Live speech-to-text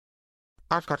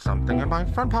I've got something in my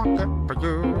front pocket for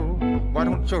you. Why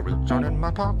don't you reach on in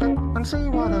my pocket and see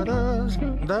what it is?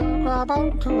 Then grab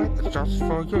onto it, it's just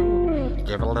for you.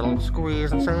 Give it a little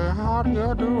squeeze and say, how do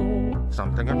you do?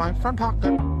 Something in my front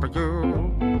pocket for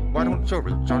you. Why don't you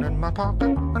reach on in my pocket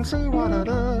and see what it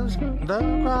is?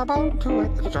 Then grab onto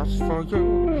it, it's just for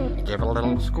you. Give it a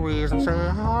little squeeze and say,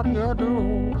 how do you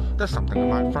do? There's something in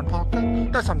my front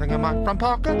pocket. There's something in my front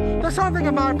pocket. There's something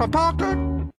in my front pocket.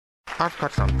 I've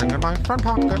got something in my front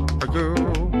pocket for you.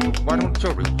 Why don't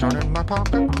you reach on in my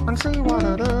pocket and see what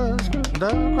it is?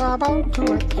 Then grab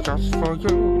onto it, it's just for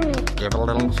you. Give it a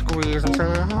little squeeze and say,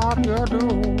 how do you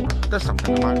do? There's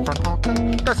something in my front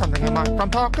pocket. There's something in my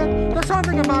front pocket. There's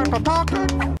something in my front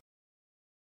pocket.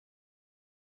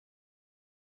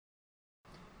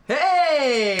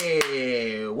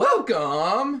 Hey!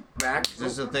 Welcome back. Is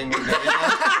this the thing we're getting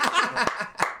at?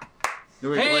 Do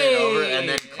we play it over and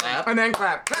then clap? And then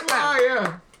clap. Clap, clap. Oh,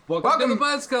 yeah. Welcome to the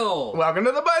Buzzkill. Welcome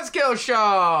to the Buzzkill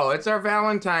Show. It's our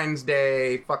Valentines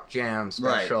Day Fuck Jamz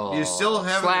special. Right. You still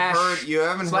haven't heard the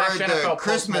NFL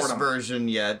Christmas postmortem version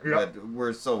yet, Yep. but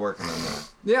we're still working on that.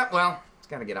 Yeah, well, it's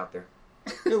got to get out there.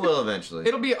 It will eventually.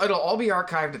 It'll all be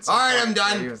archived at some All right, point. I'm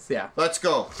done. Yeah. Let's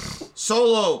go.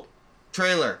 Solo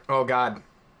trailer. Oh, God.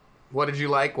 What did you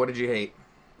like? What did you hate?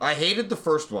 I hated the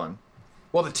first one.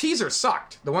 Well, the teaser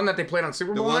sucked. The one that they played on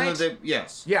Super The Bowl one night?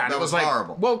 yes. Yeah, and that it was like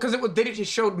horrible. Well, because they just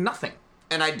showed nothing.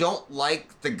 And I don't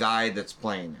like the guy that's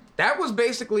playing him. That was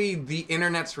basically the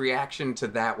internet's reaction to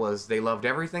that. Was they loved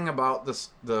everything about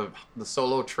the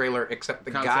Solo trailer except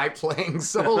the guy playing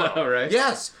Solo. Right?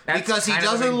 Yes, That's because he kind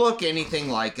of doesn't a- look anything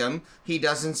like him. He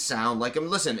doesn't sound like him.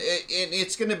 Listen,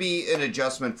 it's going to be an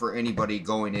adjustment for anybody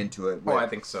going into it. Oh, I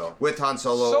think so. With Han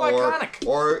Solo So iconic.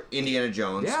 or Indiana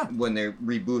Jones Yeah. when they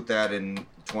reboot that in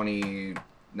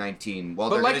 2019. Well,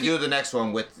 But they're like going to do the next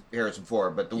one with Harrison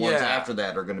Ford, but the ones Yeah. after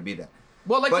that are going to be that.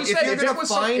 Well, like But you said, if you're if going it to was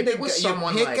find if it was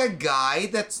someone you pick like a guy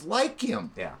that's like him.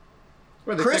 yeah,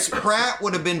 Chris Pratt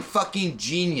would have been fucking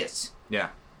genius. yeah.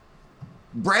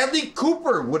 Bradley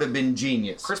Cooper would have been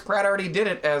genius. Chris Pratt already did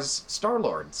it as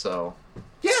Star-Lord, so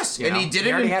Yes, You and know, he did he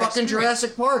it already in had fucking experience.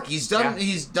 Jurassic Park. He's done Yeah.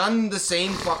 he's done the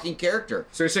same fucking character.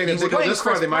 So you're saying He's if they go playing this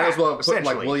far, Chris they might as well Pratt, put like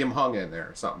essentially. William Hung in there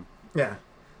or something. yeah.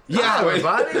 Yeah,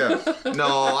 everybody. Yeah. No,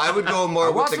 I would go more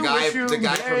with want the to guy wish you from The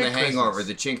Merry Hangover, Christmas.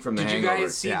 the chink from The Did you Hangover.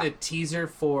 guys see Yeah. the teaser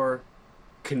for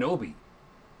Kenobi?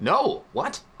 No,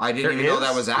 what? I didn't There even know is?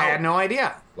 that was out. I had no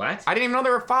idea. What? I didn't even know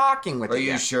they were fucking with Are it you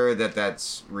yet. sure that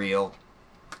that's real?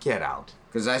 Get out.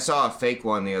 Because I saw a fake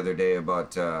one the other day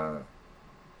about the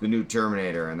new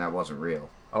Terminator, and that wasn't real.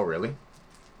 Oh, really?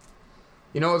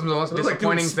 You know what was the most They're, like,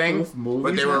 doing disappointing thing? spoof movies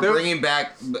But they now. were There- bringing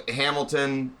back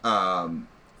Hamilton,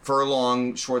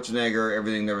 Furlong, Schwarzenegger,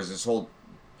 everything. There was this whole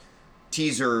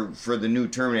teaser for the new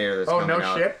Terminator that's Oh, coming no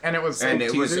out. shit? And it was And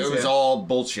it was teasers? all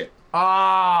bullshit.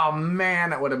 Oh,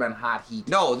 man, that would have been hot heat.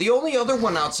 No, the only other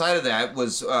one outside of that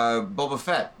was Boba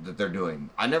Fett that they're doing.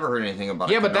 I never heard anything about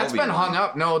Yeah, a but that's Kenobi been one. hung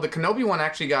up. No, the Kenobi one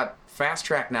actually got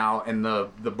fast-tracked now, and the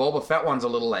Boba Fett one's a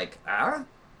little like,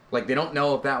 Like, they don't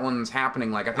know if that one's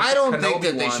happening. Like, I don't think Kenobi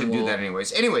that they one should do will- that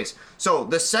anyways. Anyways, so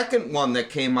the second one that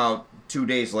came out 2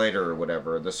 days later or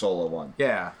whatever, the Solo one,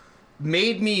 Yeah.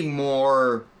 made me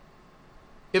more...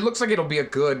 It looks like it'll be a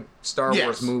good Star Yes.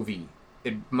 Wars movie.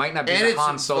 It might not be And the it's-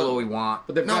 Han Solo but- we want.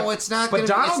 But they've No, got- it's not But going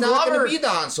to Donald It's not going Glover- to be the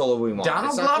Han Solo we want. Donald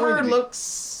It's not going Glover to be.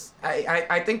 looks...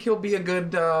 I think he'll be a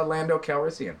good Lando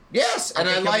Calrissian. Yes, and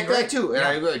I think he'll like be that great. too.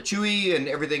 And Yeah. Chewie and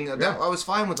everything. Yeah. I was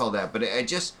fine with all that, but I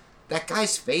just... That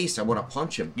guy's face, I want to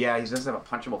punch him. Yeah, he doesn't have a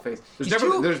punchable face. There's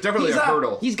definitely he's a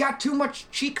hurdle. He's got too much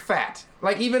cheek fat.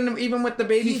 Like even with the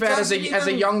baby He fat as doesn't a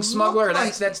even young smuggler, look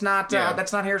like- that's not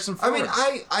Harrison I Ford. mean,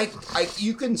 I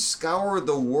you can scour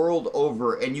the world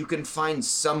over and you can find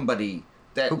somebody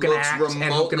that who can looks act and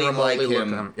who can remotely remotely like look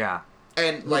him. at him. Yeah.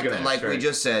 And Look at that, like we right.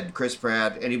 just said, Chris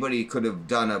Pratt, anybody could have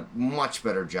done a much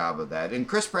better job of that. And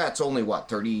Chris Pratt's only, what,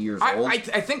 30 years old? I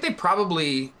think they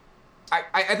probably...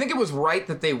 I think it was right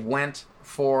that they went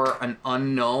for an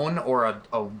unknown or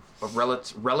a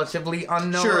relatively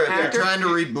unknown Sure, if actor. they're trying to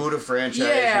reboot a franchise.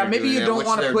 Yeah, they're maybe doing you that, don't which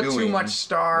want to they're put too doing. much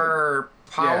star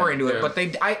power Yeah, into it. yeah. But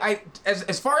they,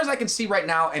 as far as I can see right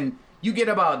now, and you get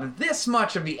about this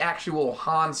much of the actual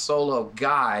Han Solo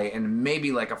guy, and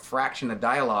maybe like a fraction of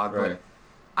dialogue. Right. But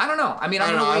I don't know. I mean, I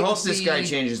don't know. I wait hope to this see- guy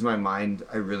changes my mind.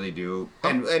 I really do.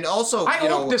 And also, I you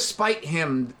hope, know, despite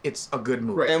him, it's a good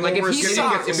movie. Right. and Like when if we're he sitting,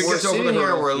 sucks, if it we're gets over sitting the here,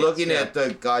 hurdle, we're yes, looking yeah. at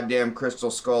the goddamn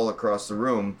crystal skull across the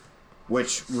room,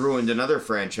 which ruined another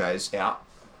franchise. yeah.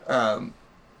 Did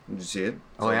you see it? It's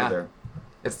Oh, over yeah. there.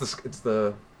 It's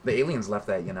the aliens left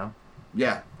that, you know.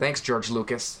 Yeah. Thanks, George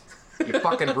Lucas. You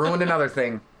fucking ruined another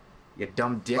thing. You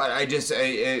dumb dick. But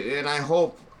and I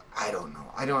hope, I don't know.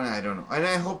 And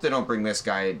I hope they don't bring this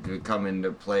guy to come in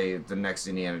to play the next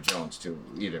Indiana Jones too,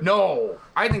 either. No,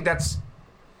 I think that's...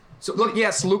 So look,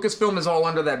 yes, Lucasfilm is all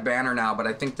under that banner now, but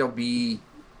I think there'll be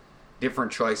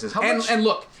different choices. And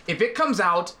look, if it comes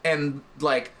out and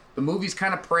like the movie's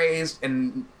kind of praised,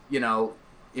 and you know,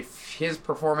 if his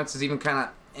performance is even kind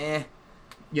of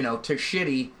to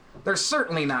shitty, they're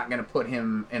certainly not going to put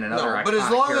him in another. No, but as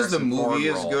long as the Harrison Ford movie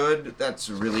is role. good, that's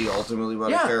really ultimately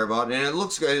what I care about. And it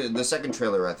looks good. The second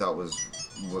trailer I thought was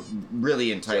what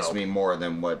really enticed me more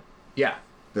than what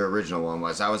the original one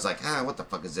was. I was like, what the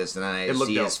fuck is this? And then I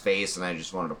see his face, and I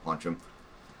just wanted to punch him.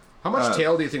 How much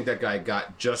tail do you think that guy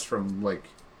got just from like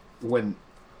when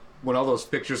all those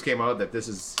pictures came out that this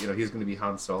is he's going to be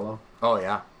Han Solo? Oh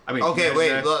yeah. I mean, okay,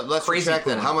 wait. Let's crazy retract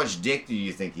that. cool. How much dick do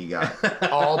you think he got?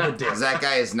 All the dick. 'Cause that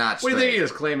guy is not straight. What do you think he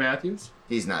is, Clay Matthews?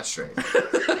 He's not straight.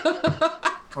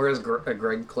 Or as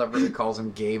Greg cleverly calls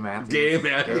him, Gay Matthews. Gay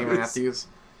Matthews. Gay Matthews.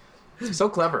 So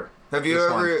clever. Have you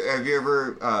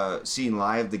ever seen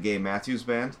live the Gay Matthews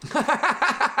Band?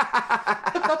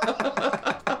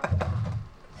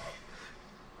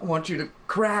 I want you to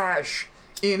crash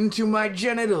into my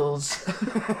genitals.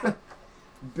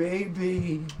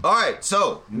 Baby. All right,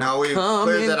 so now we've Come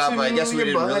cleared that up. I into guess we your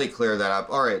didn't butt. really clear that up.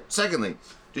 All right, secondly,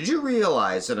 did you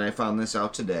realize, and I found this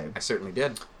out today, I certainly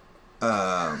did.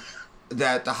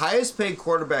 that the highest paid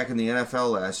quarterback in the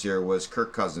NFL last year was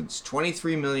Kirk Cousins,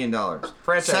 $23 million.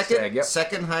 Franchise tag, yep.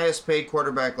 Second highest paid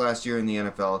quarterback last year in the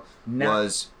NFL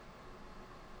was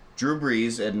Drew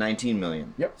Brees at $19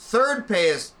 million. Yep. Third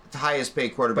highest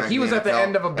paid quarterback But he in the was at the NFL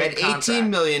end of a big at contract. $18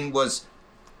 million was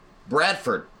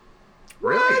Bradford.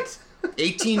 Really?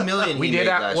 $18 million We he did. made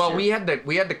last Well, year.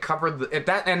 we had to cover at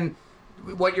that. And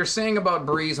what you're saying about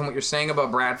Breeze and what you're saying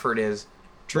about Bradford is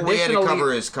Well, we had traditionally. to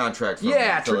cover his contract from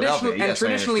traditionally, Philadelphia. and Yes,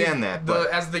 traditionally, I understand that. But,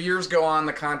 as the years go on,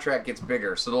 the contract gets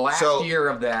bigger. So the last year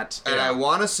of that, and I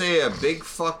want to say a big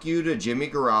fuck you to Jimmy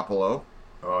Garoppolo.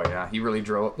 Oh yeah, he really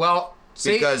drove it. Well,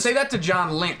 say that to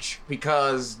John Lynch,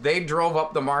 because they drove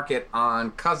up the market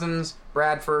on Cousins,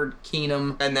 Bradford,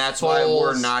 Keenum, And that's Foles. why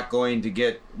we're not going to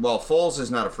get... Well, Foles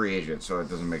is not a free agent, so it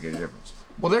doesn't make any difference.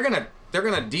 Well, they're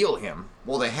gonna deal him.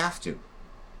 Well, they have to.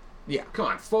 Yeah, Come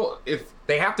on, if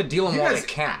they have to deal him you while guys, they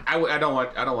can. I don't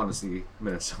want to see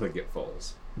Minnesota get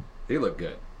Foles. They look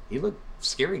good. He looked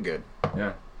scary good.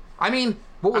 Yeah. I mean,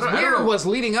 what was I don't weird know. was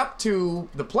leading up to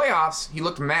the playoffs, he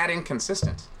looked mad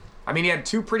inconsistent. I mean, he had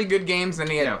 2 pretty good games, then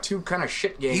he had 2 kind of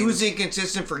shit games. He was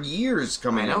inconsistent for years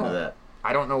coming into that.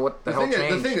 I don't know what the hell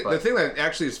changed. The thing that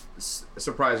actually is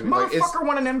surprising me, Motherfucker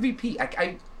won an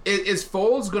MVP. is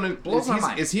Foles gonna? Blows my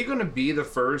mind. Is he gonna be the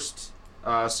first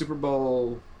Super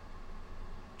Bowl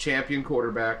champion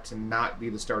quarterback to not be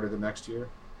the starter the next year?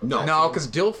 No, because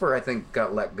Dilfer, I think,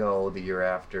 got let go the year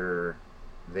after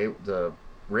the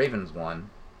Ravens won.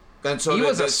 And so He did,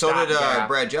 was a so did stopgap.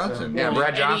 Brad Johnson. Yeah, Well,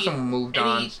 Brad Johnson any- moved any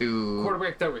on to...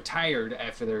 quarterback that retired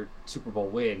after their Super Bowl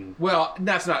win. Well,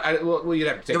 that's not. Well, you'd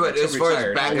have to take. Yeah, but some as far as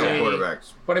retired. backup Okay.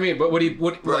 quarterbacks, But I mean, like you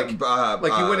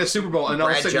win a Super Bowl and all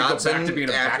of a Brad sudden you go Johnson, back to being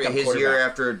a after backup his quarterback. year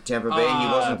after Tampa Bay, he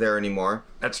wasn't there anymore.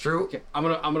 That's true. Okay, I'm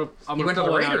gonna He went to the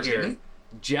pull it out Raiders, here. didn't he?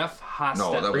 Jeff Hostetler.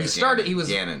 No, that Or he was started, he was...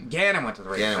 Gannon. Gannon went to the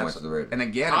Raiders. Gannon went to the Raiders. And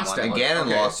then Gannon won. Hostetler. And Gannon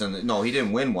Okay. lost no, he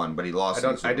didn't win one, but he lost.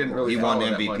 in the Super I didn't Bowl. really He won follow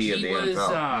that MVP much. of He the was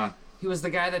NFL. he was the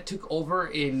guy that took over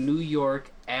in New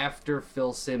York after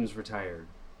Phil Simms retired.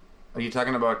 Are you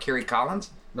talking about Kerry Collins?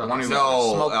 No, the one who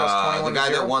No, smoked us the 21 guy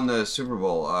to 0? that won the Super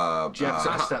Bowl. Jeff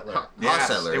Hostetler. Yes,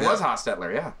 Hostetler, it yeah. was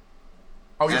Hostetler, yeah.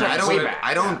 Oh, you're And I talking way don't, back.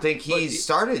 I don't yeah. think he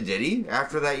started, did he?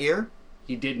 After that year,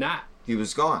 He did not. he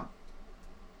was gone.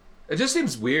 It just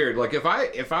seems weird. Like if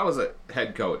I was a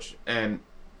head coach and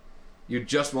you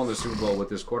just won the Super Bowl with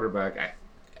this quarterback,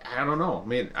 I don't know. I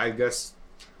mean, I guess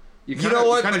you know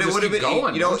what? But But it would have been.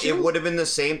 going, It would have been the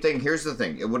same thing. Here's the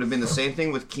thing. It would have been the same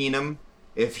thing with Keenum.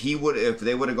 If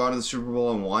they would have gone to the Super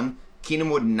Bowl and won, Keenum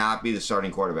would not be the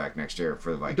starting quarterback next year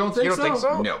for the Vikings. Don't think You don't think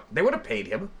so? No. They would have paid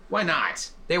him. Why not?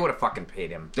 They would have fucking paid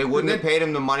him. They wouldn't have paid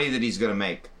him the money that he's going to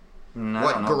make. I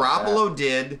What don't know about Garoppolo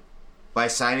did by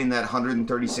signing that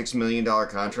 $136 million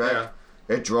contract,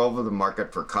 it drove up the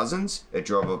market for Cousins. It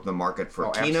drove up the market for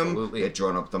Keenum. absolutely. It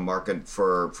drove up the market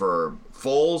for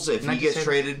Foles if Didn't I he just gets say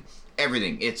traded.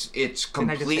 Everything. It's Didn't I just say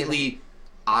completely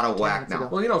out of whack now.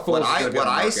 Well, you know, Foles is gonna be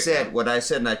What I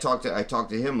said, and I talked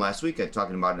to him last week. I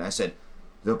talking about it. And I said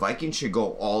the Vikings should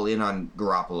go all in on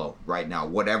Garoppolo right now.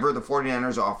 Whatever the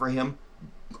 49ers offer him,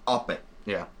 up it.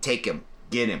 Yeah. Take him.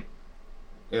 Get him.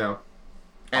 You know.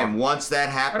 And once that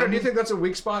I happens, don't. Do you think that's a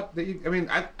weak spot? I mean,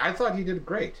 I thought he did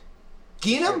great.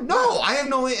 Keenum? No, I have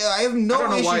no I don't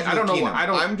know issues why- with I don't know Keenum. why- I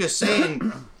don't- I'm just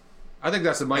saying, I think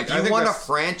that's the money. If you want a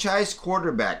franchise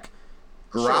quarterback,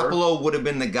 Garoppolo would have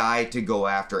been the guy to go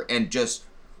after and just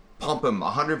pump him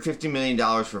 $150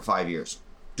 million for 5 years.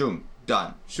 Doom,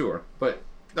 done. Sure, but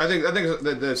I think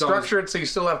the structure it so you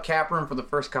still have cap room for the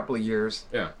first couple of years.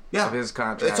 Yeah. Of his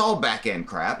contract. It's all back end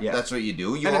crap. Yeah. That's what you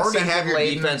do. You already have your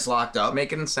defense locked up.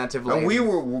 Make it incentive. And we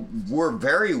were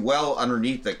very well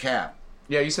underneath the cap.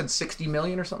 Yeah, you said $60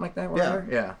 million or something like that.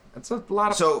 Yeah. That's a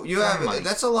lot of. So you have money.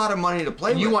 That's a lot of money to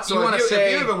play with. You want to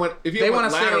say if you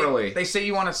went laterally, they say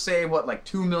you want to say what, like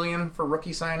 $2 million for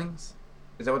rookie signings?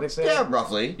 Is that what they say? Yeah,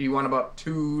 roughly. You want about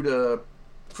 2 to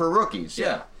for rookies.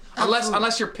 Yeah.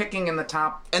 Unless you're picking in the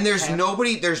top. And there's 10.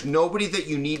 nobody that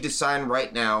you need to sign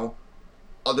right now,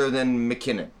 other than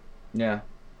McKinnon. Yeah.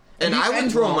 And I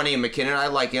would throw money in McKinnon. I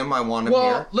like him. I want him here.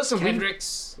 Well, listen,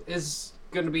 Kendricks is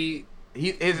going to be.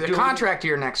 His contract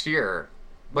year next year,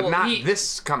 but not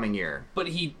this coming year. But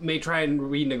he may try and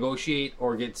renegotiate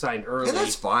or get signed early. Yeah,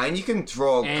 that's fine. You can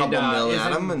throw a couple million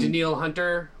at him. And Daniil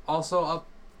Hunter also up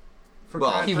for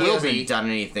well, contract? he hasn't done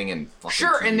anything in fucking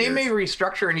 2 and they years. may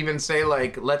restructure and even say,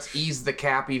 like, let's ease the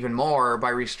cap even more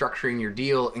by restructuring your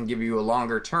deal and give you a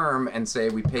longer term and say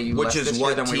we pay you less this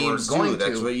year than we were going to.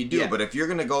 That's what you do. Yeah. But if you're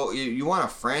going to go, you want a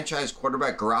franchise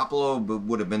quarterback, Garoppolo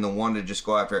would have been the one to just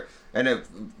go after. And if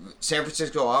San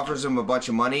Francisco offers him a bunch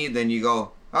of money, then you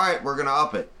go, all right, we're going to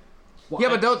up it. Well, yeah,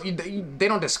 but they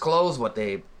don't disclose what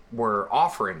they were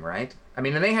offering, right? I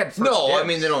mean, and they had first no, dibs. I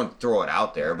mean they don't throw it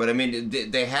out there, but I mean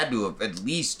they had to have at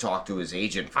least talked to his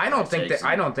agent. I don't think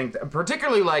that,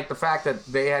 particularly like the fact that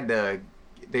they had to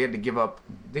give up.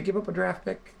 They give up a draft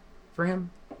pick for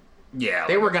him. Yeah,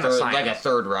 they were going to sign like him. a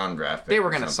 3rd round draft pick. They were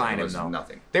going to sign him though.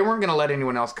 Nothing. They weren't going to let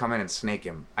anyone else come in and snake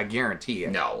him. I guarantee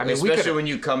it. No, I mean, especially when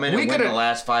you come in and win the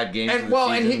last 5 games. And of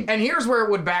the season. and here's where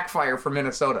it would backfire for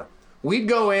Minnesota. We'd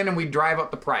go in and we'd drive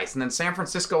up the price, and then San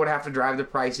Francisco would have to drive the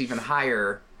price even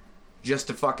higher just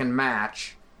to fucking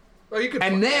match. Well, you could.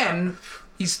 And then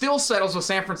he still settles with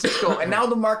San Francisco, and now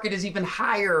the market is even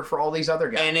higher for all these other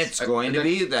guys. And it's going to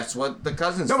be. That's what the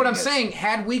Cousins. No, but I'm saying,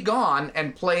 had we gone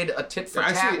and played a tit for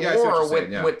tat war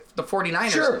with the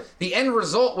 49ers, the end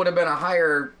result would have been a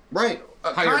higher higher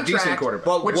contract, decent quarterback.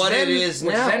 But which what then, it is now,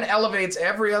 which then elevates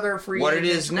every other free. What it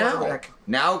is now. Quarterback.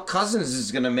 Now Cousins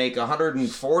is going to make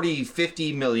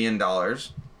 $150 million.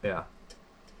 Yeah,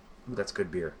 ooh, that's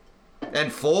good beer.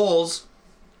 And Foles,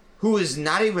 who is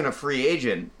not even a free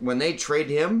agent, when they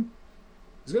trade him,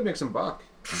 he's gonna make some buck.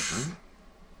 Mm-hmm.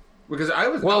 Because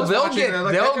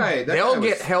they'll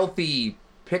get healthy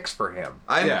picks for him.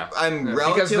 I'm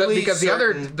relatively because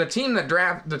certain the team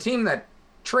that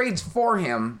trades for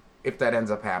him, if that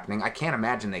ends up happening, I can't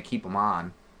imagine they keep him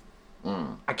on.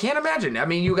 I can't imagine. I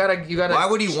mean, you gotta. Why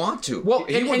would he want to? Well,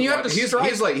 and you have to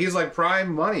strike. He's like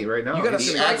prime money right now. You gotta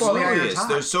strike while the iron's hot.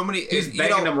 There's so many. He's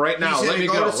begging them right now. Let me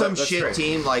go to some shit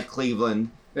team like Cleveland.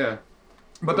 Yeah.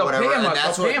 But they'll pay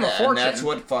him a fortune. And that's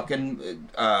what fucking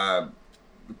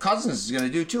Cousins is going to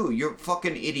do too. You're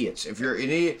fucking idiots. If you're an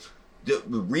idiot, the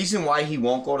reason why he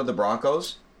won't go to the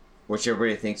Broncos, which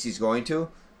everybody thinks he's going to,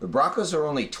 the Broncos are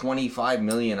only $25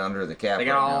 million under the cap. They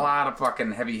got a lot of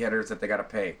fucking heavy hitters that they got to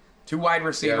pay. 2 wide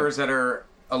receivers that are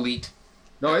elite.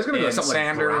 No, he's going to go something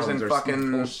Sanders like and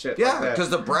fucking shit. Yeah, because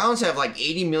the Browns have like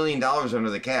 $80 million under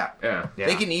the cap. Yeah.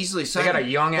 They can easily sign. They got a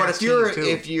young ass team too.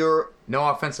 If you're no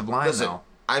offensive line though.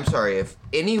 I'm sorry, if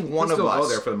any one of us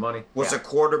there for the money. was a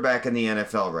quarterback in the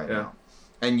NFL right now,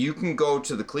 and you can go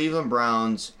to the Cleveland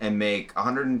Browns and make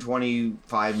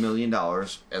 $125 million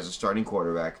as a starting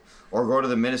quarterback, or go to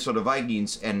the Minnesota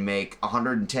Vikings and make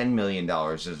 $110 million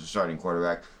as a starting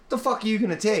quarterback, the fuck are you going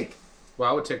to take? Well,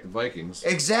 I would take the Vikings.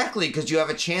 Exactly, because you have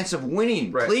a chance of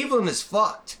winning. Right. Cleveland is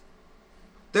fucked.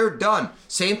 They're done.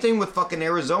 Same thing with fucking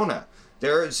Arizona.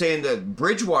 They're saying that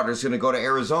Bridgewater's going to go to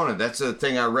Arizona. That's the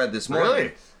thing I read this morning.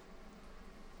 Really?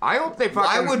 I hope they fucking...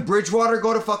 Why would Bridgewater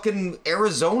go to fucking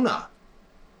Arizona?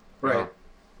 Right.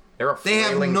 They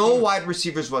have no wide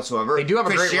receivers whatsoever. They do have a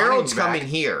great running Fitzgerald's back. coming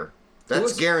here.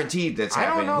 That's guaranteed that's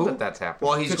happening. I don't know that's happening.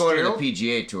 Well, he's going to the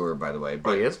PGA Tour, by the way.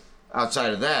 But he is?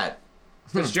 Outside of that...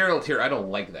 Fitzgerald here, I don't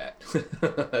like that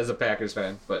as a Packers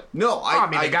fan, but no, I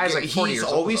mean the guy's like 40 years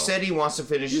old. He's always said he wants to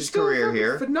finish his career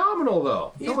here. Phenomenal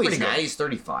though. He's not. He's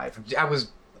 35. I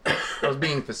was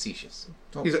being facetious.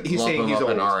 He's saying he's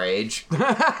old. In our age.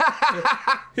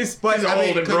 he's old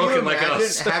and broken like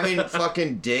us. Having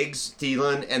fucking Diggs,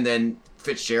 Thielen, and then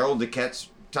Fitzgerald to catch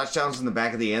touchdowns in the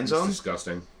back of the end zone. It's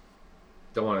disgusting.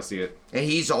 Don't want to see it. And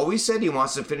he's always said he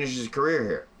wants to finish his career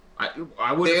here.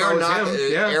 I would. They are not.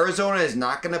 Arizona is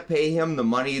not going to pay him the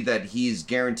money that he's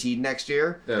guaranteed next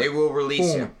year. Yeah. They will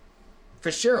release him.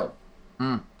 Fitzgerald.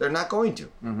 They're not going to.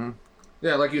 Mm-hmm.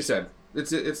 Yeah, like you said,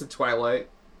 It's a twilight.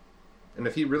 And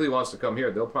if he really wants to come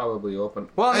here, they'll probably open.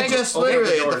 Well, they just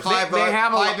literally at the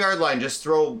 5-yard line, just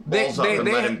throw balls up and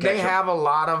let him catch They have a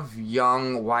lot of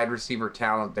young wide receiver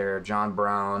talent there. John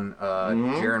Brown,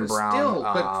 Jaron Brown.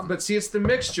 Still, but see, it's the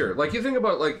mixture. Like you think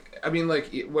about, like I mean,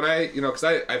 like when because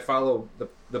I follow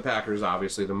the Packers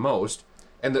obviously the most,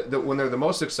 and when they're the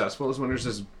most successful is when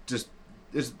there's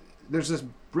there's this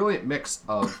brilliant mix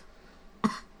of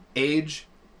age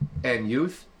and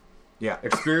youth. Yeah,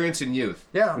 experience and youth.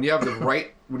 Yeah, when you have the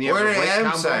right, Where did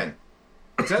Adam sign?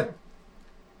 What's that?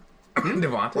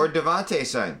 Devontae. Where did Devontae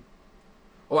sign?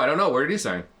 Oh, I don't know. Where did he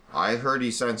sign? I heard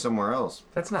he signed somewhere else.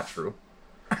 That's not true.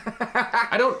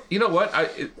 I don't. You know what?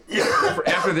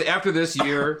 After this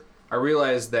year, I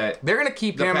realized that they're going to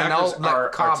keep him, Packers and they'll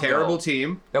let Cobb a terrible go.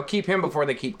 Team. They'll keep him before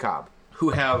they keep Cobb.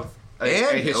 Who have a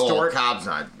historic. Cobb's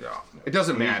not. No. It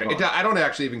doesn't matter. I don't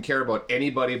actually even care about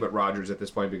anybody but Rodgers at this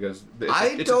point because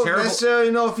I don't necessarily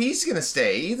know if he's going to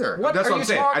stay either. That's what I'm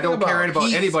saying. I don't care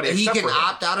about anybody. He can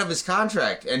opt out of his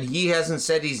contract, and he hasn't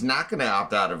said he's not going to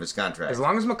opt out of his contract. As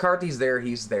long as McCarthy's there,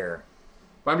 he's there.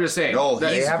 But I'm just saying. No,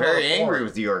 he's very angry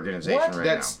with the organization right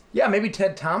now. Yeah, maybe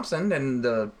Ted Thompson and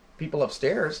the people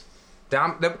upstairs. He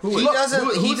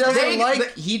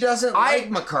doesn't like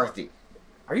McCarthy.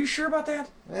 Are you sure about that?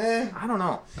 I don't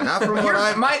know. Not from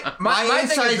what my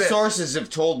inside sources have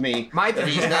told me that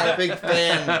he's not a big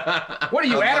fan. What are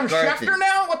you, Adam Schefter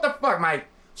now? What the fuck? My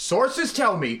sources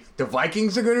tell me the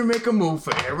Vikings are going to make a move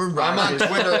for Aaron Rodgers. I'm on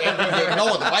Twitter every day.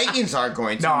 No, the Vikings aren't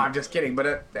going to. No, I'm just kidding.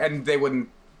 But and they wouldn't,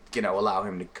 allow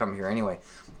him to come here anyway.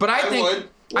 But I think.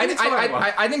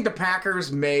 I think the Packers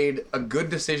made a good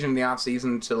decision in the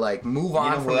offseason to move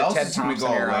on from the Ted Thompson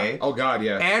era. Oh God,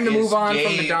 yeah, and to move on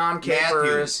from the Dom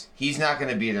Capers. He's not going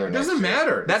to be there. It doesn't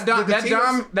matter.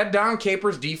 That Dom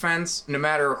Capers defense, no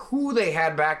matter who they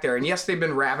had back there, and yes, they've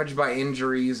been ravaged by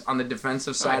injuries on the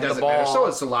defensive side of the ball. Matter. So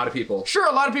it's a lot of people. Sure,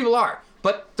 a lot of people are,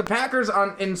 but the Packers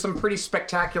in some pretty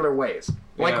spectacular ways.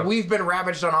 We've been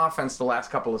ravaged on offense the last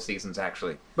couple of seasons,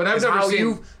 actually. But I've never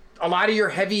seen a lot of your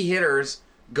heavy hitters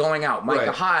going out.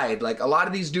 Micah Hyde, a lot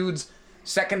of these dudes,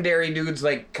 secondary dudes,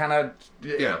 kind of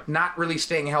not really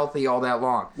staying healthy all that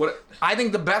long. I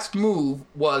think the best move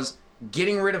was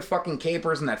getting rid of fucking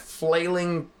Capers and that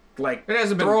flailing, it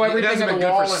hasn't been, throw everything at the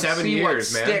wall for 7 and see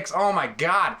years, what man. sticks. Oh my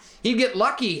God. He'd get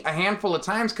lucky a handful of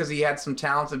times because he had some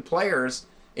talented players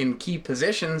in key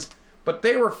positions. But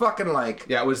they were fucking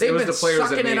it was the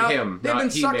players that made him. They've been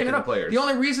sucking it up. The players. The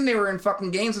only reason they were in fucking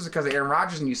games is because of Aaron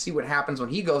Rodgers, and you see what happens when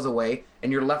he goes away,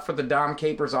 and you're left with the Dom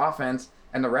Capers offense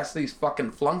and the rest of these fucking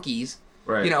flunkies.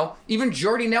 Right. Even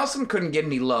Jordy Nelson couldn't get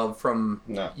any love from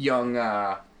young.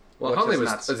 Huntley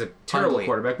was a terrible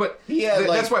quarterback, but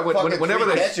that's why whenever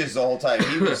they catches the whole time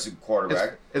he was a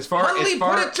quarterback. Huntley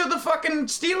put it to the fucking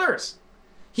Steelers.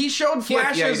 He showed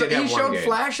flashes. He showed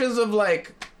flashes of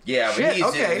Yeah, but he's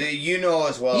as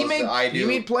well as I do. He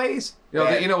made plays.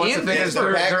 What the thing is?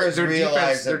 The Packers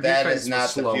realize that is not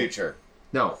the future.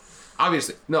 No,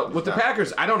 obviously, no. With the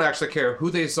Packers, I don't actually care who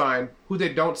they sign, who they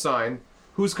don't sign,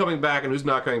 who's coming back and who's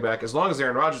not coming back, as long as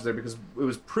Aaron Rodgers is there, because it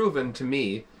was proven to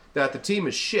me that the team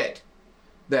is shit.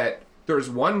 That there's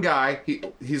one guy.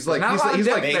 He's lucky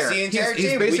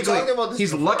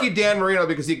Dan Marino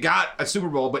because he got a Super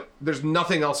Bowl, but there's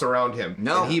nothing else around him.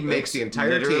 No, and he makes the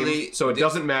entire team, so it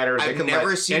doesn't matter. They can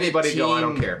let anybody go. I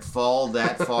don't care. Fall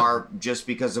that far just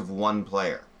because of one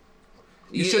player.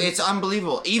 It's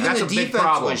unbelievable. Even the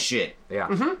defense was shit. Yeah.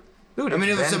 Mm-hmm. Dude,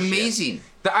 it was amazing.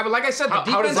 Like I said, the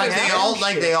defense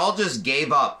they all just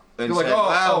gave up. And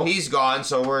said, he's gone,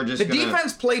 so we're just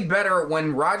defense played better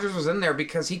when Rodgers was in there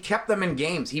because he kept them in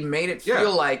games. He made it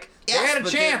feel like they had a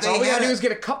chance. All we got to do is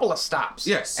get a couple of stops.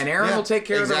 Yes. And Aaron will take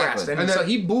care of the rest. And so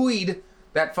he buoyed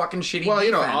that fucking shitty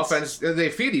defense. Offense, they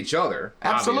feed each other.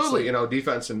 Absolutely.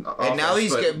 Defense and offense. And now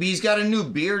he's got a new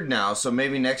beard now, so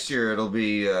maybe next year it'll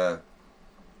be... I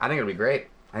think it'll be great.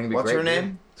 What's her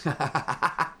name?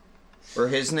 Or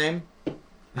his name?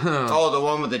 Oh, the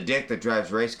one with the dick that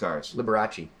drives race cars.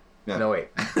 Liberace. Yeah. No, wait.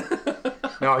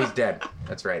 No, he's dead.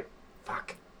 That's right.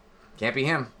 Fuck. Can't be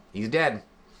him. He's dead.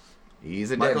 He's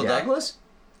a Michael dead guy. Douglas?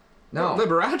 No.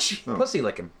 Liberace. Oh. Pussy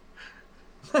licking.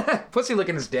 Pussy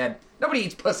licking is dead. Nobody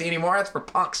eats pussy anymore. That's for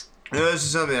punks. This is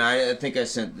something I think I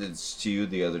sent this to you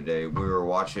the other day. We were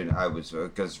watching.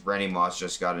 Because Randy Moss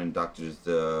just got inducted as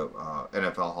the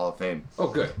NFL Hall of Fame. Oh,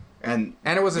 good. And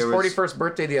it was his 41st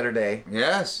birthday the other day.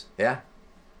 Yes. Yeah.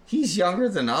 He's younger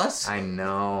than us. I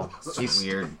know. He's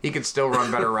weird. He could still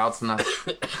run better routes than us.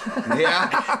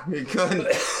 Yeah, he could.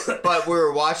 But we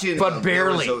were watching. But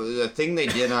barely. The thing they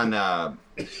did on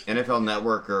NFL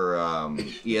Network or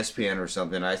ESPN or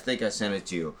something. I think I sent it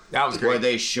to you. That was great. Where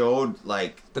they showed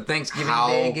like the Thanksgiving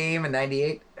Day game in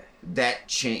 '98. That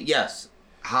change. Yes,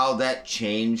 how that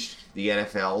changed the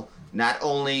NFL. Not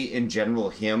only in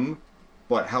general him,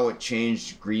 but how it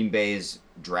changed Green Bay's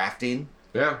drafting.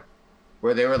 Yeah.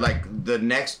 Where they were like, the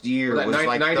next year was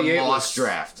like the Moss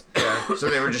draft. Yeah. So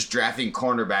they were just drafting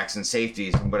cornerbacks and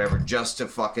safeties and whatever just to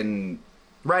fucking...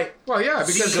 Right. Well, yeah,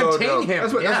 because contain him.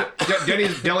 That's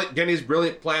what Denny's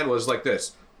brilliant plan was like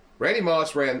this. Randy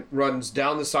Moss runs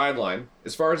down the sideline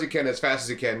as far as he can, as fast as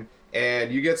he can,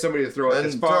 and you get somebody to throw it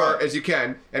as far as you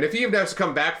can. And if he even has to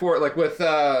come back for it, like with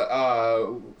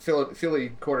Philly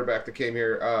quarterback that came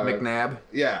here... McNabb.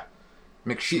 Yeah.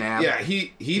 McSnabb. Yeah,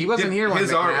 he wasn't here when his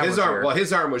McNabb was here. Well,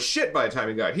 his arm was shit by the time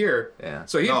he got here. Yeah.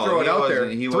 So he'd throw it out there.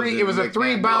 It was a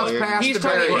 3 bounce pass to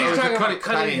Barry. He's talking about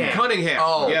Cunningham. Cunningham.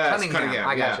 Oh, yeah, Cunningham.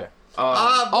 I gotcha.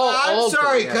 I'm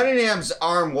sorry, yeah. Cunningham's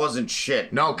arm wasn't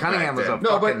shit. No, Cunningham was a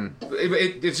fucking... but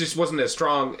it just wasn't as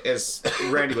strong as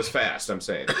Randy was fast, I'm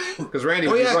saying. Because Randy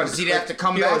would run... because he'd have to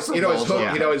come back he'd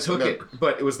always hook it.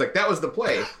 But it was like, that was the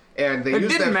play. And they it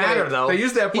used didn't that matter, play, though. They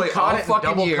used that play all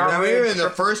fucking year. Now, we were in the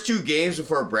first 2 games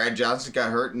before Brad Johnson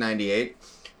got hurt in '98.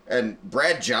 And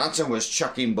Brad Johnson was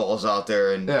chucking balls out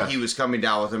there, and he was coming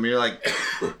down with them. You're like,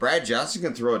 Brad Johnson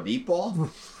can throw a deep ball?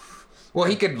 Well,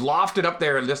 he could loft it up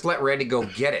there and just let Randy go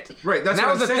get it. Right, that's and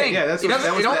what that was the thing. Yeah,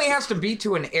 it only has to be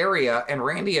to an area, and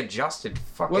Randy adjusted.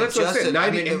 Well, that's what I said.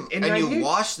 And you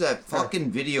watch that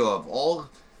fucking video of all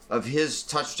of his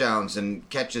touchdowns and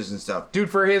catches and stuff. Dude,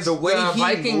 for his... The way he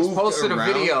Vikings posted around.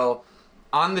 A video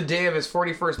on the day of his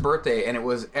 41st birthday, and it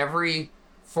was every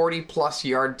 40-plus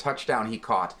yard touchdown he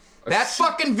caught. That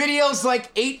fucking video's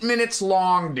like 8 minutes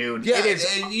long, dude. Yeah, it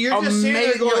is you're just sitting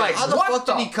there going, like, how the fuck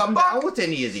did he come down with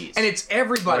any of these? And it's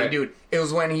everybody, dude. It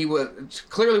was when he was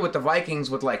clearly with the Vikings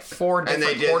with like 4 different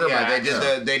quarterbacks.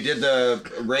 Yeah, they did the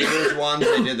Raiders ones,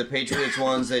 they did the Patriots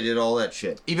ones, they did all that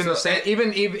shit. Even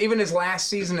his last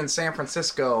season in San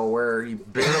Francisco, where he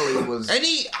barely was. And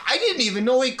I didn't even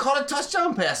know he caught a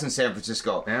touchdown pass in San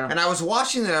Francisco. Yeah. And I was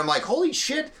watching it, and I'm like, holy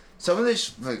shit. Some of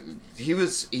this, he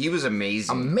was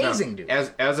amazing. Amazing, dude.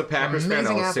 As a Packers fan,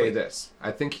 I'll say this.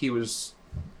 I think he was,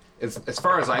 as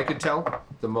far as I could tell,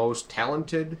 the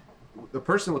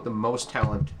person with the most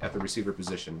talent at the receiver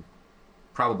position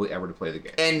probably ever to play the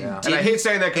game. And I hate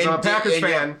saying that because I'm a Packers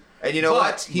fan. And you know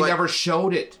what? He never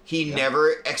showed it. He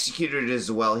never executed it as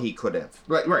well he could have.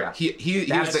 Right. Yeah. He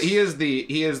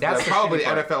is probably the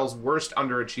NFL's worst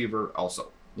underachiever also.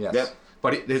 Yes. Yep.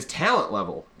 But his talent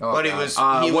level. But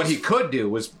what he could do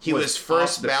was he was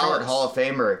first ballot Hall of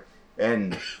Famer,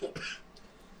 and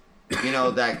you know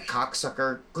that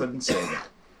cocksucker couldn't say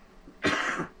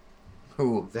that.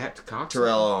 Who? That cocksucker?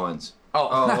 Terrell Owens.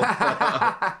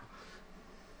 Oh.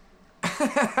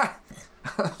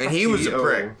 And he was a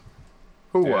prick.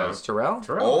 Who was? Terrell?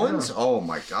 Owens? Yeah. Oh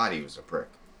my god, he was a prick.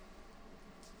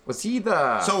 Was he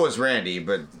the... So was Randy,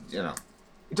 but you know.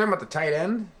 You talking about the tight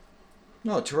end?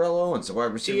 No, Terrell Owens, the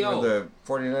wide receiver of the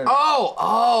 49ers.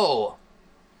 Oh!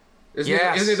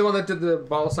 Isn't he the one that did the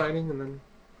ball signing and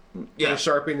then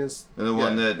sharpening his... And the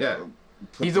one that...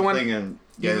 He's the one...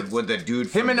 with the dude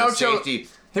from the safety...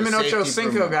 Him and Ocho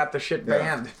Cinco got the shit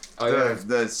banned.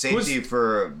 The safety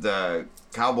for the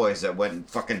Cowboys that went and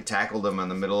fucking tackled him in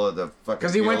the middle of the fucking...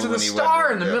 Because he went to the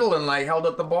star in the middle and like held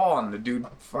up the ball, and the dude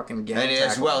fucking... And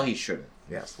as well, he should have.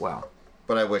 Yes, wow.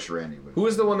 But I wish Randy would. Who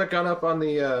was the one that got up on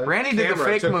the Randy did the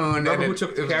fake moon, and who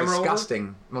took the camera was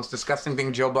disgusting. Most disgusting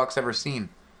thing Joe Buck's ever seen.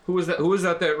 Who was that? Who was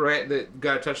that that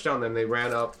got a touchdown? Then they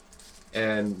ran up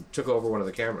and took over one of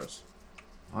the cameras.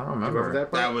 I don't remember.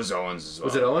 That was Owens as well.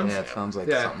 Was it Owens? Yeah, it sounds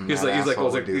like something. He's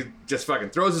like, he just fucking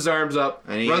throws his arms up,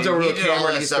 and runs over to the camera,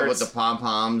 and he starts with the pom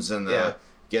poms and the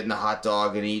getting the hot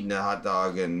dog and eating the hot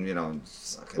dog and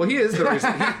Well, he is the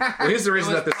reason. He's the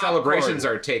reason that the celebrations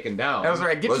are taken down. That was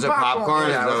right. Was it popcorn?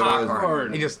 Yeah, it was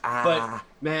popcorn. He just But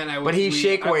man, he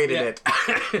shake weighted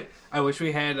it. I wish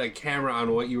we had a camera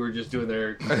on what you were just doing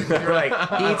there. You're like,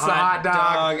 eats a hot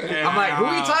dog. I'm like, who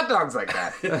eats hot dogs like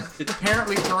that? It's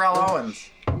apparently Terrell Owens.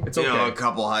 It's okay. A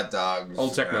couple hot dogs.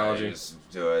 Old technology. Just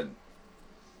do it.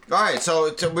 All right,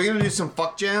 so we're gonna do some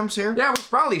fuck jams here. Yeah, we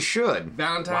probably should.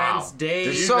 Valentine's Day.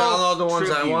 Did you download the ones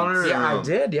I wanted? Yeah, I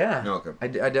did. Yeah. Okay.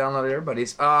 I downloaded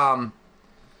everybody's.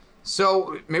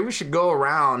 So maybe we should go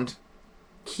around.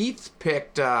 Keith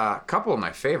picked a couple of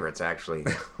my favorites, actually.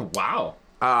 Wow.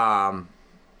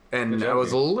 And I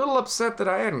was a little upset that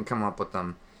I hadn't come up with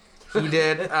them. He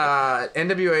did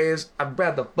NWA's I'd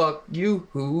Rather Fuck You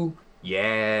Who.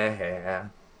 Yeah.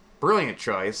 Brilliant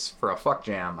choice for a fuck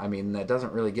jam. I mean, that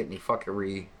doesn't really get any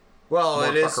fuckery. Well,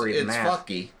 it's that.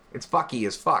 fucky. It's fucky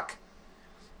as fuck.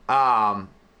 And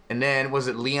then, was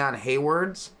it Leon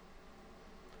Hayward's?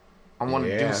 I want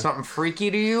to do something freaky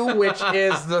to you, which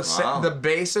is the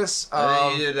basis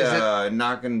of... You did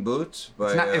Knockin' Boots.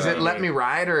 By, is it Let Me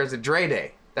Ride or is it Dre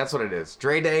Day? That's what it is.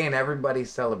 Dre Day and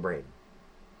everybody's celebrating.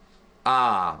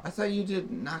 I thought you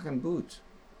did Knockin' Boots.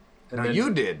 No,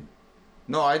 you did.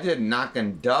 No, I did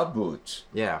Knockin' Da Boots.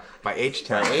 Yeah, by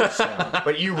H-Town.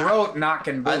 But you wrote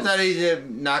Knockin' Boots. I thought he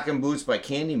did Knockin' Boots by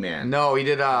Candyman. No, he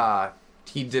did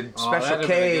Special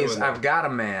K's I've Got a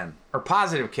Man. Or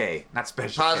Positive K, not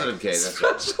Special Positive K,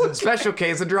 that's right. Special K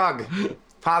is a drug.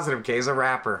 Positive K is a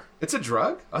rapper. It's a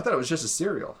drug? I thought it was just a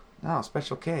cereal. No,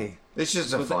 Special K. It's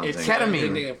just a fun thing.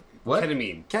 Ketamine. What?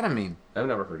 Ketamine. I've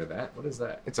never heard of that. What is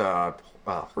that? It's a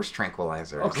horse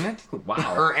tranquilizer, isn't it?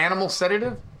 Wow. Or animal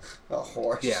sedative? A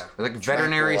horse. Yeah. Like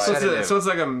veterinary sedative. So it's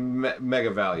like a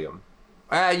mega Valium.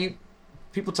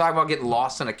 People talk about getting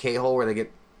lost in a K-hole where they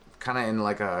get kind of in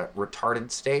like a retarded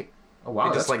state. Oh, wow,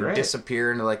 they just that's great.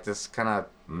 Disappear into like this kind of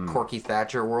Corky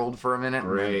Thatcher world for a minute.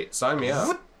 Great. Sign me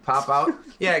up. Pop out.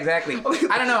 Yeah, exactly.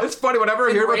 I don't know. It's funny. Whenever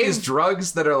I hear about these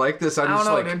drugs that are like this, I'm just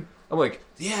like, dude. I'm like,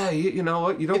 yeah, you know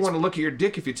what? You don't want to look at your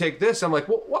dick if you take this. I'm like,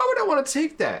 well, why would I want to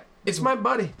take that? It's my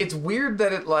buddy. It's weird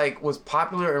that it like was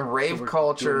popular in rave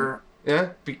culture. Yeah.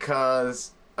 Because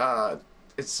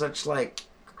it's such like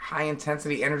high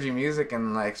intensity energy music,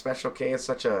 and like Special K is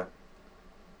such a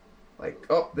like,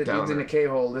 oh, the dude's in a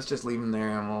K-hole. Let's just leave him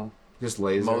there and we'll just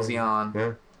lazy mosey on.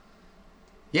 Yeah.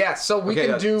 Yeah, so we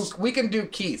can do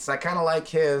Keith's. I kind of like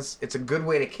his. It's a good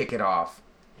way to kick it off.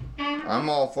 I'm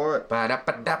all for it.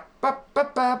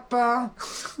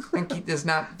 And Keith is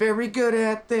not very good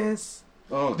at this.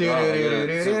 Oh, God.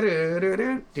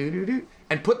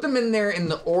 And put them in there in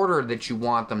the order that you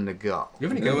want them to go. You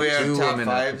have any Do we have top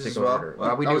fives as well?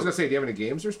 We I do. was going to say, do you have any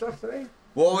games or stuff today?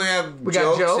 Well, we have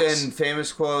jokes and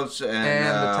famous quotes and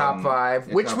the top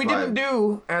five, which top we five. didn't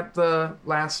do at the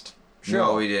last show.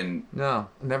 No, we didn't. No,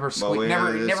 never Well, we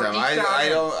never this never. time. I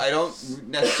don't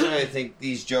necessarily think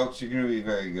these jokes are going to be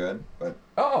very good, but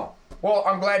Oh, well,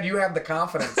 I'm glad you have the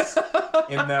confidence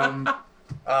in them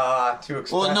to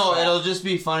express. well, no, that. it'll just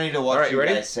be funny to watch All right, you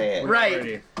ready? guys say it.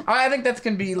 Right. I think that's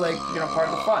gonna be like part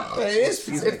of the fun. It is.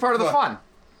 It's part of the fun.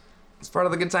 It's part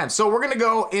of the good time. So we're gonna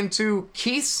go into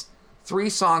Keith's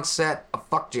 3-song set of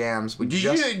fuck jams.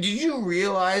 Did you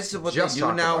realize what they just do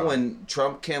talked now about when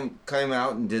Trump came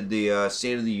out and did the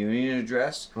State of the Union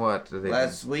address? What did they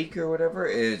Last week or whatever?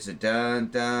 It's a dun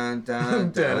dun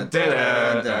dun dun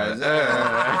dun Dun, dun.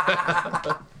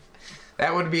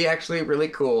 That would be actually really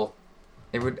cool.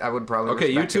 I would probably.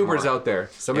 Okay, respect it YouTubers more. out there.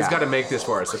 Somebody's got to make this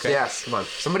for us, okay? Yes. Come on.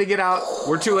 Somebody get out.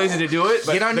 We're too lazy to do it,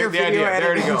 but Get on your video idea.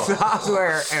 There you editing go.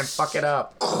 software and fuck it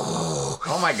up.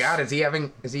 Oh my God, is he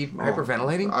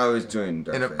hyperventilating? I was doing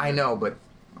Darth I know, but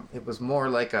it was more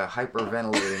like a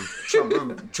hyperventilating.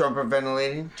 Trump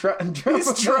ventilating?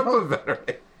 He's Trump a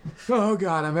veteran. Oh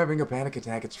God, I'm having a panic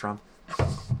attack. It's Trump.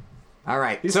 All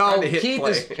right, He's so trying to hit Keith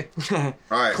play. is All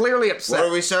right. clearly upset. What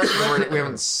are we starting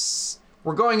with?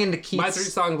 We're going into Keith's My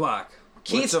 3-song block.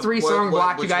 Keith's What's 3-song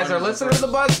block. You which guys one are is the listening to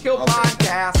the Buzzkill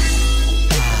podcast.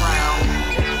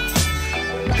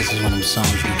 This is one of them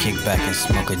songs you can kick back and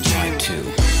smoke a joint to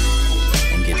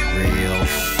and get real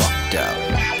fucked up.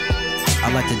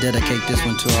 I'd like to dedicate this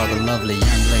one to all the lovely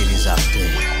young ladies out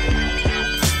there.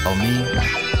 Oh, me?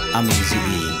 I'm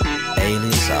Eazy-E,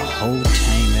 alias a whole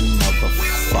taming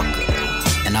motherfucker.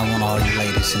 And I want all you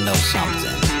ladies to know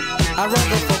something. I'd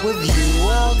rather fuck with you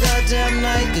all goddamn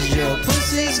night, cause your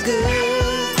pussy's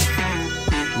good.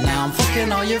 Now I'm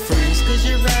fucking all your friends, cause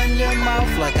you ran your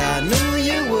mouth like I knew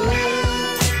you would.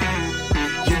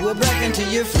 You were bragging to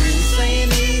your friends, saying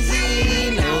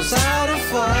Eazy knows how to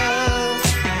fuck.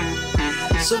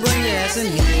 So bring your ass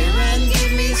in here and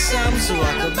give me some so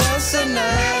I could bust a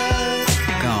nut.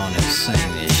 Go on and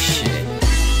sing this shit.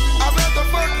 I'd rather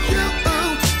fuck you,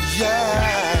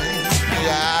 yeah,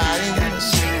 yeah.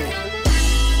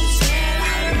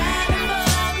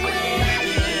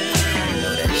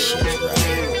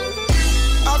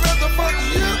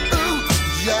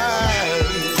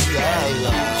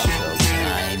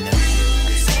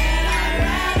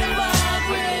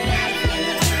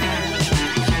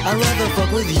 I'd rather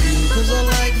fuck with you, cause I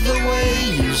like the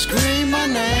way you scream my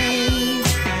name.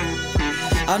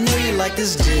 I know you like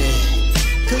this dick,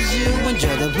 cause you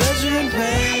enjoy the pleasure and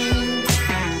pain.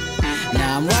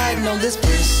 Now I'm riding on this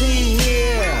pussy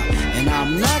here, and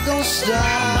I'm not gonna stop.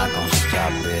 I'm not gonna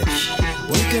stop, bitch.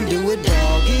 We can do it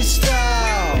doggy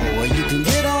style, where you can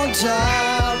get on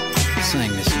top.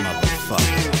 Sing this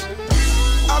motherfucker.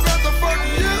 I'd rather fuck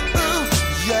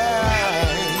you, yeah.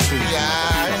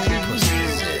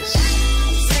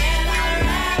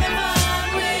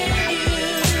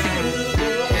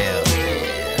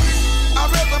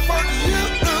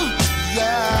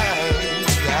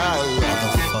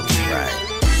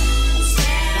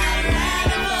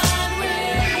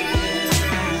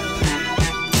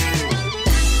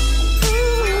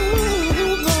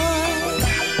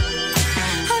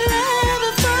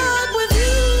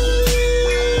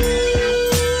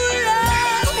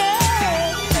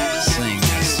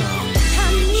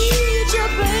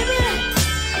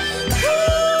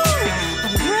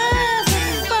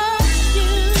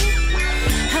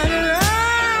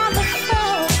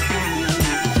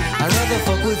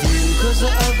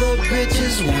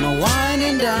 Bitches wanna wine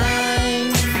and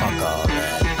dine. Fuck all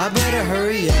that. I better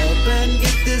hurry up and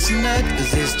get this nut,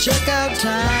 cause it's checkout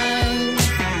time.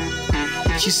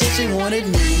 She said she wanted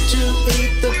me to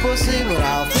eat the pussy, but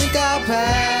I'll think I'll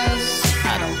pass.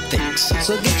 I don't think so.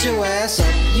 So get your ass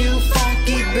up, you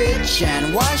funky bitch,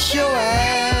 and wash your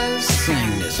ass.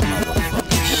 Sing this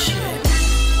motherfucking shit.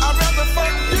 I'd rather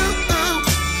fuck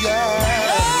you, yeah.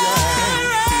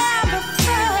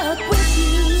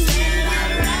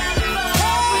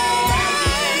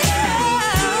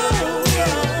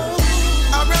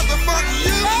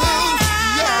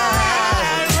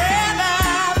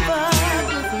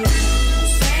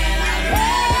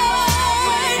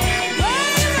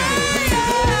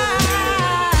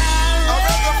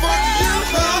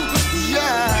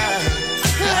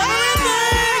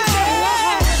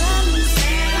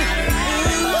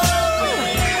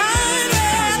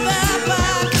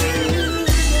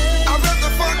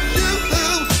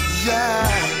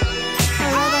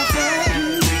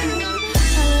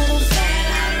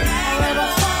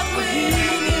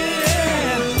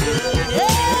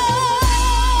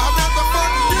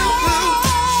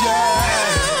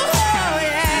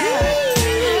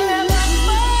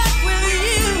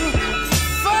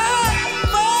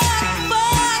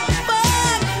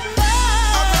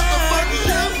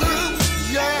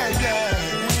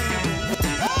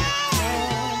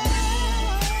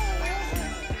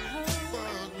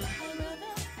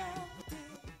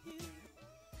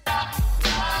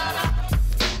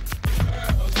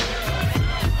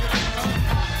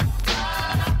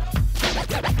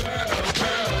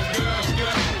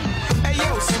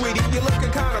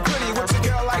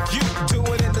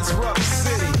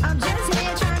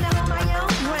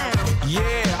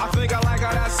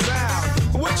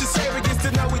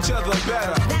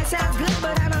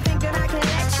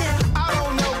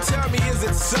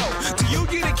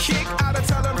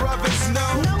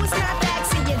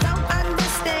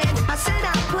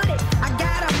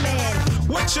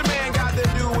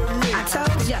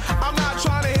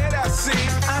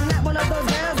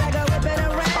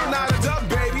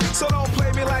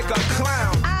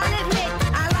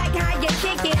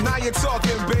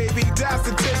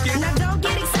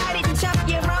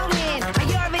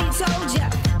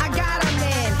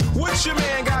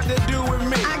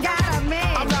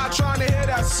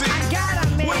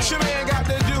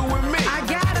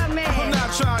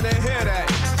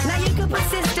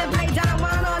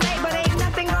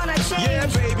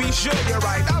 Sure, you're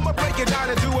right. I'ma break it down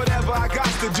and do whatever I got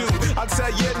to do. I'll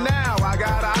tell you now, I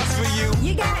got eyes for you.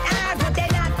 You got eyes, but they're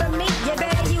not for me. You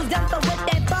better use them for what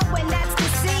that bow, and that's to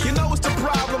see. You know what's the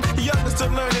problem? Young is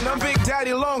still learning. I'm Big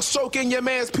Daddy Long stroking your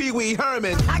man's Pee Wee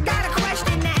Herman. I got a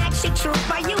question to ask you, true.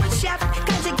 Are you a chef?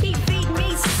 Cause you keep feeding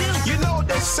me soup. You know what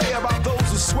they say about those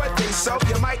who sweat themselves.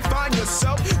 You might find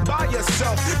yourself by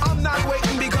yourself. I'm not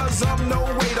waiting because I'm no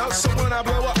waiter. So when I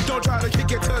blow up, don't try to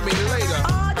kick it to me later.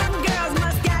 All them girls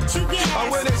must got you gas. Or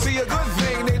when they see a good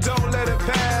thing, they don't let it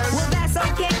pass. Well, that's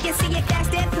okay. You see if that's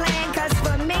their plan. Cause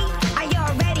for me, I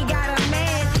already got a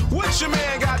man. What your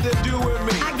man got to do with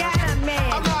me? I got a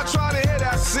man. I'm not trying to hear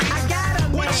that, see? I got a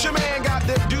man. What your man got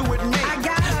to do with me? I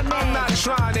got a man. I'm not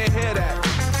trying to hear that.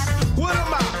 What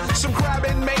am I? Some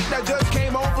crabbing mate that just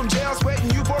came home from jail sweating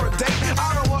you for a date.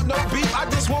 I don't want no beef, I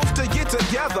just want to get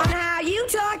together. On how you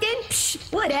talking? Psh,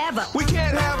 whatever. We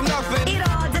can't have nothing. It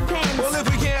all depends. Well, if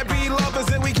we can't be lovers,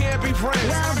 then we can't be friends.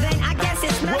 Well, then I guess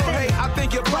it's nothing. Well, hey, I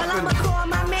think you're bluffing. Well, I'ma call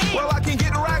my man. Well, I can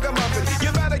get ragamuffin.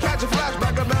 You better catch a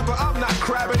flashback, remember, I'm not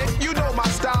crabbing it. You know my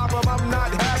style, but I'm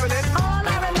not having it. All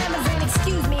I remember is an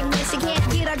excuse me, miss. You can't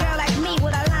get a girl like me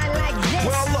with a line like this.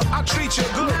 Well, look, I treat you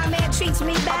good. My man treats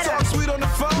me better. I talk sweet on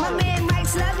the phone. My man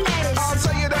writes love letters. I'll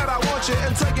tell you that I want you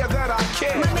and tell you that I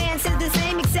care. My man says the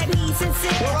same, except he's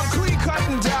sincere. Well, I'm clean cut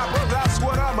and dapper, that's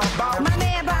what I'm about. My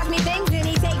man buys me things and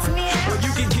he takes me out. Well, you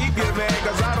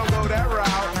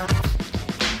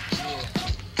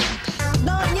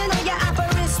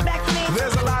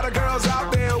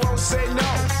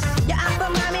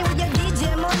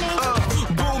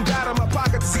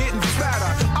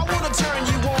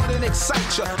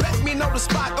ya. Let me know the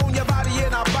spot on your body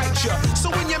and I'll bite ya. So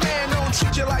when your man don't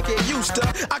treat you like it used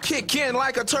to, I kick in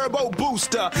like a turbo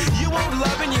booster. You won't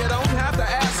love and you don't have to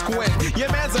ask when.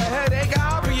 Your man's a headache,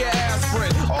 I'll be your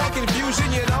aspirin. All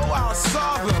confusion, you know I'll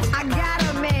solve them. I got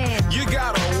a man. You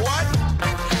got a what?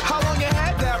 How long you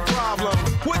had that problem?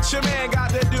 What your man got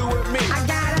to do with me? I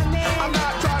got a man. I'm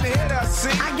not trying to hear that, see?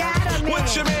 I got a man.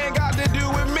 What your man got to do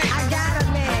with me? I got a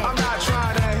man. I'm not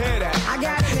trying to hear that. I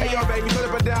got a man. Hey, yo, baby,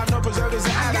 put it down, no preservatives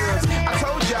and additives. I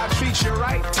told you I treat you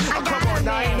right. Oh, come on,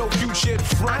 now ain't no future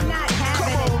front. I'm not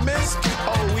having Come on, miss.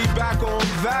 Oh, we back on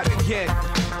that again.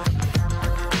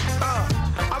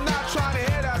 I'm not trying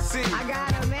to hear that, see? I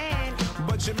got a man.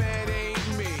 But your man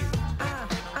ain't me.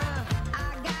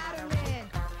 I got a man.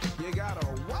 You got a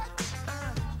what?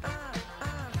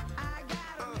 I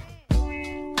got a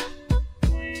man.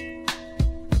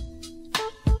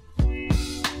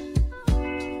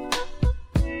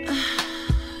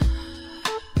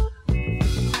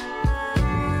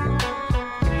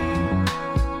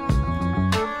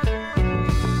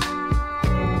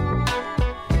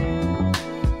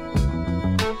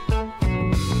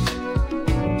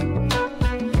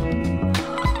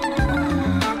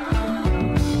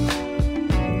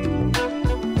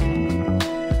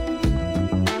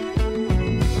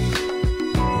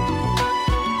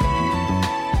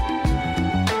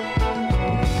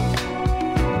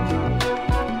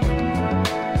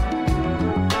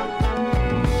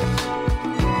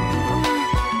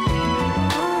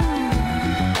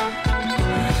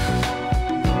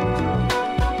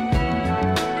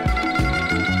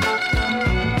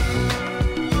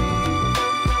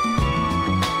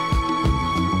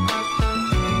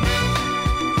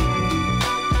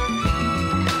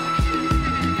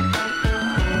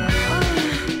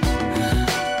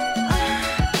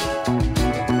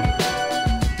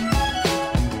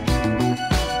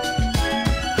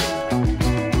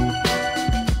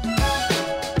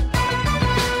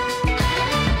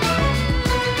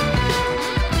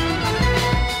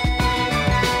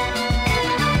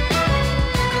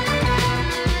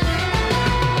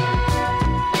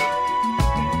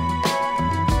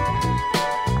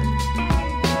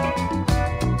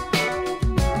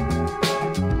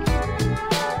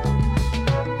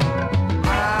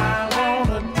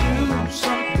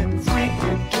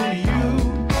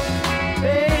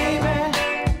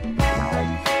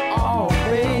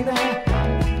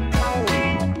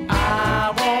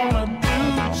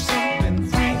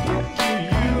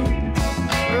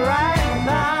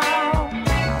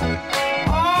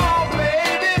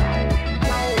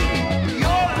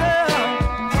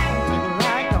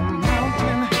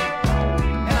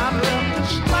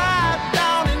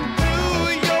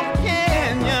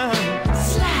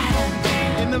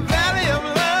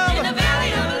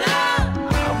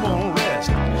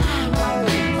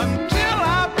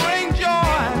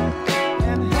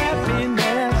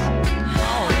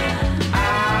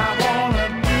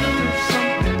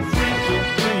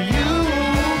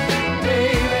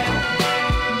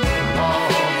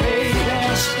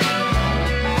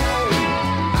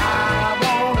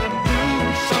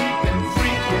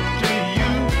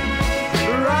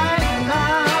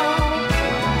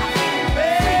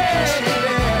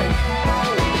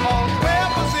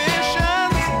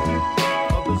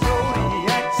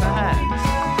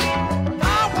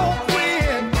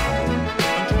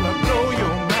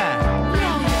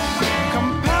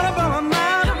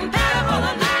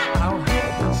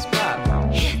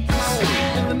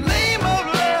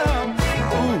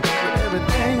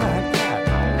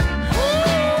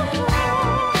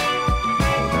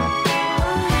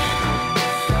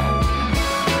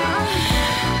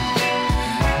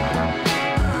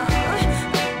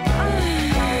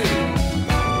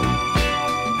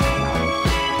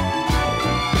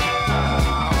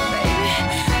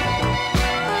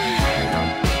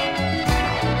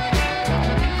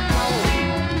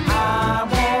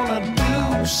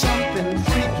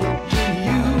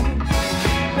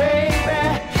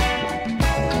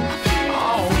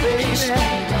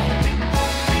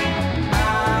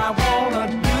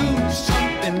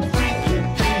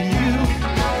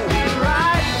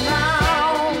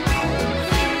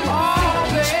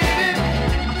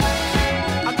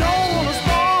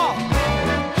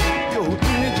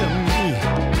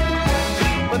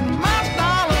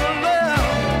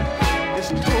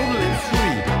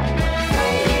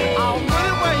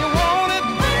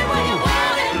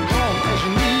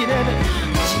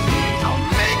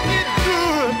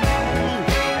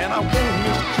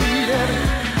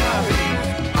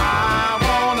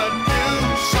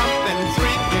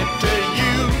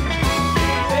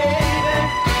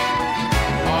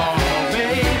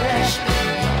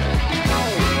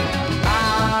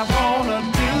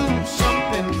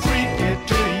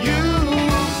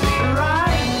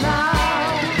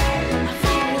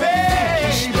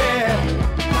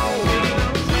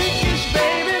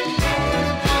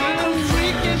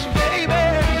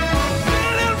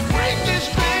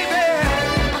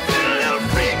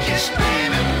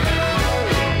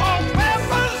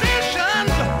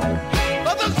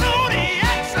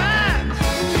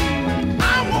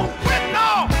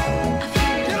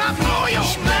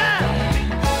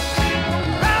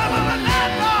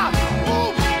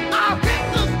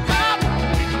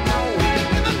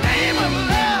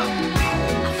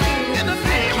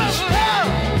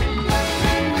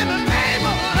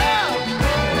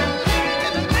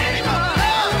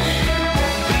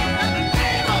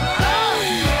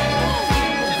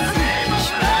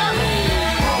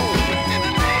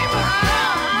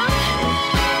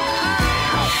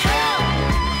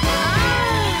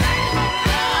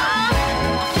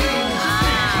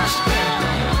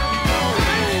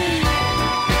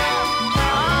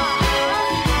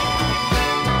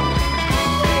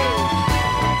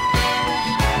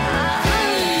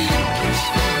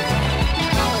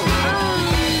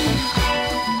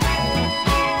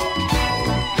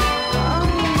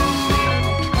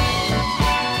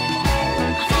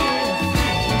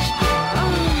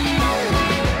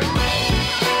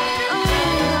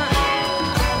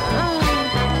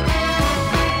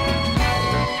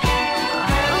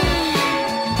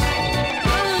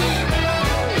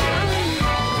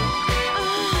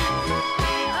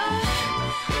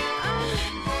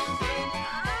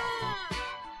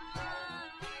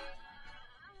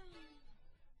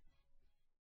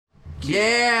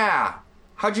 Yeah.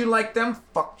 How'd you like them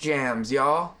fuck jams,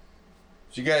 y'all?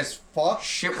 Did you guys fuck?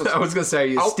 Shit was. I was gonna say, are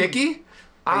you sticky?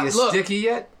 Are you sticky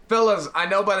yet? Fellas, I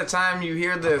know by the time you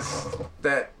hear this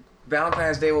that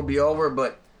Valentine's Day will be over,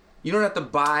 but you don't have to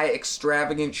buy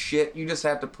extravagant shit. You just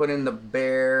have to put in the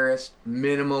barest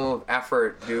minimum of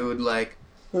effort, dude. Like,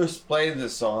 just play the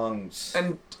songs.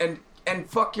 And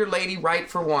fuck your lady right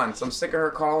for once. I'm sick of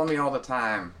her calling me all the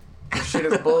time. This shit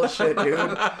is bullshit,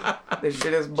 dude. This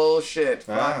shit is bullshit.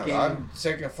 Fucking. I'm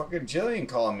sick of fucking Jillian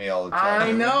calling me all the time.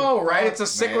 I know, right? It's a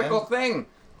cyclical thing.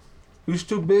 Who's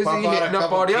too busy hitting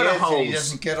up all the other hoes? He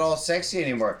doesn't get all sexy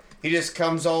anymore. He just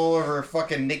comes all over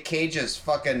fucking Nick Cage's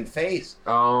fucking face.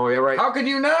 Oh, yeah, right. How could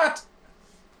you not?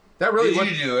 That really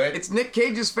Did you do it? It's Nick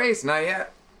Cage's face, not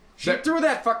yet. She threw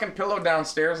that fucking pillow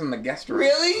downstairs in the guest room.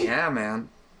 Really? Yeah, man.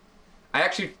 I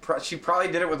actually, she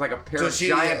probably did it with like a pair of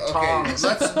giant tongs.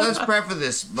 Let's preface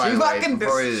this by the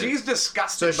way. She's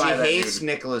disgusted so by that. She hates dude.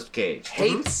 Nicolas Cage.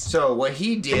 Hates. So what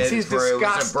he did for it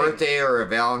was a birthday or a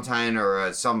Valentine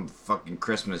or some fucking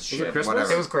Christmas shit, Christmas?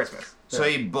 whatever. It was Christmas. So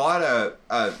he bought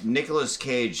a Nicolas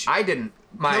Cage. I didn't.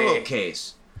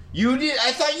 Pillowcase. You did?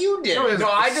 I thought you did. No,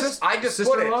 I just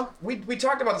put it. We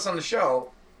talked about this on the show.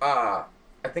 I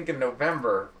think in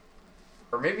November,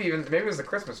 or maybe it was the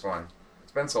Christmas one.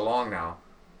 It's been so long now.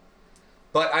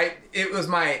 But it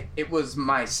was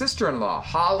my sister-in-law.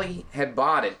 Holly had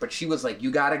bought it, but she was like,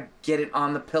 "You gotta get it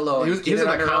on the pillow and get it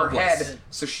under her head."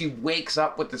 So she wakes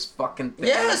up with this fucking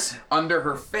thing under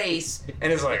her face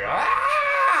and is like,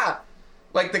 "Ah!"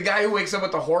 Like the guy who wakes up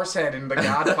with the horse head in The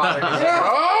Godfather. He's like,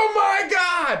 "Oh my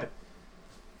god!"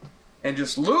 And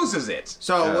just loses it.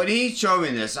 So when he showed me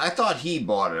this, I thought he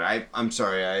bought it. I'm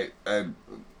sorry. I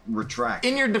retract.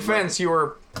 In your defense, you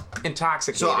were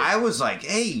intoxicated. So I was like,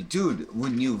 "Hey, dude,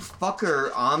 when you fuck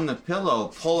her on the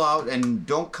pillow, pull out and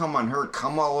don't come on her.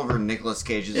 Come all over Nicolas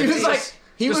Cage's face."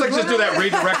 He was like, just do that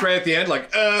redirect right at the end,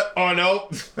 like, oh no.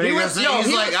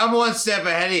 He's like, "I'm one step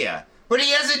ahead of you," but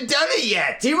he hasn't done it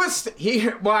yet.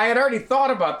 Well, I had already thought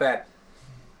about that.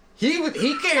 He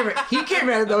came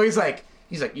at it though. He's like,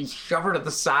 you shove her to the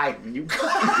side and you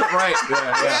right.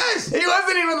 Yeah. Yes. He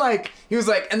wasn't even like, he was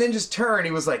like, and then just turn.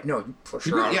 He was like, no, you push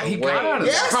her out of the way. Got out of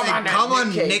it. Come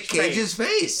on Nick Cage's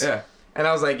face. Yeah. And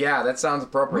I was like, yeah, that sounds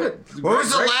appropriate. When was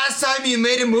the last time you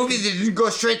made a movie that didn't go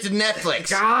straight to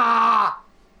Netflix?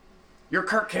 You're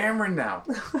Kirk Cameron now.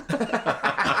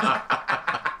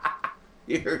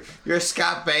 You're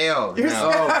Scott Baio.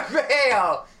 Scott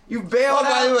Baio. You bailed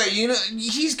out. By the way, you know,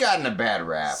 he's gotten a bad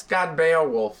rap. Scott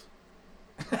Beowulf.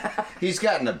 He's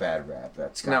gotten a bad rap.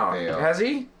 That's Scott Baio. Has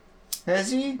he?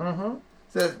 Has he? Mm-hmm.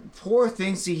 The poor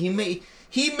thing. See, he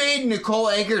made Nicole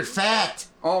Eggert fat.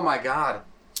 Oh my God,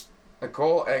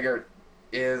 Nicole Eggert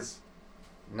is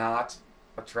not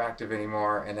attractive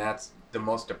anymore, and that's the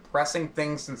most depressing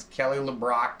thing since Kelly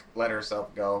LeBrock let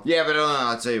herself go. Yeah, but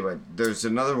I'll tell you what. There's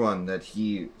another one that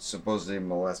he supposedly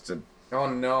molested. Oh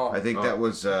no! I think that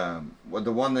was the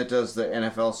one that does the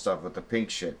NFL stuff with the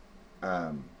pink shit.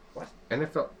 What?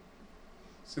 NFL?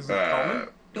 Susan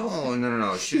Coleman?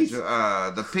 No. She's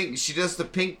the pink. She does the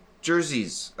pink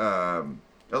jerseys.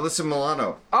 Alyssa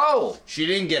Milano. Oh, she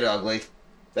didn't get ugly.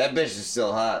 That bitch is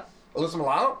still hot. Alyssa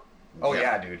Milano? Oh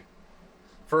yeah, dude.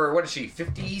 For what is she?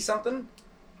 50 something?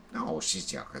 No,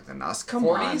 she's younger than us. Come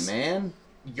 40s? on, man.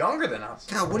 Younger than us.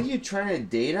 God, what are you trying to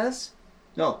date us?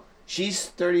 No, she's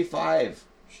 35.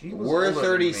 We're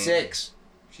 36.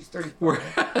 She's 34.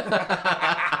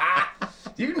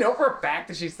 Do you know for a fact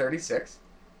that she's 36?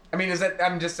 I mean,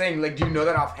 I'm just saying, like, do you know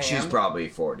that offhand? She's probably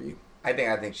 40. I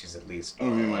think she's at least. I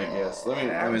guess. Let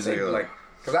me take a look. Like,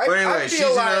 but anyway, she's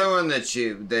another one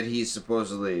that he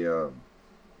supposedly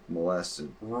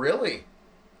molested. Really?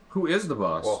 Who is the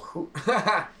boss? Well,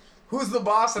 who's the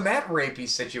boss in that rapey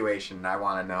situation? I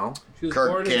want to know.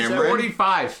 Kirk Cameron.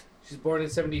 45. She's born in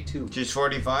 72. She's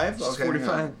 45? She's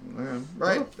 45. Yeah.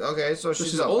 Right. Okay, so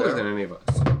she's older than any of us.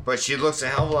 But she looks a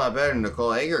hell of a lot better than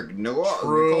Nicole Eggert.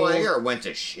 Nicole Eggert went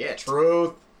to shit.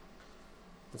 Truth.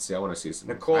 Let's see, I want to see some.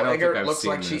 Nicole Eggert looks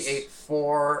like she ate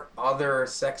 4 other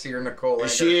sexier Nicole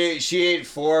Eggerts. She ate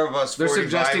 4 of us. They're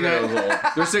suggesting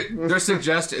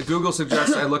Google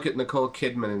suggests I look at Nicole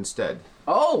Kidman instead.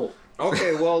 Oh.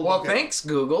 Okay, well, thanks,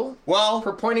 Google. Well,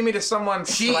 for pointing me to someone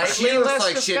she looks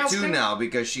like disgusting. Shit too now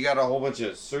because she got a whole bunch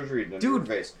of surgery done to her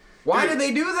face. Why did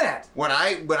they do that? When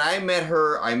I met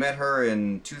her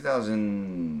in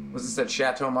 2000. Was this at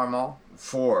Chateau Marmont?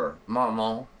 4.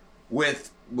 Marmont.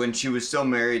 When she was still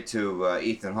married to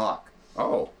Ethan Hawke.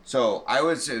 Oh. So I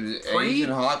was Ethan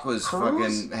Hawke was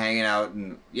fucking hanging out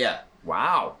and yeah.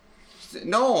 Wow.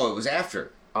 No, it was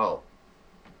after. Oh.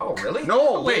 Oh, really?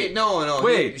 No, no.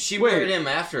 Wait, she married him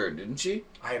after, didn't she?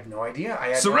 I have no idea.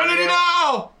 Serenity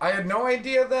now! I had no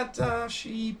idea that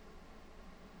she...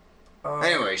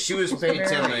 anyway, she was paid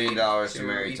 $10 million to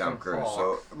marry Tom Cruise,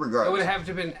 so regardless. It would have to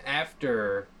have been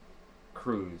after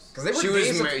Cruise. Because they were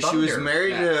she was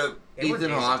married to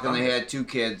Ethan Hawke, and they had 2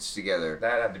 kids together.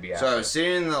 That had to be after. So I was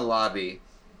sitting in the lobby,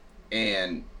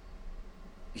 and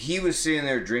he was sitting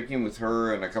there drinking with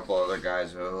her and a couple other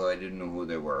guys who I didn't know who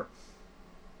they were.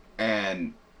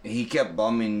 And he kept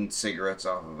bumming cigarettes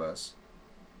off of us.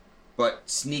 But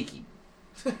sneaky.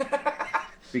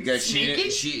 Because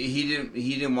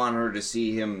he didn't want her to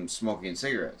see him smoking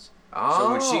cigarettes. Oh.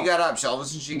 So when she got up, all of a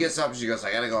sudden she gets up and she goes,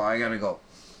 I gotta go.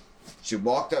 She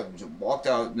walked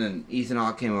out, and then Ethan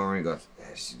Hawke came over and he goes,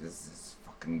 she does this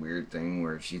fucking weird thing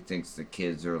where she thinks the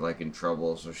kids are like in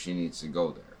trouble, so she needs to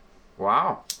go there.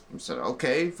 Wow. I said,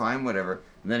 okay, fine, whatever.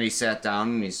 And then he sat down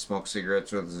and he smoked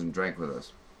cigarettes with us and drank with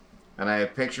us. And I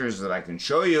have pictures that I can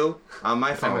show you on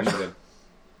my phone.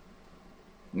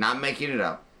 Not making it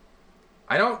up.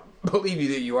 I don't believe you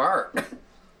that you are.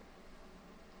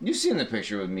 You've seen the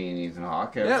picture with me and Ethan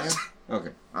Hawke, haven't Yes. you? Okay,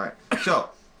 all right. So,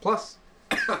 Plus.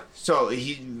 so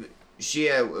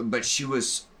but she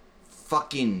was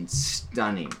fucking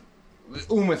stunning.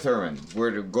 Uma Thurman.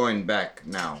 We're going back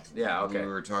now. Yeah, okay. We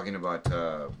were talking about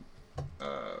Alyssa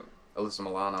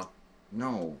Milano.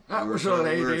 No, That we was were a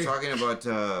lady. talking about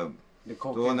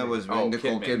Nicole the one that was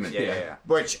Nicole Kidman. Yeah.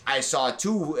 Which I saw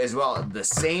too as well the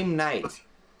same night,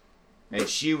 and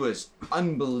she was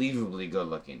unbelievably good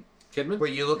looking. Kidman?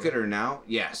 But you look at her now,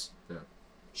 yes. Yeah.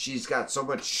 She's got so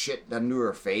much shit done to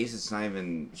her face, it's not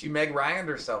even... She Meg Ryan'd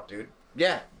herself, dude.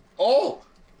 Yeah. Oh!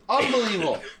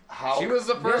 Unbelievable. How she was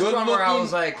the first one where I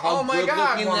was like, oh my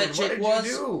god, good-looking woman, that what chick did was,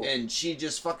 you do? and she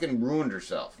just fucking ruined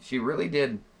herself. She really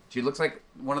did. She looks like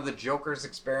one of the Joker's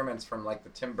experiments from like the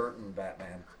Tim Burton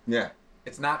Batman. Yeah.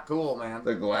 It's not cool, man.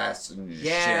 The glass and just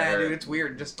yeah, shatter. dude, it's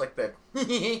weird. Just like the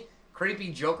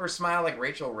creepy Joker smile like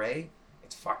Rachel Ray.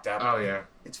 It's fucked up. Oh, yeah.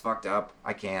 It's fucked up.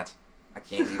 I can't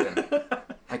even.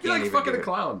 I can't You're like even fucking do a it.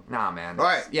 clown. Nah, man. All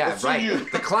right. Yeah, let's right. see you.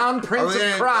 The clown prince Are we of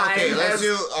gonna- crime Okay, let's has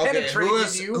do. Okay,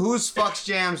 penetrated you. whose fucks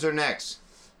jams are next?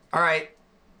 All right.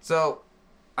 So,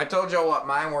 I told y'all what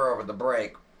mine were over the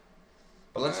break.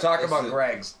 But let's talk about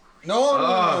Greg's.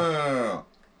 No.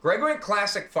 Greg went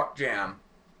classic fuck jam.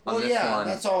 On Well, this yeah, one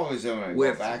that's always what I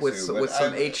with go back with to. with but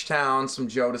some I- H-Town, some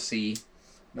Jodeci.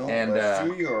 No, and, let's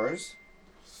do yours.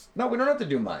 No, we don't have to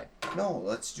do mine. No,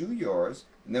 let's do yours,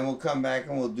 and then we'll come back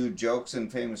and we'll do jokes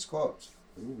and famous quotes.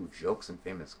 Ooh, jokes and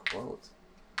famous quotes.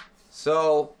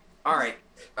 So, all right.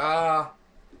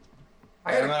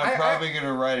 I'm probably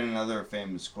gonna write another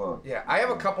famous quote. Yeah, I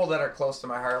have a couple that are close to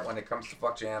my heart when it comes to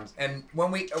fuck jams. And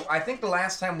I think the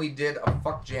last time we did a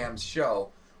fuck jams show,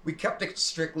 we kept it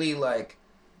strictly like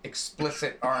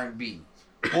explicit R&B.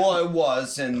 Well, it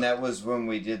was, and that was when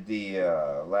we did the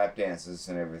lap dances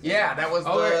and everything. Yeah, that was the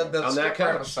on that stripper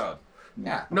couch? episode.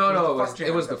 Yeah. No, the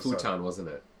it was the fuck jams futon, episode. wasn't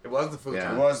it? It was the futon.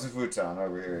 Yeah. It was the futon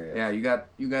over here. Yeah, you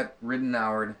got ridden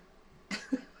houred.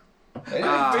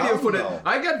 Video footage.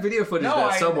 I got video footage of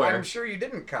that somewhere. I'm sure you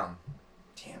didn't come.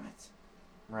 Damn it.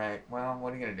 Right. Well,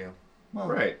 what are you gonna do? Well,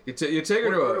 Right. You take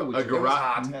her to a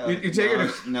garage. No, You take her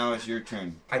to. No, it's your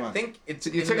turn. Come on. think it's.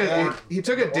 He took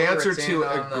the a dancer order it's to in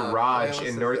a on the garage playlist in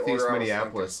is the Northeast order I was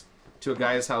Minneapolis to a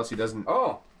guy's house he doesn't.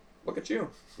 Oh, look at you!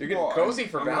 You're getting Well, cozy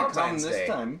for I'm gonna come Valentine's this Day.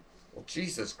 time. Well,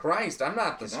 Jesus Christ! I'm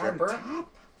not the Get on stripper.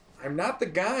 top. I'm not the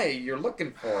guy you're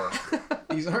looking for.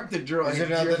 These aren't the droids. Is it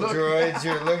not you're the looking- droids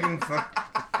you're looking for?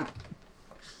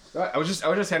 I was just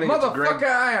handing it to Motherfucker, Greg.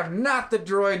 I am not the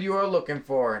droid you are looking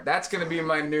for. That's gonna be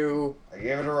my new. I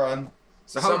gave it a run.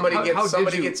 So somebody how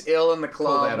did you gets ill in the pull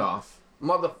club. that off?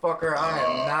 Motherfucker, I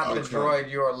am not the which one? droid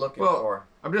you are looking Well, for.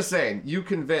 I'm just saying. You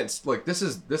convinced. Look, this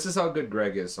is how good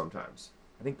Greg is sometimes.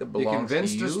 I think the You belongs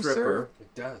convinced to a you, stripper sir.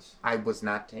 It does. I was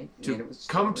not taking. to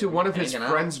come to one of his hanging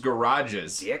out. friends'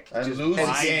 garages. Dick. And Just lose the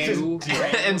lie game. to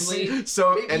and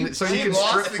so She you can lost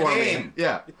strip the for game. me.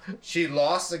 Yeah. She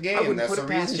lost the I game. wouldn't That's put the it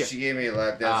past reason you. she gave me a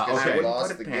lap dance because okay. she I wouldn't lost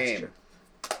put the it past game.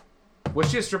 you. Was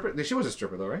she a stripper? She was a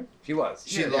stripper though, right? She was.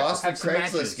 She lost the Have some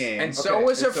matches. Craigslist game. And so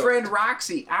was her friend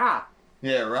Roxy.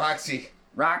 Yeah, Roxy.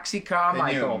 Roxy Can you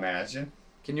Carmichael. imagine?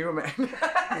 Can you imagine?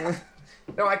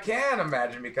 No, I can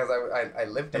imagine because I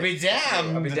lived it. I'd be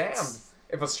damned. I'd be damned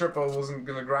if a stripper wasn't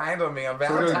gonna grind on me on We're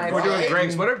Valentine's doing Day.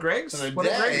 Greg's. What are Greg's? The What a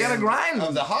great- day gotta grind.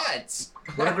 of the hearts.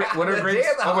 What are The Greg's?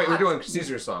 day of the Oh wait, we're heart. doing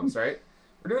Caesar songs, right?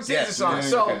 We're doing Caesar Yes, songs.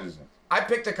 we're So doing Caesar. I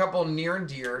picked a couple near and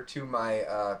dear to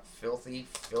my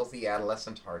filthy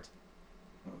adolescent heart.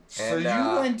 So And,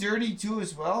 you went dirty too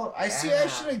as well? I see. I yeah.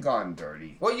 should have gone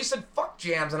dirty. Well, you said fuck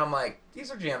jams, and I'm like,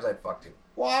 these are jams I'd fuck to.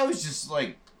 Well, I was just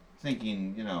like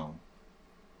thinking,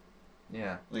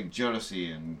 Yeah. like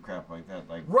Jodeci and crap like that.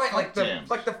 Like like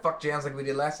the fuck jams like we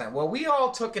did last time. Well, we all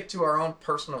took it to our own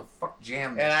personal fuck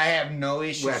jam. And I have no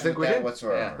issues with that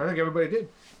whatsoever. Yeah. I think everybody did.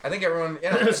 I think everyone.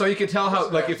 Yeah. So you can tell how,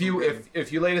 like, if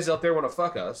you ladies out there want to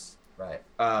fuck us, right?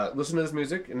 Listen to this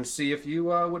music and see if you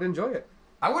would enjoy it.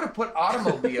 I would have put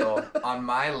Automobile on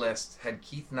my list had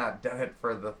Keith not done it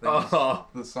for the things,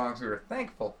 the songs we were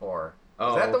thankful for.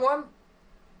 Is that the one?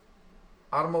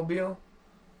 Automobile?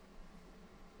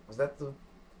 Was that the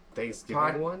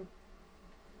Thanksgiving one?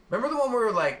 Remember the one where we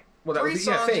were like, three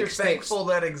songs you're thankful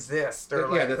that exist?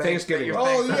 Or the Thanksgiving one.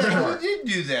 Oh, yeah, you did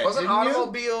do that. Wasn't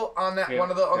Automobile on that one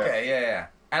of the... Okay, yeah.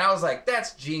 And I was like,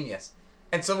 that's genius.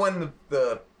 And so when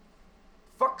the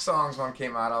fuck songs one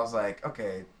came out, I was like,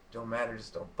 okay, don't matter,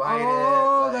 just don't bite it.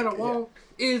 Like, that I won't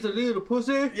is a little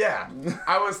pussy. Yeah.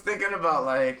 I was thinking about,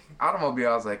 like,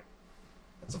 Automobile. I was like,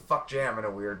 that's a fuck jam in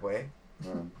a weird way.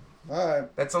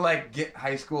 Alright. That's a, like, get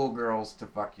high school girls to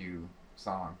fuck you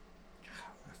song.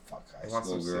 Fuck high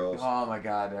school girls. Oh my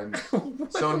god. I'm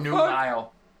so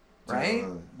nubile. Right?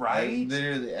 Right?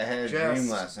 I had a dream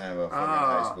last night about fucking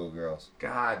high school girls.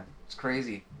 God, it's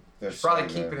crazy. They're you should probably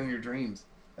so keep good. it in your dreams.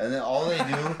 And then all they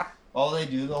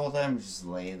do the whole time is just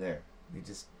lay there. They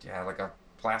just, like a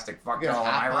plastic fuck You doll, am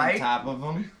I hop right? on top of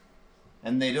them,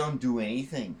 and they don't do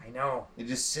anything. I know. They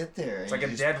just sit there. It's and like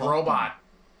a you dead just pump robot.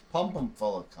 Pump them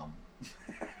full of cum.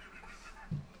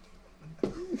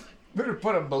 Better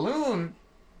put a balloon.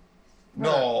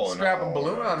 Strap a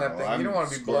balloon on that thing. You don't want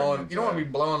to be blowing. You don't want to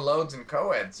be blowing loads in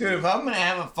co-eds. Dude, if I'm gonna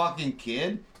have a fucking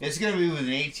kid, it's gonna be with an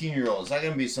 18-year-old. It's not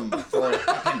gonna be some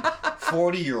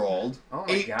 40-year-old. Oh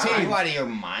my god! Are you out of your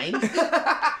mind?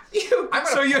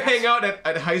 So you hang out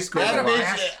at high school.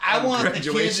 I want the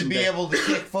kid to be day. able to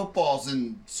kick footballs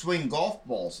and swing golf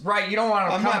balls. Right? You don't want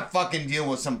to. I'm not fucking dealing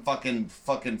with some fucking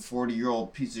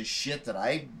 40-year-old piece of shit that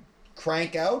I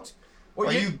crank out. Well,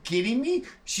 are you kidding me?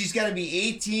 She's got to be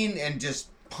 18 and just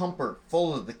pump her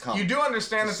full of the cum. You do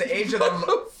understand that the age of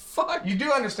the fuck. You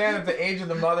do understand that the age of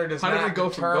the mother does not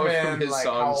determine like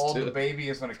how old the baby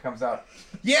is when it comes out.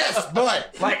 Yes,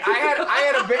 but like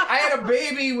I had a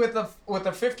baby with a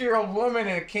 50-year-old woman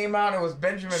and it came out and it was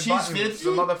Benjamin Button. 50?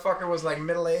 The motherfucker was like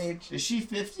middle aged. Is she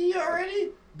 50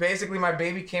 already? Basically, my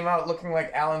baby came out looking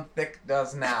like Alan Thicke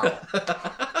does now.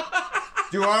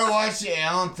 Do you want to watch the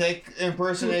Alan Thicke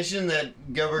impersonation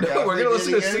that Gilbert Gottfried we're gonna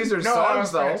listen to again? Caesar's No, songs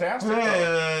was though. Fantastic.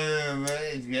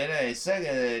 It's gonna suck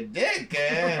a dick.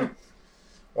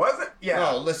 Was it? Yeah.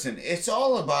 No, listen. It's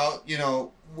all about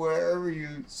wherever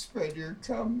you spread your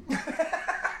cum.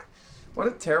 What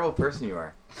a terrible person you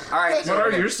are. All right. What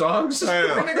are your songs? I know.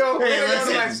 We're gonna go. Hey, we're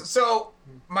gonna listen. go to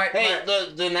my,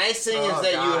 the nice thing is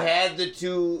that you had the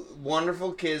two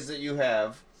wonderful kids that you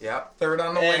have. Yep. Third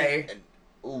on the way.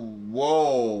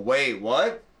 Whoa! Wait,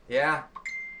 what? Yeah.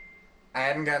 I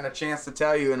hadn't gotten a chance to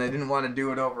tell you, and I didn't want to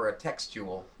do it over a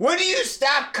textual. When do you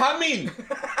stop coming?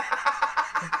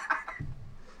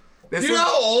 You know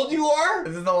how old you are?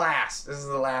 This is the last.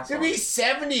 You'll be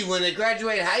 70 when they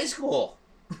graduate high school.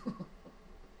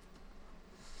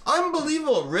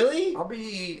 Unbelievable, really? I'll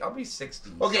be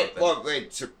 60. Okay, something. well,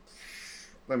 wait.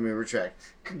 Let me retract.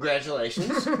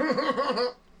 Congratulations.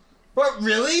 But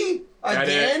really?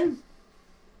 Again?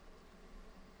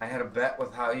 I had a bet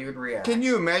with how you would react. Can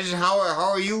you imagine how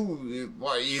are you?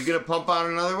 What, are you gonna pump out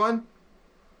another one?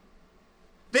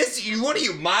 What are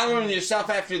you modeling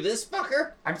yourself after this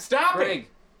fucker? I'm stopping. Greg,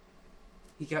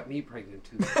 he got me pregnant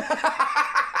too.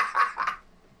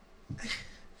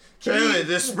 Really,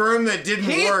 the sperm that didn't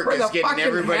work is getting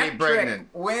everybody pregnant.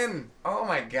 Win. Oh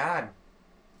my god.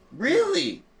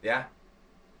 Really? Yeah.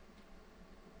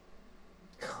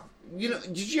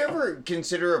 Did you ever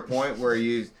consider a point where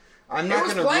I'm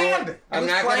not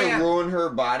gonna ruin her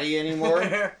body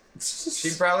anymore?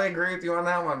 She'd probably agree with you on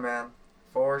that one, man.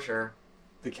 For sure.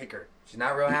 The kicker. She's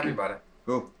not real happy about it.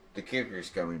 Oh, the kicker's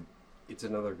coming. It's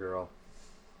another girl.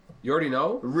 You already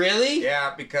know? Really?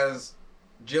 Yeah, because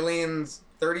Jillian's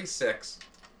 36,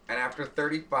 and after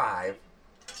 35,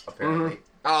 apparently. Mm-hmm.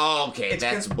 Oh, okay,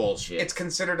 that's bullshit. It's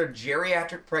considered a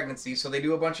geriatric pregnancy, so they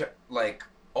do a bunch of,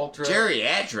 ultra...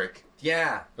 Geriatric?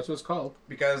 Yeah. That's what it's called.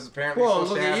 Because apparently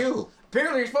look at you.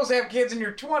 Apparently you're supposed to have kids in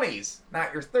your 20s,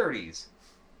 not your 30s.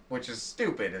 Which is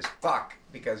stupid as fuck,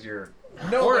 because you're...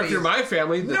 Or if you're my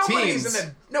family, the teens.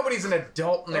 Nobody's an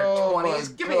adult in their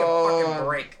 20s. Give me a fucking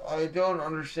break. I don't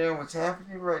understand what's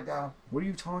happening right now. What are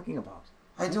you talking about?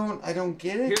 I don't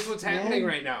get it. Here's what's happening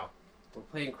right now. We're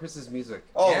playing Chris's music.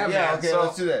 Oh, yeah, okay,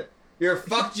 let's do that. You're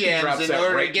fuck jams in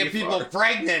order to get people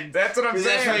pregnant. That's what I'm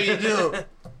saying. That's what you do.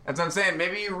 That's what I'm saying.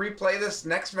 Maybe you replay this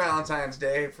next Valentine's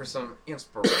Day for some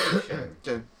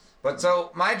inspiration. But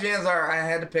so my jams are, I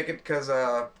had to pick it because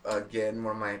again,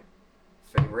 one of my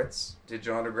favorites,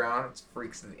 Digital Underground. It's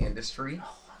Freaks of the Industry.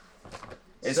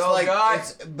 It's so like,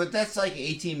 good. but that's like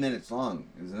 18 minutes long,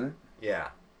 isn't it? Yeah,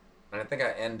 and I think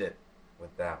I end it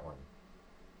with that one.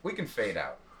 We can fade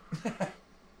out.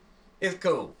 It's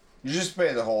cool. You just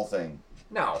play the whole thing.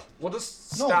 No, we'll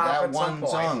just stop that at one some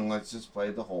point. song. Let's just play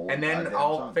the whole. And then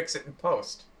I'll song. fix it in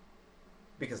post.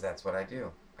 Because that's what I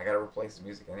do. I gotta replace the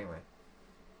music anyway.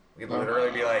 We could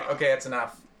literally be like, okay, it's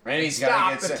enough. And he's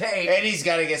Stop gotta the tape. And he's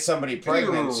got to get somebody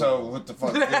pregnant. So what the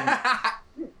fuck? I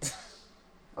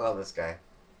love this guy.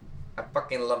 I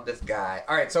fucking love this guy.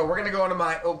 All right, so we're gonna go into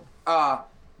my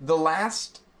the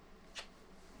last.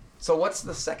 So what's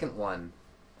the second one?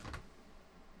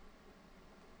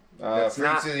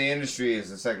 Freaks of the Industry is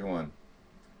the second one.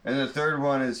 And the third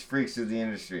one is Freaks of the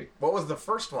Industry. What was the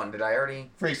first one? Did I already...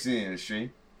 Freaks of the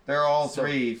Industry. They're all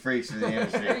three Freaks of the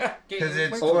Industry. Because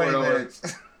it's Over 20 and over.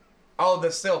 minutes. Oh,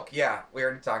 the Silk. Yeah, we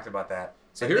already talked about that.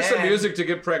 So And here's some then music to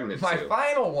get pregnant My to.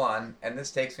 final one, and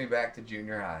this takes me back to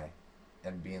junior high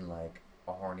and being like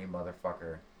a horny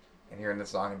motherfucker and hearing the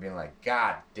song and being like,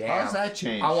 God damn. How's that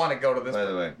changed? I want to go to this. By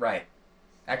the way. Right.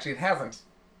 Actually, it hasn't.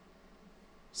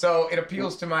 So it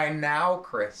appeals to my now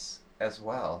Chris as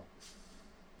well.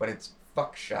 But it's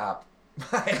Fuck Shop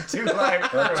by Two Live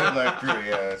Crew.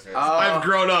 Yeah, that's right. I've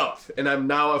grown up, and I'm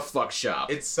now a fuck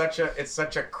shop. It's such a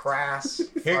crass.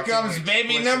 Here fucking comes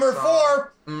baby explicit number song.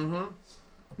 4. Mm-hmm.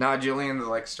 Now Julian is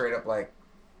like straight up like,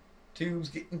 tubes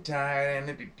getting tired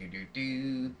and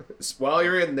do. While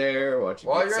you're in there, why don't you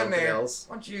While get you're in something there, else?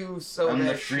 why don't you sew I'm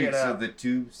that the shit Freaks up? of the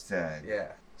Tubes tag. Yeah.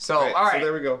 So all right. So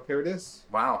there we go. Here it is.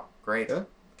 Wow, great. Yeah.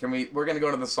 We're gonna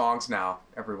go to the songs now,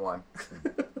 everyone.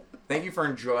 Thank you for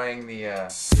enjoying the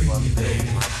Love Day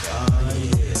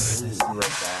podcast. We'll be right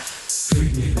back.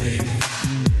 Freak me, baby.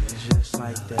 Just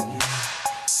like that.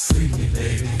 Freak me,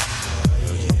 baby.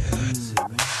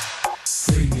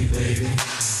 Freak me, baby.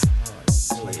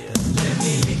 Let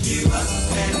me pick you up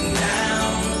and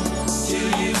down till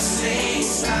you say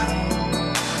stop.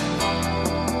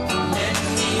 Let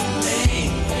me play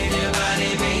with your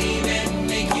body, baby,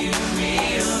 make you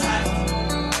real hot.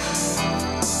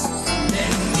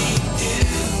 Let me do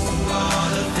all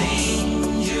the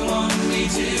things you want me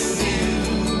to do.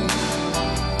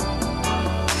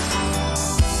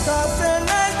 'Cause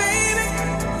tonight, baby,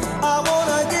 I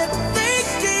wanna get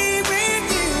freaky with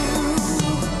you.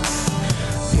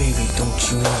 Baby, don't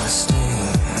you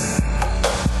understand?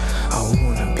 I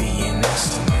wanna be an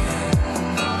estimate.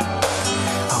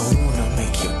 I wanna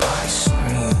make your body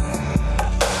scream.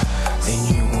 Then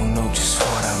you will know just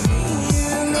what I mean.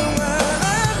 You know what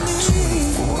I mean.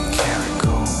 24 karat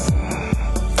gold.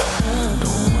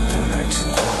 Don't want the night to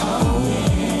go.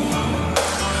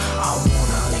 I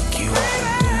wanna lick you up and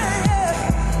down.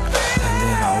 And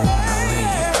then I wanna lay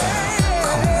you down.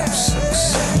 Come on,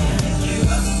 sexy. You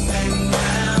up and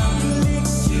down.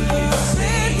 You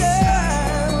say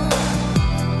down.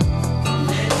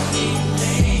 Let me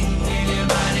play with your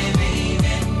body,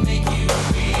 baby. Make you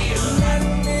feel. Let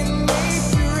me make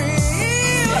you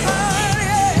real hot,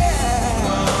 yeah.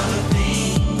 All the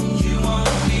things you want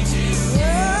me to.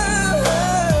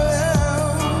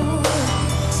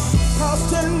 'Cause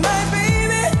tonight,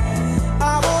 baby, I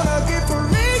wanna get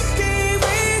freaky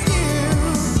with you.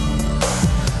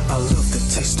 I love the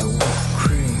taste of whipped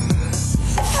cream.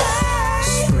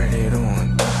 Spread it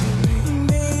on, don't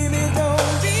Baby,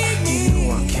 don't leave you me.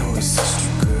 know I can't resist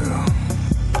you, girl.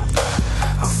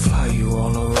 I'll fly you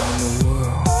all around the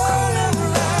world. All around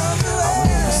the I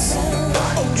wanna see your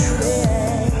body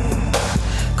drip.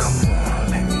 Come on,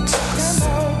 let me take a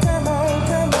sip. Come on,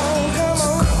 come on, come So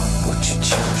on. come what you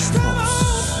cherish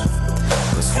most.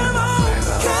 'Cause when I brag, I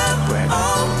like to brag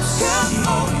most. Come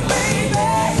on, baby.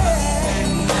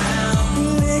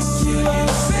 Lick you up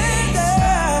and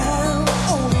down.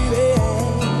 Oh, baby.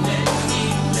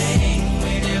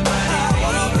 I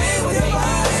wanna play with your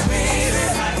body, baby.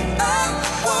 I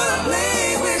wanna play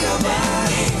with your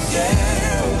body,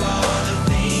 yeah. All the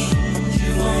things you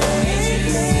want me to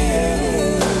do.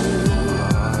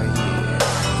 Oh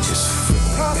yeah, just freak me,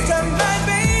 'Cause baby. tonight,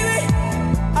 baby,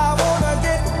 I wanna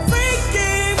get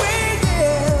freaky with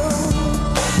you.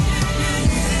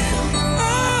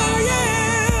 Oh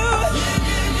yeah,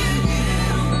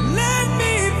 let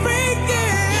me freak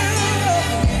you.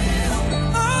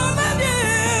 All of you.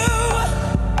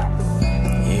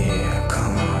 Yeah,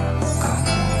 come on, come on.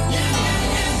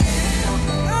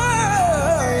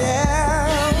 Oh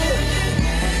yeah,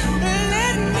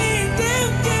 let me do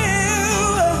you.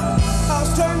 'Cause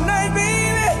tonight,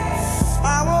 baby, I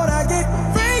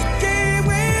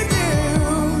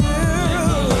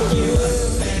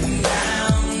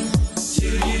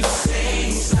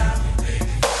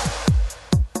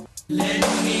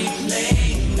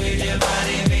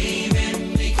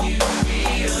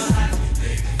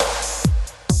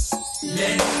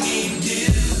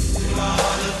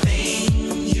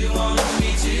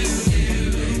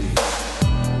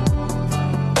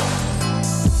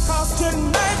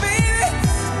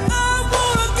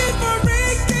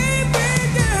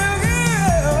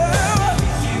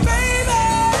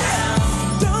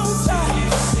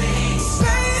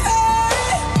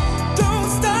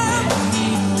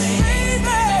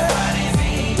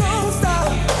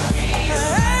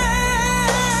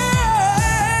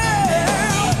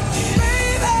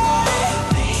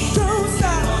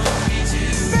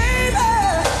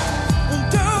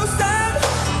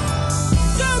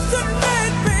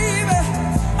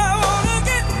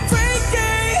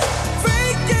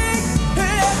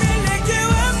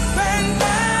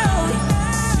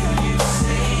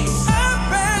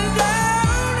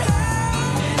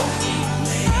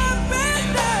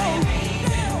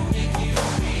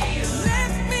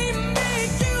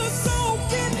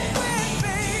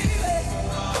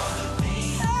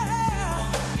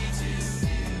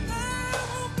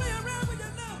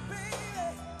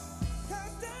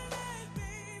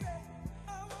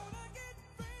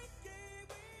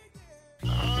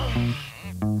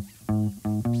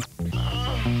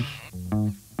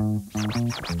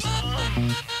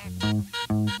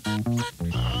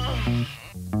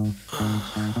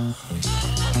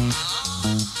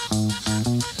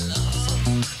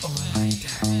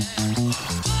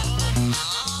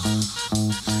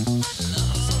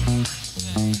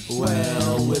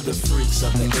freaks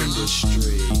of the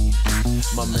industry.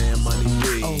 My man Money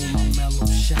B. Oh, my mellow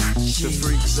shot. The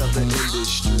freaks of the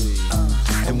industry.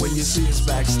 And when you see us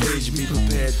backstage, be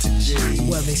prepared to G.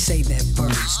 Well, they say that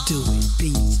birds do it,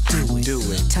 bees do it. Do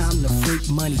it. Time to freak,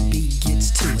 Money B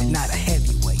gets to it. Not a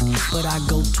heavyweight, but I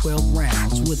go 12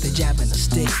 rounds with a jab and a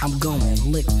stick. I'm going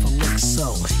lick for lick,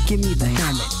 so give me the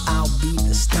helmet. I'll be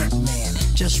the stunt man.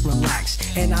 Just relax,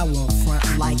 and I won't front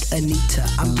like Anita.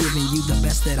 I'm giving you the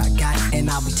best that I got, and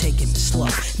I'll be taking it slow.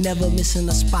 Never missing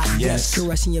a spot. Yes.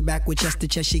 Caressing your back with chest to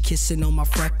chest, you kissing on my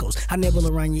freckles. I nibble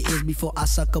around your ears before I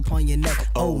suck upon your neck.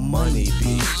 Oh, Money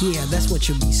B. Yeah, that's what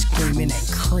you'll be screaming and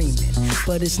creaming.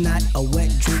 But it's not a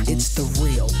wet dream, it's the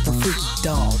real. The freaky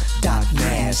dog, Doc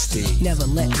Nasty. Never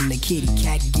letting the kitty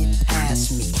cat get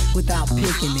past me without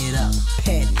picking it up,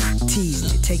 petting,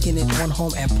 teasing it, taking it on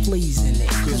home and pleasing it.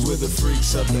 Cause we're the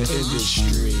freaks of the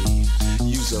industry.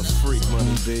 Use a freak,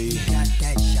 Money B. Got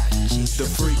that shot, G. The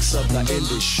freaks of the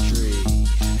industry.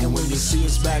 And when you see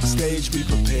us backstage, be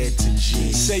prepared to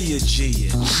G. Say you're G'ing.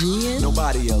 G'ing?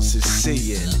 Nobody else is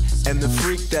seeing. And the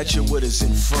freak that you're with is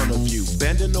in front of you.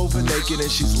 Bending over naked and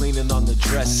she's leaning on the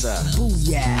dresser.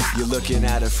 Booyah. You're looking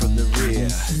at her from the rear.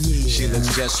 Yeah. She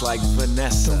looks just like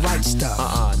Vanessa. The right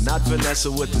stuff. Not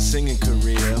Vanessa with the singing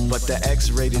career, but the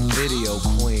X-rated video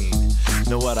queen.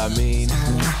 Know what I mean?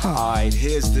 Alright,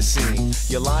 here's the scene.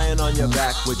 You're lying on your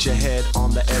back with your head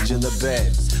on the edge of the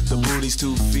bed. The booty's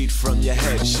 2 feet from your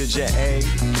head. Should you A,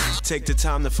 take the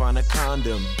time to find a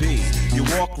condom? B, you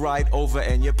walk right over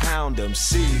and you pound them.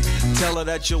 C, tell her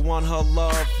that you want her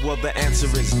love. Well, the answer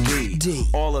is D.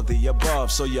 All of the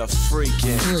above, so you're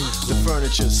freaking. The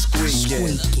furniture's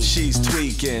squeaking. She's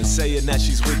tweaking, saying that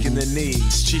she's weak in the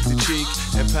knees. Cheek to cheek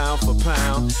and pound for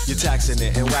pound. You're taxing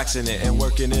it and waxing it and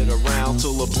working it around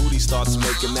till the booty starts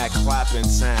making that clapping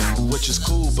sound. Which is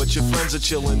cool, but your friends are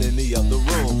chilling in the other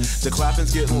room. The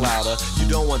clapping's getting louder. You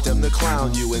don't want them to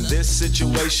clown you. In this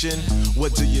situation,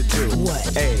 what do?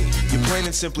 What? A, you plain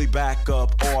and simply back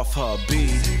up off her. B,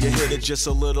 you hit it just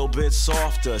a little bit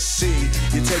softer. C,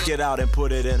 you take it out and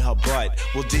put it in her butt.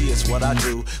 Well, D is what I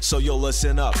do, so you'll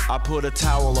listen up. I put a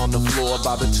towel on the floor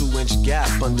by the 2-inch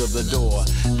gap under the door.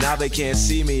 Now they can't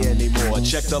see me anymore.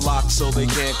 Check the lock so they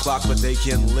can't clock, but they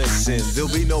can listen. There'll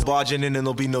be no barging in and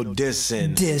there'll be no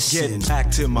dissing. Getting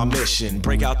back to my mission.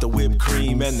 Break out the whipped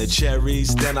cream and the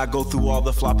cherries. Then I go through all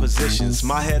the fly positions.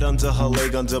 My head under her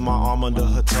leg, under my arm, under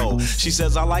her toe. She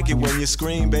says, I like it when you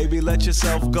scream, baby, let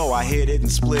yourself go. I hit it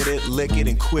and split it, lick it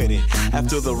and quit it.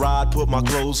 After the ride, put my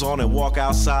clothes on and walk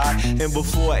outside. And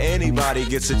before anybody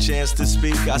gets a chance to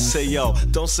speak, I say, yo,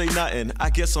 don't say nothing. I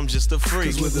guess I'm just a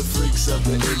freak. 'Cause we're the freaks of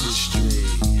the industry.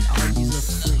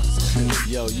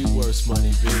 Yo, you worse,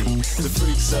 Money B. The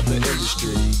freaks of the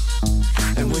industry.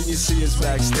 And when you see us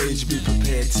backstage, be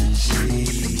prepared to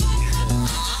G.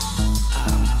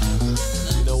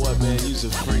 You know what, man? You's a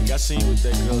freak. I seen you with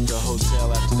that girl at the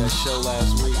hotel after that show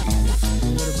last week.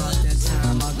 What about that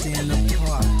time out there in the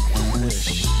park?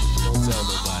 Shh, don't tell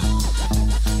nobody.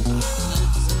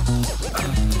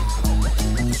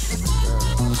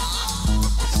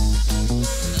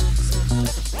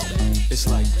 It's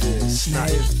like this. Now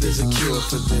if there's a cure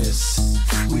for this,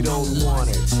 we don't want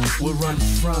it, we'll run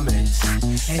from it.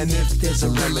 And if there's a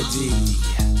remedy,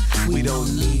 we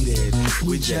don't need it,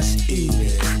 we just eat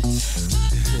it.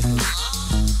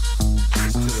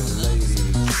 To the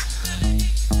ladies.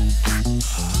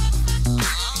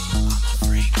 I'm a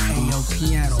freak. Hey, yo,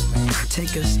 piano man,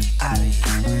 take us out of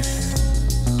here, man.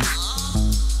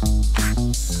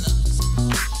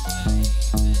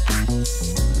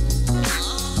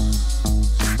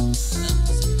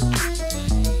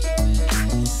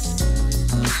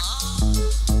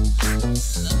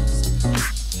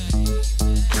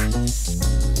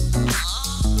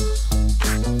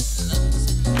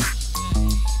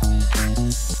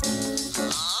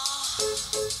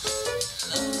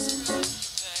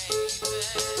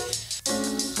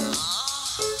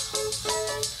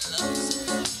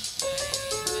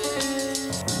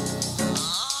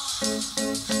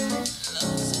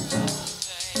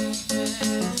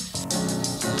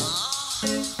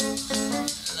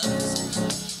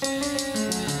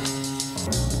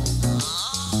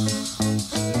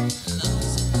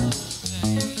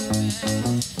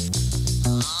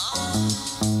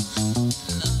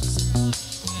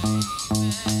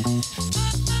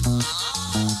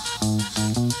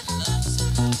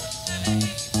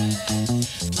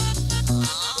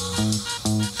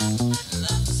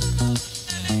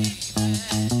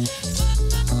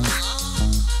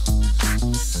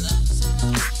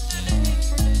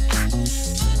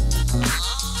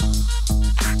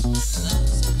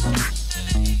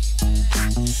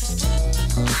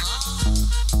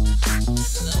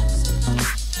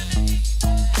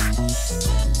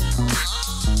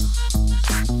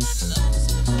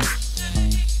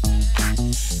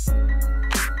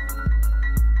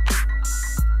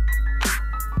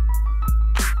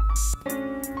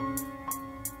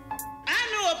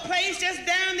 Just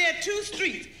down there 2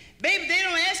 streets. Baby, they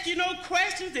don't ask you no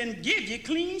questions and give you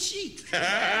clean sheets.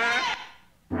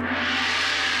 Welcome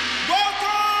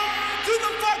to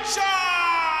the Fuck Shop!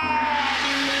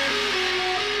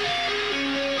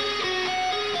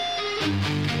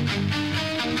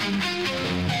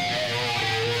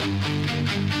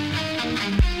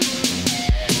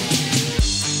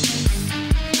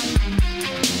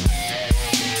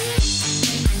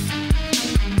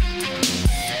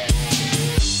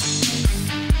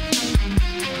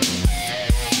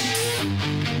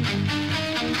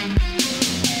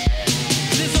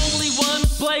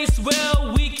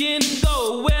 Where we can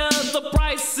go, where the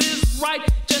price is right,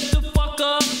 just to fuck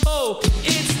a hoe.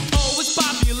 It's always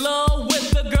popular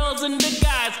with the girls and the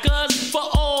guys, cause for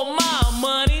all my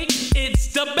money, it's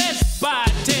the best buy.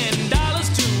 $10,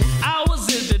 2 hours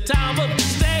is the time of the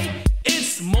stay.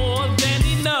 It's more than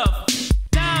enough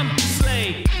time to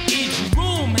slay. Each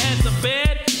room has a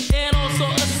bed and also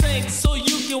a sink, so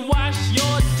you can wash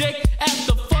your dick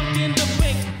after fucking the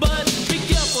pink. But be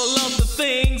careful of the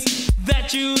things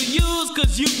that you use,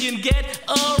 cause you can get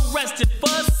arrested for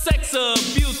sex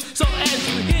abuse. So as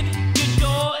you hit the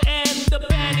door and the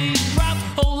panties drop,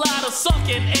 whole lot of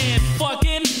sucking and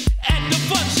fucking at the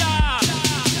fuck shop.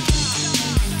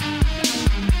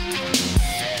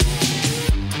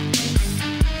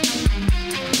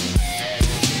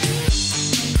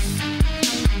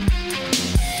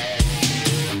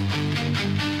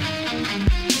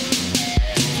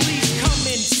 Please come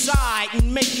inside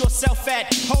and make yourself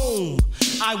at home.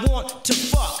 I want to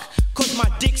fuck, cause my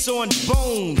dick's on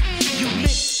bone. You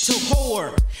lit to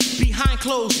whore, behind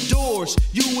closed doors.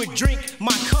 You would drink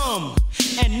my cum,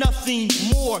 and nothing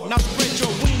more. Now spread your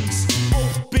wings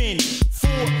open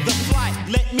for the flight.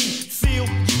 Let me fill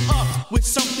you up with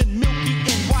something milky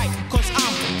and white, cause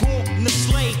I'm gonna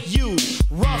slay you,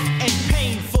 rough and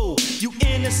painful. You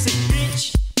innocent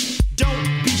bitch,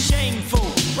 don't be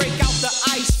shameful. Break out the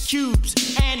ice cubes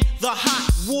and the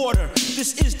hot water.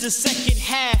 This is the second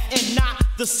half and not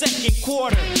the second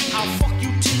quarter. I'll fuck you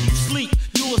till you sleep.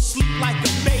 You'll sleep like a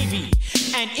baby.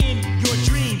 And in your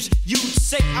dreams, you'd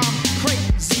say I'm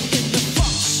crazy in the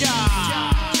fuck shop.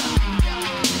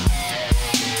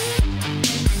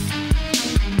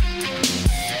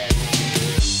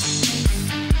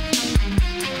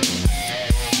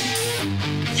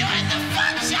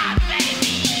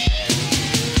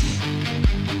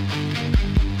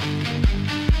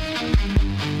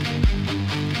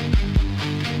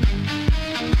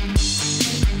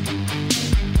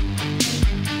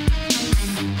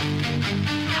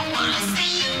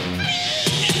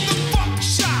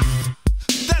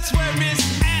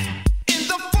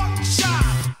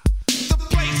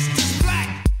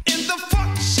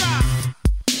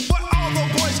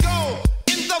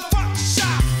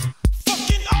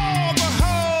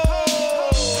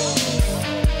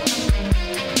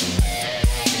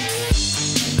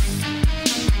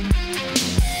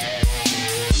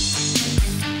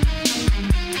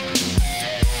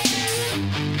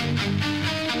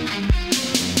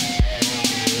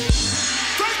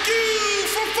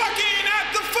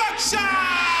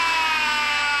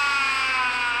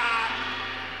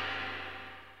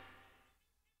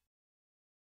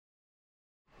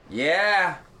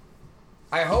 Yeah.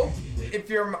 I hope if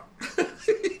you're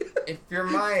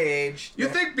my age, you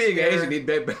think being Asian, you'd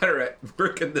be better at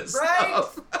working this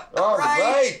stuff. Oh,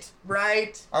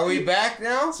 right. Are we back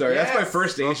now? Sorry, that's my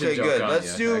first Asian joke. Good. On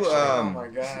Let's you, do. Oh my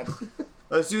god.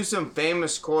 Let's do some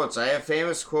famous quotes. I have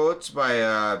famous quotes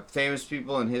by famous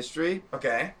people in history.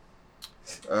 Okay.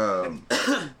 No,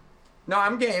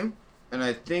 I'm game. And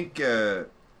I think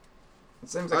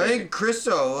seems I think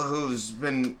Christo, who's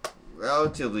been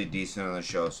relatively decent on the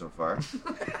show so far.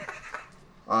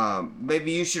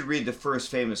 Maybe you should read the first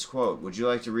famous quote. Would you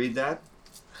like to read that?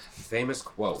 Famous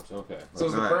quote. Okay. So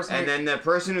the person, and then the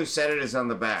person who said it is on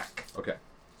the back. Okay.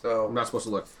 So I'm not supposed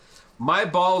to look. My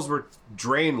balls were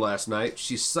drained last night.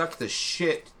 She sucked the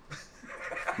shit,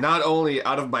 not only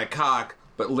out of my cock,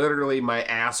 but literally my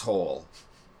asshole.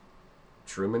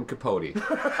 Truman Capote.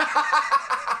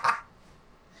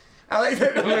 I like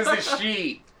that it was a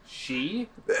she. She?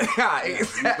 Yeah,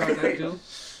 exactly.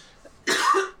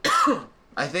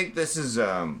 I think this is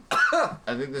a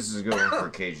good one for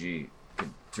KG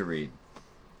to read.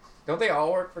 Don't they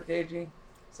all work for KG?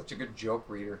 Such a good joke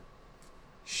reader.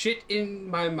 Shit in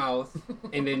my mouth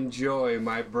and enjoy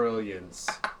my brilliance.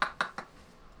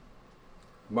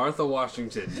 Martha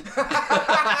Washington.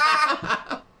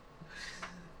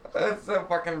 That's so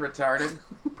fucking retarded.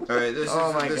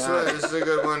 All right, this is a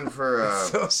good one for.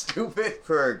 So stupid.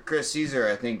 For Chris Caesar,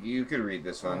 I think you could read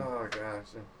this one. Oh gosh.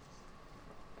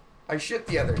 I shit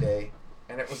the other day,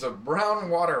 and it was a brown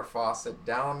water faucet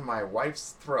down my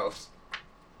wife's throat.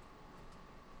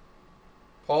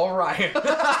 Paul Ryan.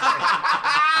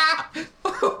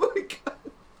 Oh my god.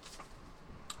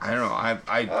 I don't know.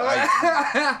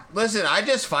 I listen. I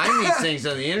just find these things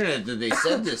on the internet that they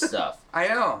said this stuff. I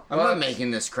know. I'm not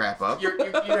making this crap up. You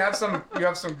have some. You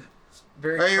have some.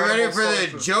 Very. Are you ready for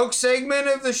the joke segment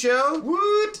of the show?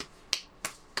 Woot!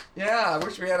 Yeah, I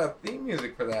wish we had a theme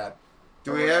music for that.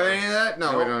 Do we have any of that?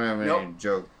 No, we don't have any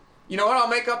joke. You know what? I'll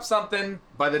make up something.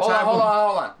 By the hold time.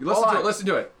 on. Listen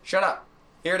to it. Shut up.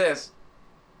 Here it is.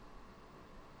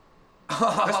 That's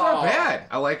not bad.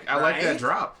 I like that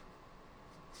drop.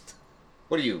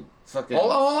 What are you fucking?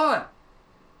 Hold on.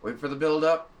 Wait for the build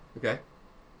up. Okay.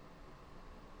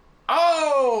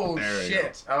 Oh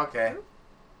shit. Okay.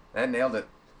 That nailed it.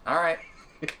 All right.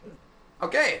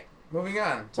 Okay. Moving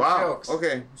on to jokes.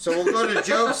 Okay. So we'll go to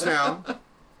jokes now.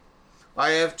 I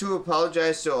have to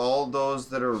apologize to all those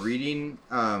that are reading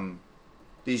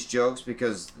these jokes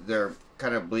because they're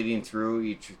kind of bleeding through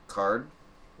each card.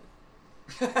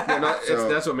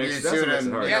 That's what makes it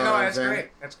hard. Yeah, no, that's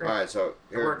great. That's great. All right, so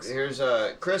here's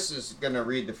Chris is gonna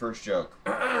read the first joke.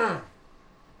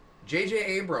 J.J.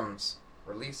 Abrams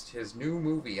released his new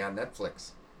movie on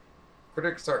Netflix.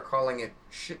 Critics are calling it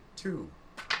shit 2.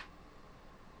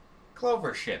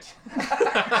 Clover shit.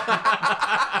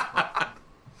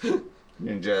 You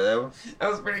enjoy that one? That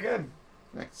was pretty good.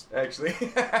 Thanks. Actually.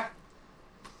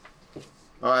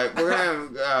 All right, we're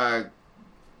gonna.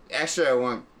 Actually, I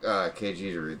want KG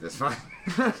to read this one.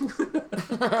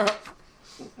 Does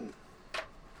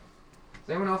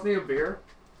anyone else need a beer?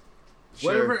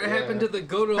 Whatever happened to the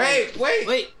good old... Hey,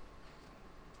 wait!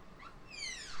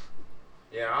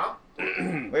 Yeah?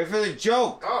 Wait for the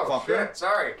joke, Oh, fucker. shit.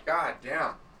 Sorry. God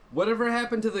damn. Whatever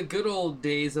happened to the good old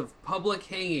days of public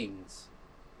hangings?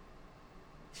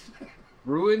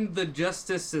 Ruined the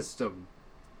justice system.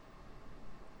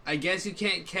 I guess you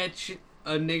can't catch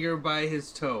a nigger by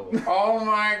his toe. Oh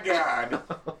my god.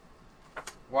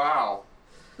 Wow.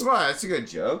 Come on, that's a good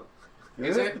joke.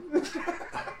 Is it?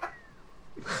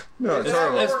 No, it's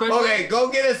horrible. Okay,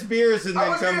 go get us beers and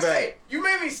then come back. You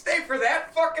made me stay for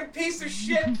that fucking piece of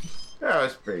shit. That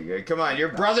was pretty good. Come on, your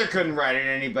brother couldn't write it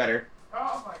any better.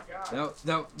 Oh my god.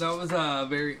 That was a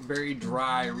very, very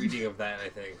dry reading of that, I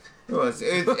think. Well, it's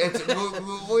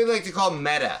what we like to call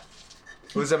meta.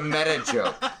 It was a meta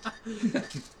joke.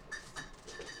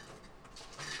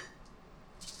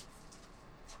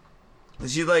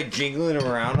 Is he like jingling him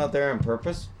around out there on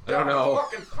purpose? I don't know.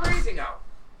 It's fucking freezing out.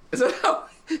 Is that how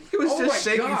he was just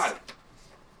shaking? God.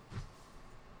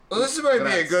 Well, this might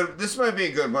be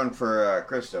a good one for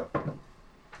Christo. What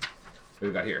do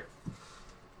we got here?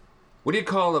 What do you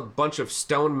call a bunch of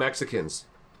stone Mexicans?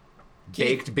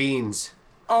 Baked beans.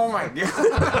 Oh my god.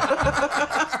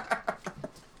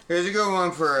 Here's a good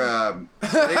one for. I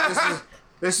think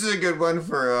this is a good one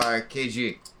for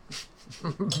KG.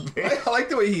 I like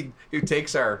the way he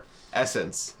takes our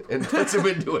essence and puts it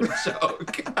into a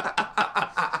joke.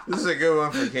 This is a good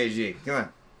one for KG. Come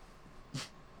on.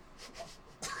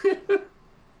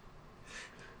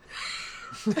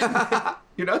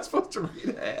 You're not supposed to read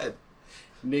ahead.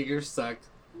 Niggers suck.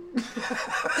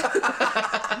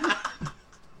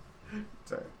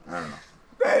 Sorry, I don't know.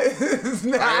 That is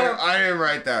not I didn't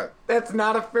write that. That's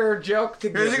not a fair joke to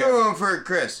give. Here's a good one for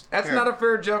Chris. That's not a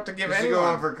fair joke to give anyone. Here's a good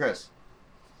one for Chris.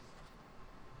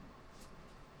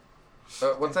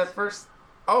 What's that first?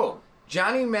 Oh,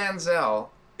 Johnny Manziel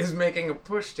is making a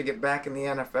push to get back in the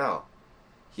NFL.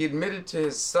 He admitted to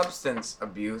his substance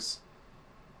abuse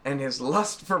and his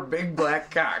lust for big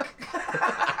black cock.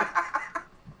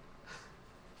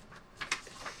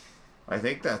 I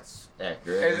think that's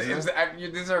accurate.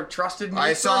 These are trusted news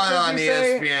I saw it on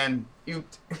ESPN. You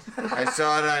I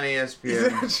saw it on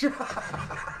ESPN.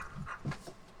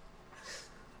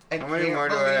 How many more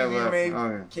do I have left? Made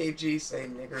KG say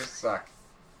niggers suck.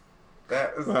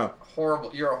 That is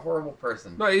horrible. You're a horrible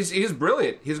person. No, he's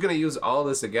brilliant. He's going to use all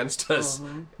this against us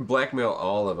and blackmail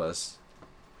all of us.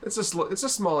 It's a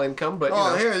small income, but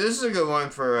here, this is a good one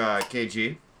for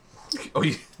KG. Oh,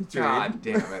 God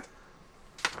damn it.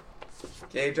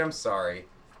 Gage, I'm sorry.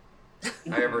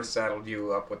 I ever saddled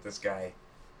you up with this guy.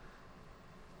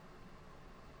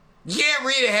 You can't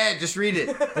read ahead, just read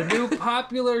it. The new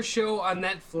popular show on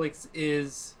Netflix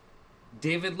is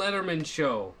David Letterman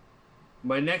Show.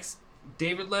 My next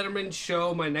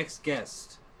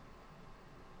guest.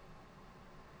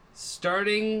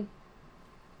 Starting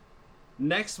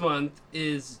next month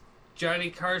is Johnny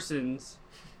Carson's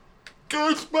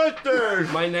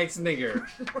Ghostbusters! My next nigger.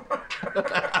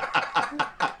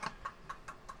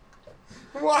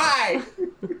 Why?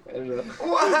 I don't know.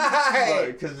 Why?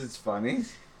 Because it's funny.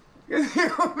 You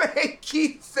make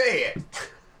Keith say it.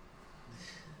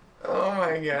 Oh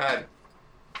my god.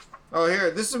 Oh,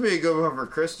 here, this would be a good one for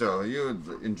Crystal. You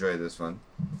would enjoy this one.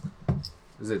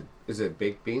 Is it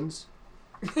baked beans?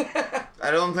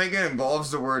 I don't think it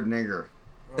involves the word nigger.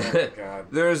 Oh my god.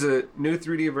 There's a new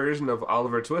 3D version of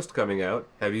Oliver Twist coming out.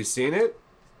 Have you seen it?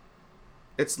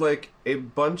 It's like a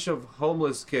bunch of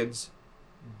homeless kids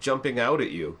jumping out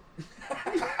at you.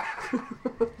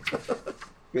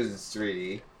 Because it's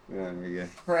 3D. Yeah, we go.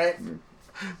 Right.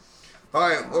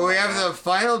 Alright, well, we have the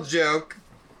final joke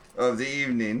of the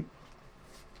evening.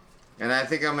 And I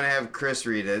think I'm going to have Chris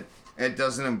read it. It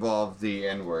doesn't involve the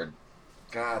N-word.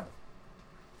 God.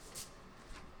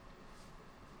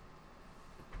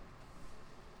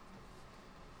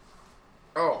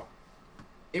 Oh.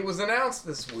 It was announced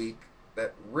this week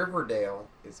that Riverdale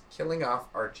is killing off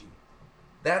Archie.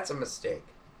 That's a mistake.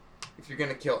 If you're going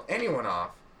to kill anyone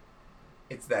off,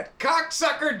 it's that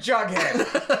cocksucker Jughead.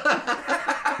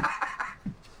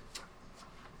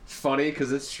 Funny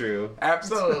because it's true.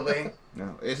 Absolutely.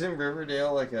 No, isn't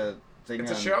Riverdale like a thing?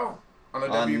 It's a show on the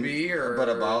WB or but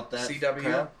about that CW.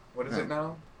 crap? What is it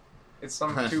now? It's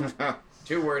some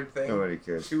two-word thing. Nobody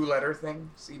cares. Two-letter thing.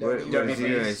 CW. What is he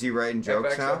doing? Is he writing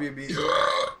jokes now?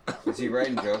 FXWB. Is he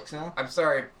writing jokes now? I'm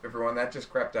sorry, everyone. That just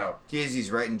crept out.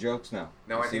 He's writing jokes now.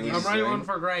 No, I think I'm writing one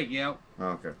for Greg. Yep. Oh,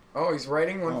 okay. Oh, he's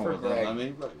writing one for Greg. Let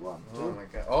me write one. Oh my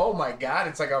god! Oh my god!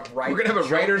 It's like a writing. We're gonna have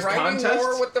a writers contest.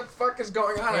 War? What the fuck is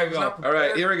going on? I was not All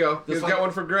right, here we go. This He's one- got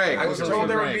one for Greg. I was This told is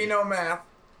there for would be Greg. no math.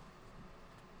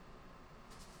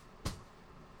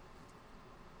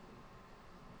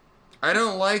 I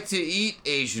don't like to eat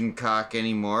Asian cock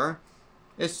anymore.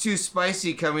 It's too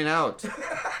spicy coming out.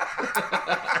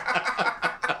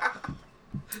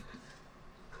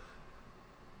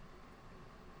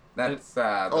 That's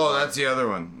that's the other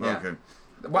one. Yeah. Okay.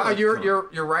 Wow,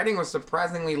 your writing was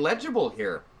surprisingly legible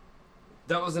here.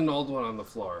 That was an old one on the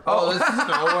floor. Oh, this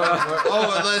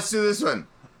is let's do this one.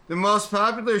 The most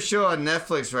popular show on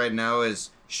Netflix right now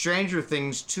is Stranger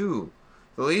Things 2.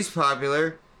 The least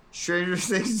popular, Stranger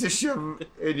Things to shove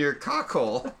in your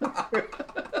cockhole.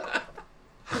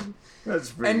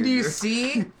 That's pretty And do you good.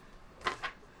 see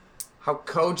how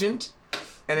cogent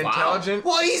and intelligent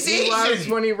Well, he's he was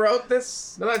Asian. when he wrote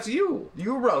this? No, that's you.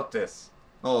 You wrote this.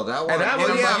 Oh, that one. And that was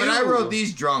yeah, but I you. wrote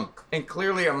these drunk. In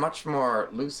clearly a much more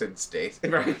lucid state.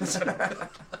 Right.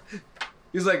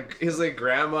 He's like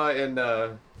grandma in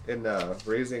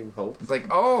Raising Hope. It's like,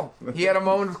 oh, he had a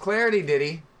moment of clarity, did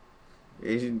he?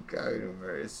 Asian cock,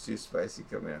 it's too spicy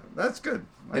coming out. That's good.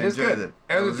 I It is enjoyed good.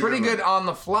 It It was pretty a good one. on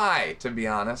the fly, to be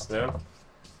honest. Yeah.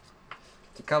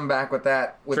 To come back with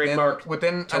that within Trademark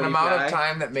an Tony amount Fly. of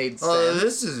time that made sense. Oh,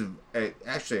 this is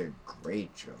actually a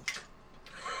great joke.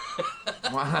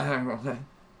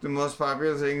 The most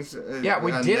popular things. Yeah,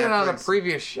 we on did it on a Netflix.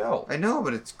 previous show. I know,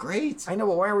 but it's great. I know,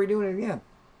 but why are we doing it again?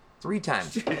 3 times.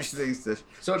 Things to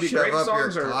So it'd be shove Greg's up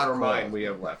your songs or cock mine hole. we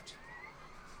have left.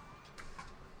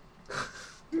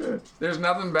 There's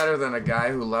nothing better than a guy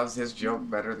who loves his joke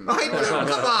better than the I know,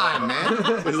 come on,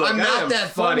 man. He's like, I'm I not am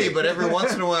that funny, funny. but every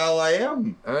once in a while I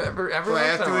am. Every So I once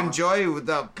have in a to while. enjoy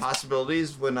the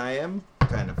possibilities when I am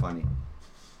kind of funny.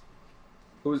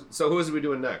 Who is we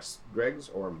doing next? Greg's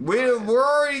or We're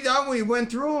already done. We went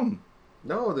through them.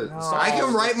 No, the songs. I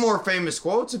can write more famous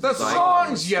quotes if The you like.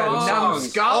 songs, you Songs.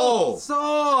 numbskull. Oh,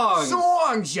 Songs.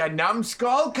 Songs, you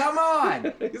numbskull. Come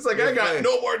on. He's like, I got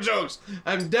no more jokes.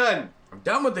 I'm done. I'm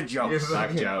done with the jokes.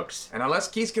 Suck jokes. And unless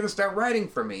Keith's going to start writing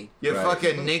for me, you Right.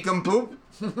 fucking nincompoop.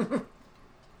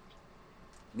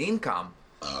 Nincom.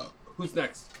 Who's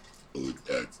next?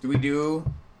 Do we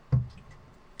do...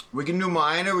 We can do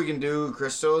mine or we can do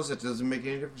Crystal's. It doesn't make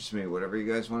any difference to me. Whatever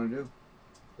you guys want to do.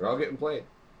 They're all getting played.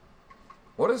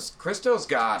 What has Christo's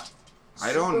got?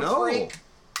 I don't Super know. Freak?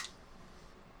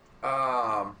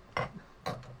 I'm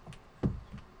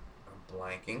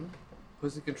blanking.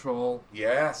 Pussy Control.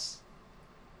 Yes.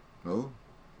 Oh.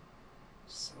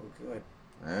 So good.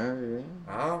 Yeah.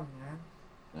 Oh,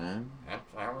 yeah. Yeah. That's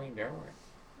how we do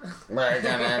it. We're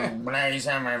gonna play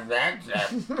some of that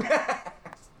stuff.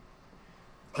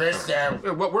 Crystal.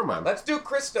 What were mine? Let's do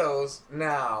Christo's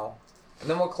now, and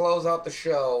then we'll close out the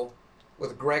show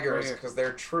with Gregor's because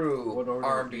they're true What order do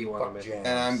R&B you wanna fuck make? jams.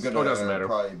 And I'm gonna Oh, doesn't matter.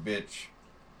 probably bitch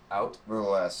out. for the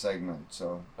last segment,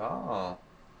 so. Oh,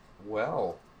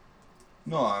 well.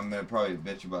 No, I'm gonna probably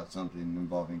bitch about something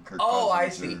involving Kirk Oh, I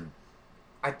Cousins see. or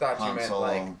I thought you Han meant Solo.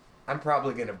 like I'm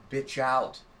probably gonna bitch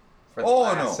out for the Oh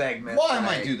last no! segment. Well, I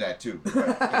might tonight. do that too.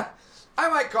 But, I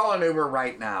might call an Uber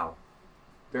right now.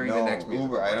 During the next music.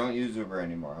 Uber. I don't use Uber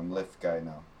anymore. I'm Lyft guy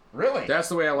now. Really? That's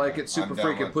the way I like it. Super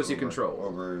freaking pussy Uber. control.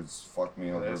 Uber's fucked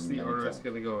me over. That's the order it's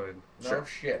gonna go in. No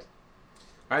shit.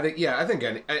 I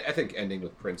think ending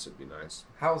with Prince would be nice.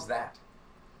 How's that?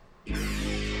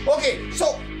 Okay,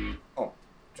 so. Oh,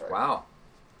 sorry. Wow.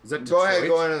 Is that go ahead,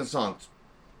 go into the songs.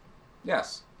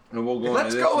 Yes. And we'll go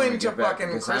Let's into this go when we into get back, fucking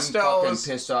because I'm Christos.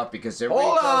 fucking pissed off because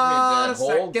everybody tells me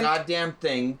that whole goddamn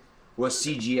thing was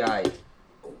CGI.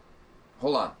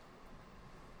 Hold on.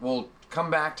 We'll come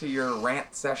back to your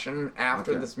rant session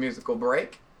after this musical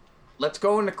break. Let's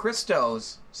go into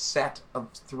Christo's set of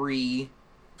 3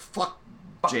 fuck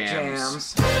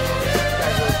jams.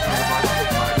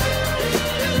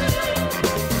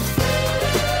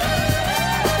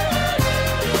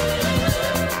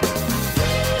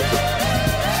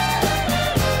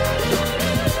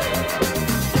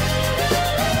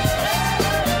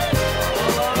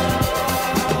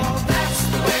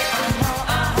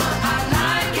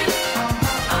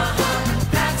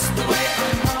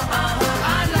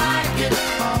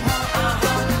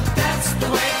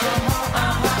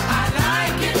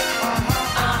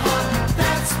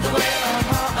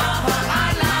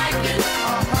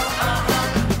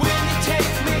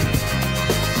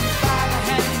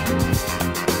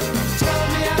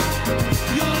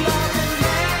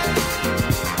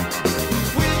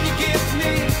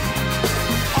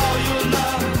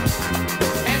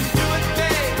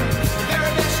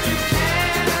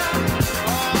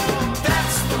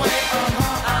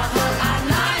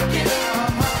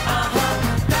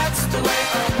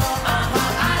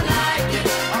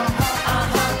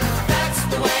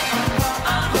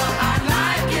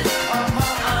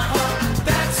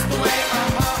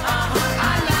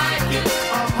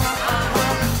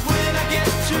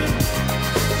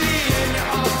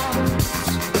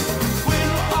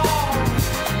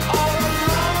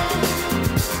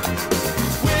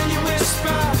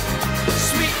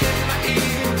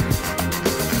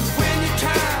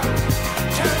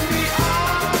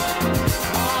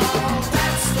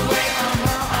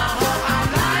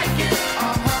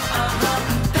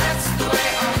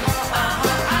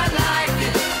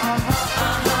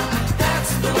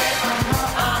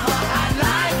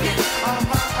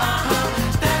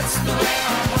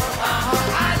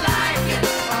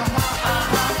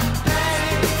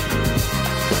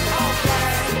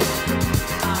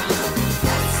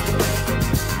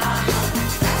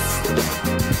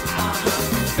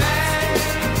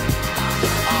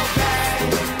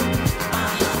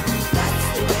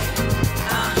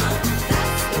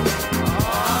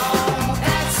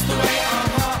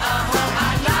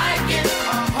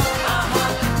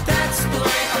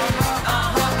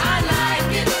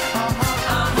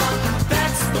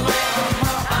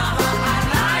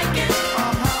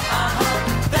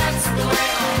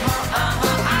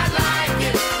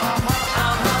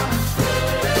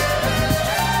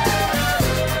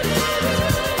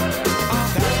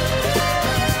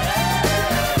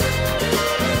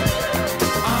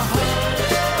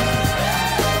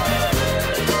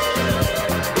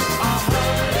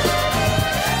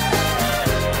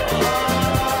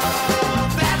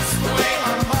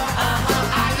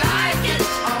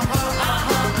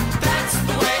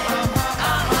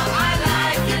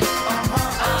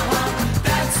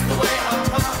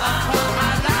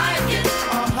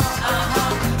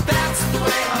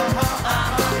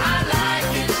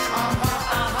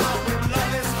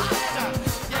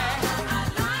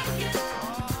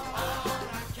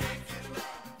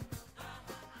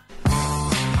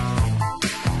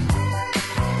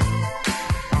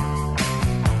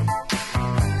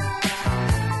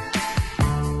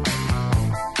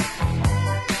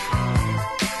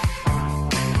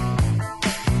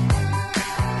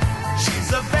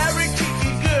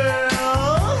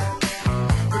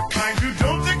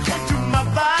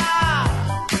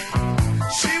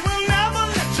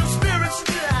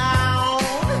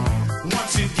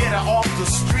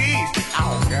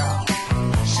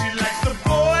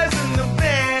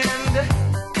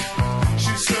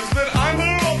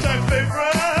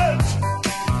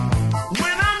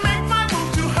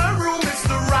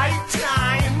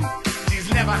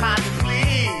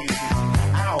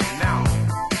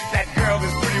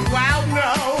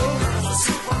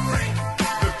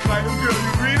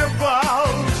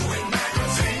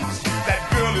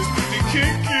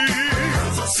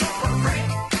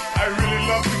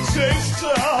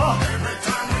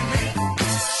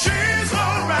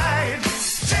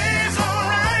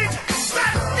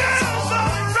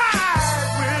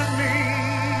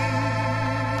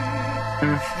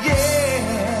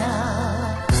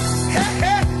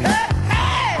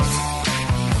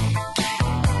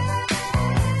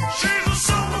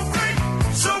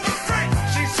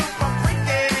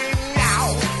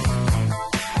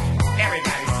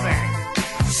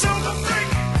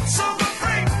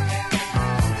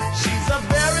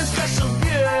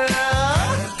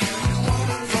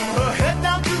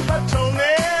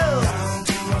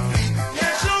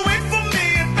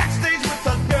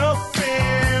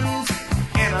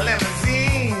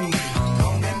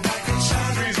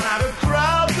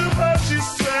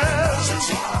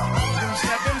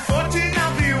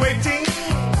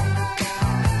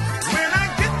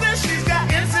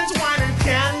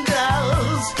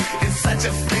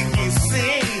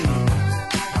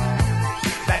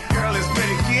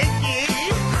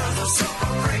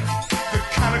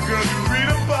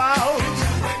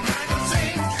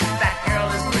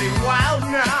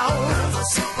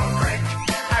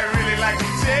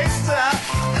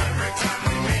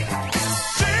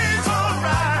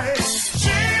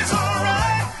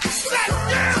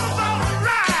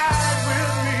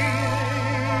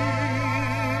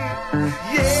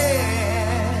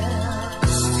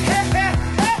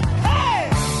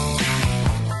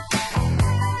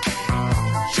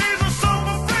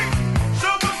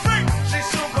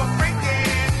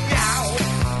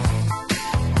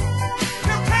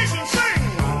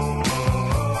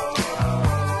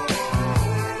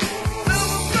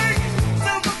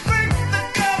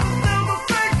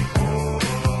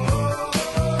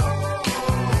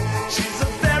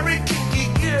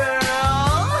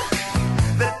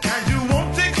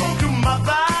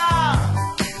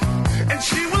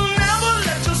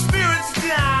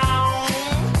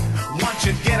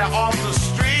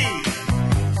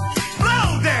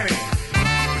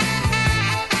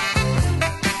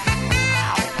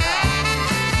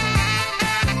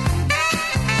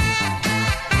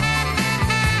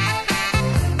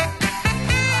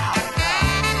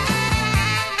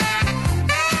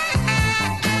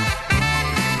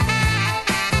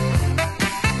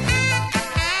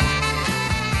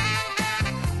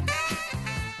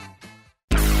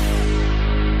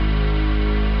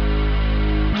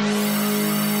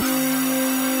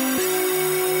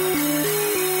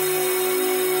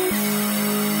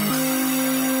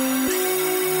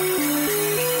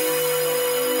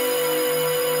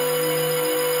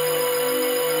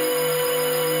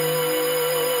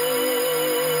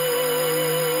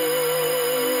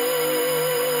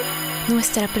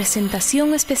 Nuestra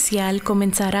presentación especial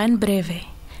comenzará en breve,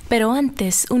 pero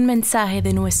antes un mensaje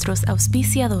de nuestros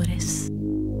auspiciadores.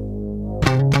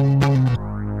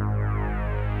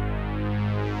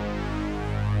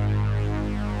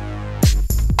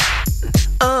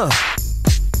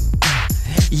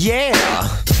 Yeah.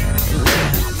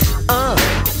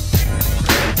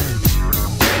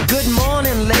 Good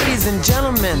morning, ladies and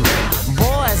gentlemen,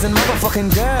 boys and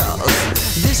motherfucking girls.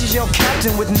 This is your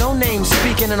captain with no name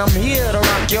speaking, and I'm here to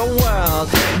rock your world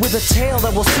with a tale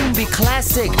that will soon be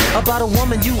classic about a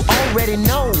woman you already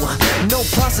know. No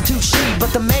prostitute she,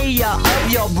 but the mayor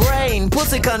of your brain.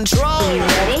 Pussy control. You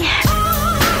ready?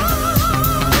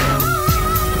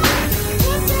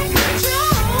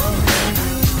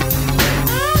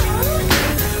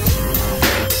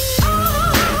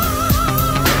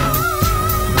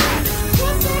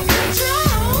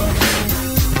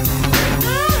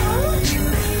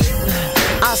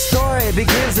 Our story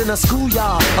begins in a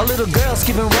schoolyard. A little girl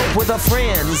skipping rope with her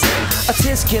friends. A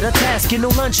tisket, a tasket, no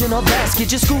lunch in her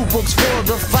basket. Your school books for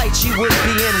the fight she would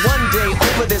be in one day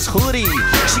over this hoodie.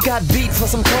 She got beat for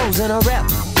some clothes and a rep.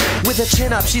 With her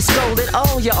chin up, she scolded,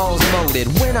 all your O's molded.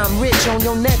 When I'm rich on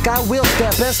your neck, I will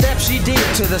step. And step she did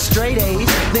to the straight A's.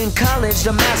 Then college,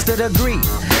 the master degree.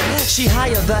 She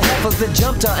hired the heifers that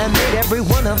jumped her and made every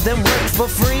one of them work for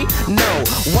free. No,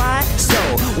 why? So,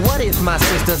 what if my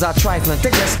sisters are trifling? They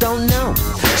just don't know.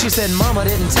 She said, Mama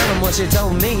didn't tell them what she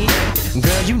told me.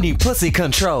 Girl, you need pussy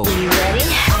control. You ready?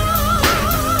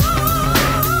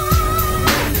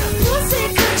 Pussy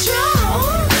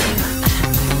control.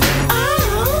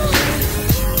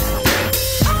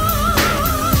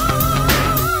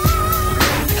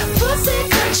 Pussy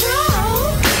control.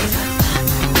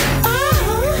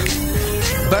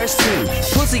 Verse 2.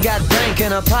 Pussy got bank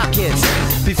in her pockets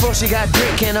before she got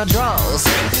dick in her drawers.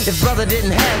 If brother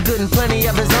didn't have good and plenty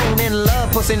of his own in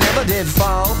love, pussy never did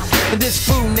fall. And this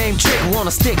fool named Trick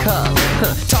wanna stick her,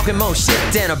 talking more shit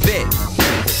than a bit.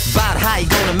 About how you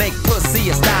gonna make pussy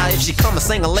a style if she come and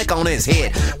sing a lick on his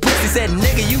head. Pussy said,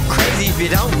 nigga, you crazy if you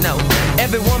don't know.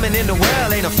 Every woman in the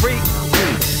world ain't a freak.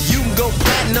 You can go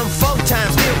platinum 4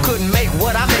 times, still couldn't make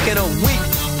what I make in a week.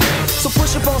 So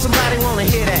push up on somebody wanna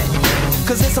hear that,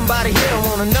 cause there's somebody here don't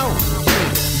wanna know.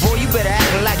 Boy, you better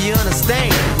act like you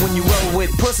understand when you roll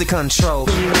with pussy control.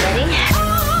 You ready?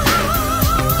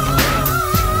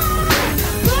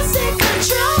 Pussy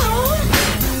control.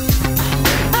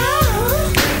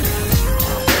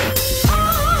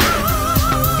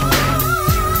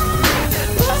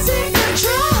 Pussy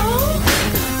control.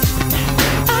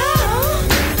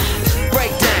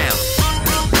 Breakdown.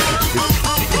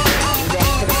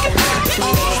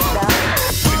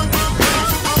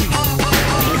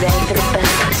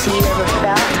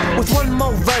 With one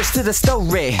more verse to the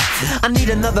story, I need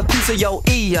another piece of your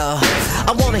ear.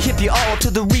 I wanna hip you all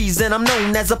to the reason I'm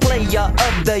known as a player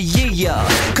of the year.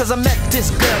 Cause I met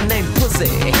this girl named Pussy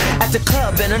at the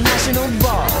club in a national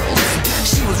ball.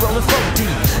 She was rolling 4 deep,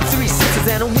 3 sisters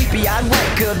and a weepy-eyed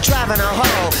white girl driving her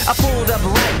home. I pulled up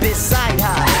right beside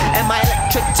her and my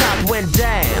electric top went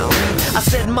down. I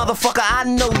said, motherfucker, I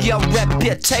know your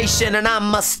reputation and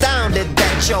I'm astounded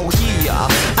that you're here.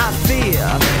 I fear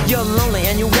you're lonely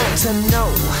and you want to know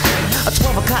a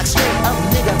 12 o'clock straight up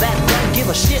nigga that don't give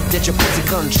a shit that your pussy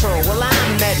control. Well,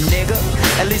 I'm that nigga,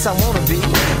 at least I wanna be,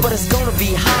 but it's gonna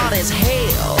be hard as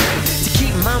hell to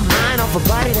keep my mind off a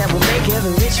body that will make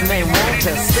every rich man want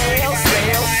to sell.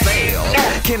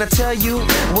 Can I tell you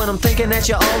what I'm thinking that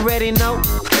you already know?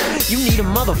 You need a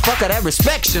motherfucker that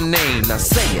respects your name. Now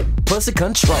say it, pussy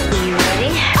control. You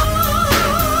ready?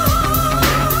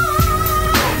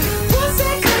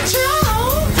 Pussy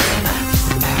control.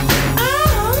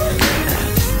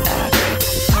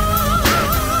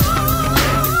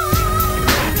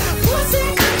 Pussy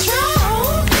control.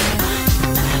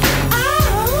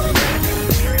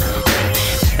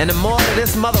 And the more of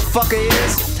this motherfucker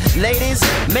is, ladies,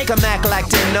 make them act like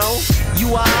they know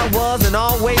you are, I was, and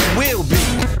always will be.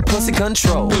 Pussy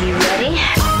control. You ready?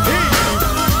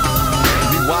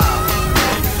 Be wild.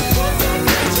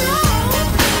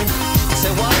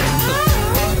 Say what?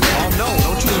 Oh no,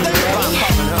 don't you think about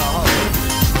popping her up.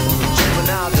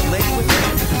 Juvenile delinquent.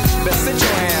 Better sit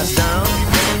your ass down.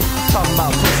 Talking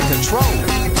about pussy control.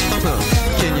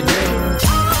 Can you dig it?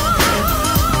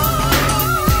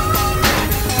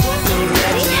 You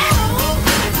ready?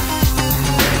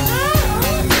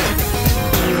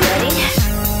 You ready?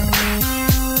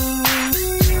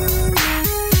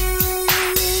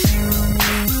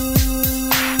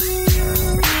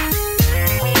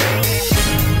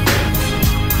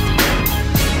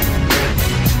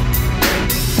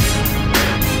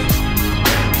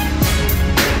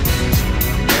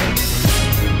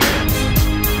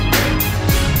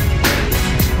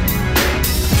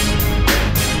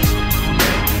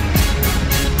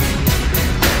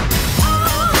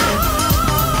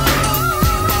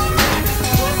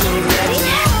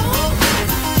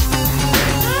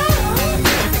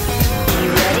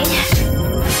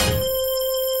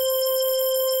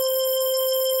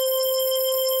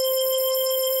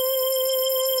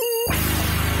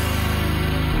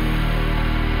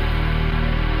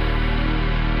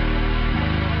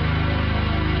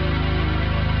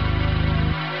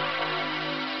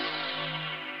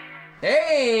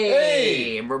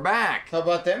 we're back. How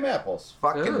about them apples?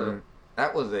 Fucking,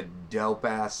 that was a dope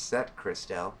ass set,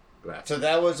 Christelle. So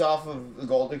that was off of the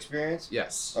Gold Experience?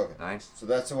 Yes. Okay. Nice. So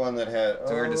that's the one that had.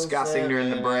 So we were discussing during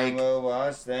the break. We'll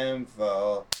watch them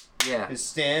fall. Yeah. It's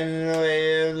standing in the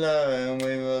way of love, and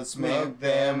we will smoke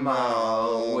them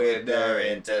all with our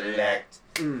intellect.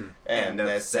 And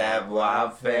the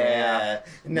savoir-faire,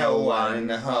 no one in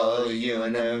the whole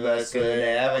universe could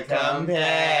ever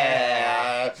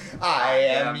compare. I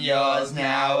am yours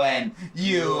now, and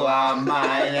you are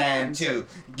mine, and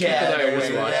together we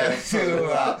live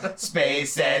through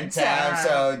space and time,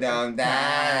 so don't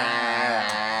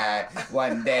die.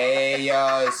 One day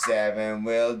your 7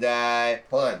 will die.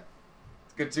 Hold on.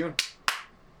 It's a good tune.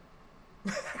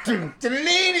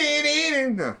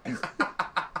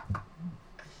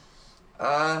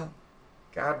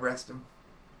 God rest him.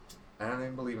 I don't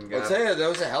even believe in God. I'll tell you, that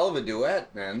was a hell of a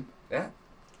duet, man. Yeah.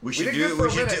 We should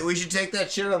take that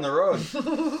shit on the road.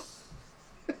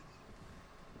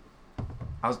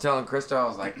 I was telling Krista, I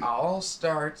was like, I'll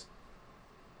start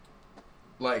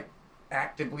like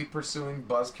actively pursuing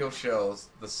Buzzkill shows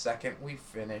the second we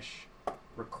finish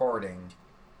recording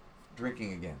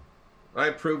Drinking Again. I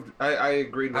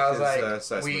agreed with his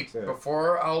assessment too.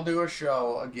 Before I'll do a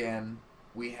show again,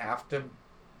 we have to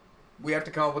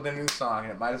come up with a new song,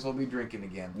 and it might as well be Drinking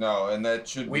Again. No, and that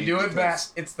should we do it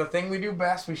best. It's the thing we do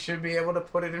best. We should be able to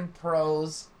put it in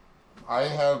prose. I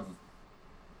have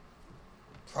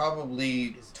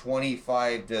probably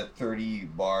 25 to 30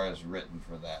 bars written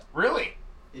for that. Really?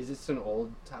 Is this an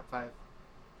old top 5?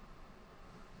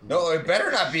 No, it better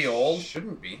not be old.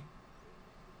 Shouldn't be.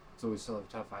 So we still have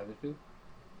top 5 to do?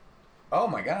 Oh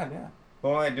my God, yeah.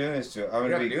 Who am I doing this to? I'm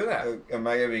gonna do that. Am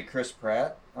I gonna be Chris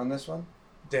Pratt on this one?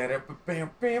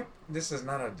 This is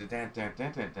not a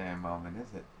damn moment,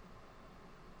 is it?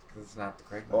 Because it's not the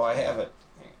Craig. Oh, I have it.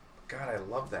 God, I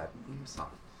love that theme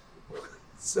song.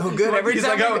 So good. Every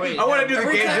time I want to do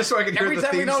the game just so I can hear the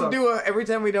theme song. Every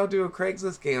time we don't do a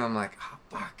Craigslist game, I'm like, oh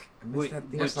fuck. Wait, that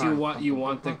theme but song. you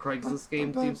want the Craigslist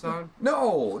game theme song?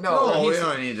 No, we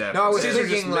don't need that. No, I was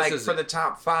thinking like for the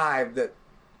top 5 that.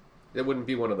 It wouldn't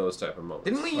be one of those type of moments.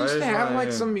 Didn't we used to have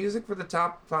like some music for the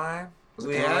top 5? Was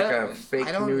it kind of like a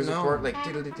fake news report, like?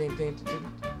 He's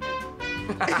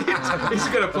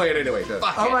gonna play it anyway.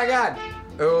 Oh my God!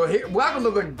 Oh, welcome to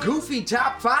the Goofy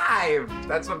Top 5.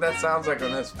 That's what that sounds like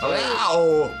on this.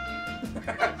 Wow!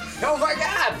 Oh my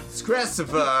God! It's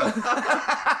Christopher.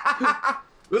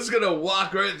 We're just gonna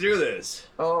walk right through this.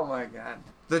 Oh my God!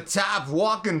 The top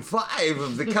walking 5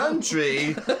 of the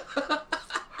country.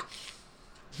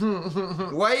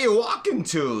 Where are you walking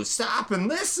to? Stop and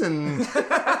listen. It's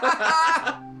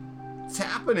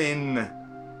happening.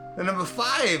 The number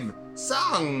 5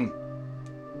 song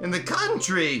in the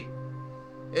country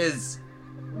is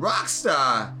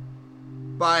Rockstar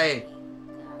by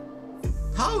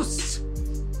Post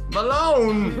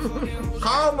Malone.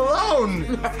 Carl Malone.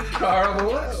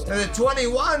 And the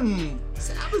 21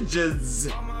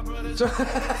 Savages.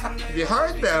 Have you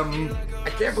heard them? I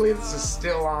can't believe this is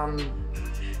still on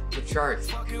the charts.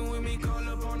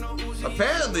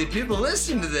 Apparently, people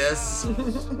listen to this.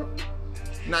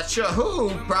 Not sure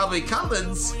who, probably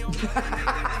Collins.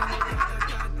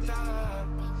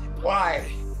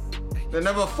 Why? The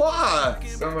number 4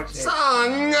 So much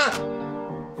song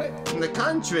in the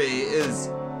country is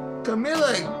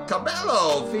Camila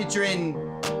Cabello featuring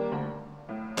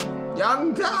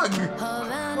Young Doug.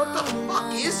 What the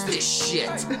fuck is this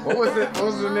shit? What was it? What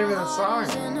was the name of the song?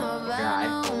 Guy.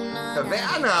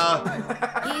 Havana.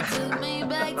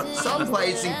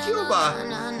 Someplace in Cuba.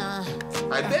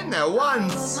 I've been there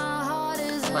once.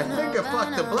 I think I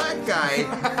fucked a black guy.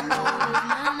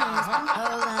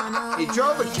 He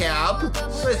drove a cab.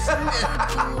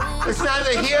 It's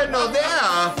neither here nor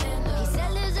there.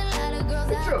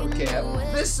 He drove a cab.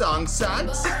 This song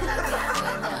sucks.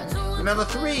 The number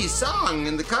 3 song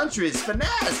in the country is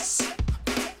Finesse.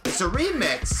 It's a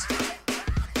remix.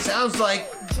 Sounds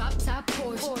like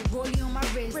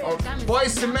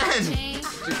Boys to Men.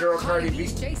 It's your girl Cardi B.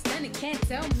 It's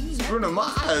Bruno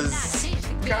Mars.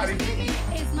 Cardi B.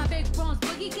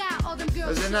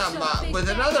 With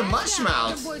another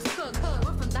mushmouth.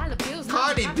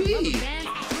 Cardi B.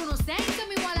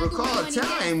 Recall a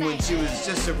time when she was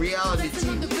just a reality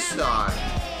TV star.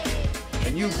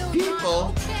 And you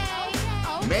people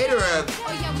made her a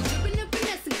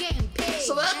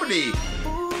celebrity.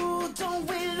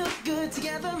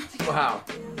 Wow.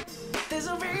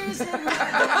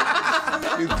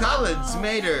 You Collins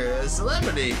made her a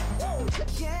celebrity.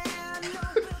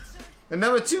 The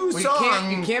number 2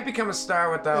 song you can't become a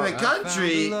star without in the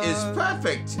country is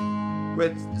Perfect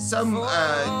with some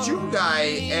Jew guy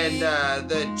and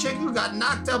the chick who got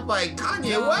knocked up by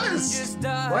Kanye West.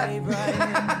 What?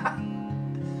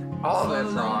 All of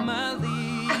that's wrong.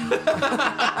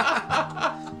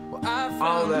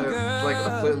 All of that is like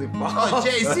completely false. Oh,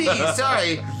 JC,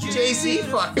 sorry. JC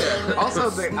fucked her. Also,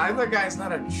 the other guy's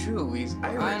not a Jew, he's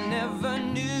Irish. I never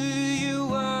knew you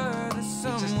were the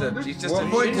He's just what a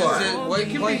point Jew. what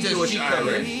point does she come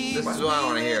in? This is what I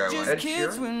want to hear. Ed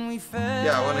Sheeran?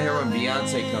 Yeah, I want to hear when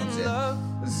Beyonce comes in.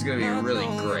 This is going to be really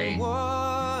great.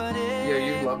 Yeah,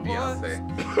 you love Beyonce.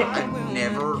 I've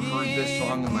never heard this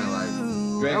song in my life.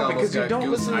 No, because you don't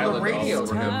listen to the radio.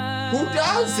 Who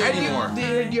does anymore?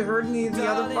 Have you heard any of the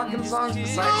other fucking songs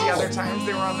besides the other times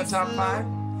they were on the top 5?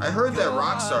 I heard that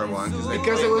Rockstar one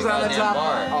because it was on the top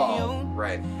bar. Oh,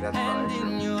 right. That's probably true.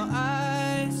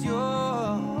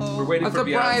 We're waiting for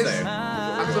Beyonce.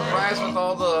 I'm surprised with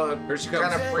all the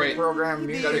kind of pre-programmed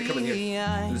music. Gotta come in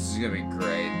here. This is gonna be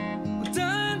great.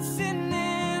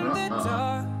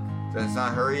 That's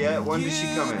not her yet. When does she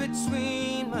come in?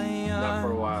 Not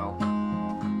for a while.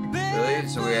 Really?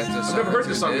 So we have to. I've never heard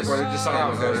this song before. They just sang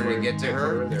it because we get to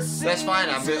her. That's fine.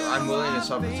 I'm willing to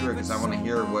suffer through it because I want to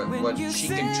hear what she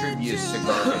contributes to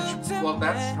garbage. Well,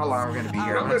 that's how long we're gonna be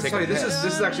here. I'm gonna tell you, this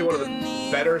is actually one of the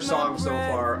better songs so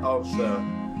far of the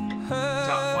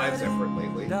top 5s I've heard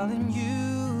lately. I mean,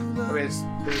 this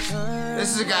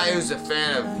is a guy who's a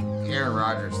fan of Aaron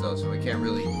Rodgers though, so we can't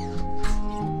really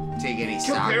take any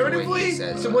stock in what he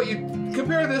says. So what you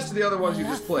compare this to the other ones you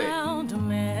just played?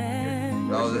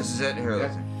 Oh, this is it. Here,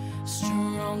 listen.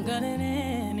 Stronger than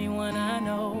anyone I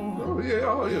know. Oh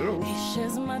yeah, He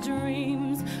shares my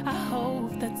dreams. I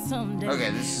hope that someday. Okay,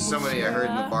 this is somebody I heard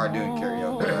in the bar doing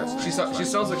karaoke. She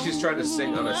sounds like she's trying to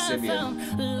sing on a Simeon.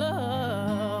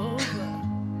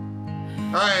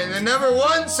 Alright, the number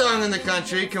 1 song in the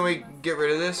country, can we get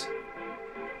rid of this?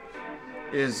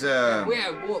 Is, I'm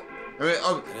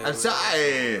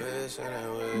sorry.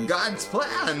 God's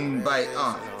Plan by,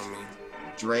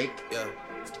 Drake.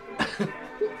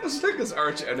 It's like his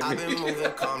arch enemy. I've been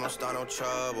moving calm, don't start no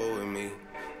trouble with me.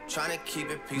 Trying to keep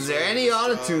it peaceful. Is there any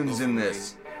auto-tunes in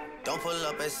this? Don't pull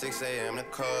up at 6 a.m. to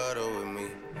cuddle with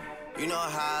me. You know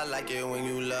how I like it when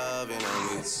you love and on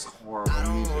me. This is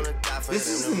horrible music. This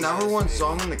is the number 1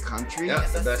 song in the country? Yeah,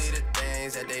 the best.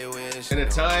 In a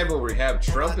time where we have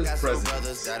Trump as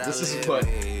president, this is what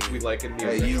we like in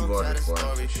music. Yeah, you voted for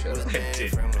him. Shut up. I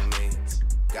did.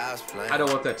 I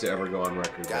don't want that to ever go on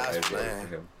record, but I voted for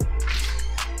him.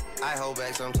 I hold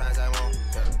back sometimes I won't.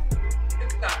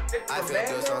 I feel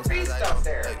good sometimes I don't.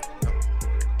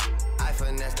 I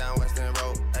finesse down Western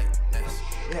Road.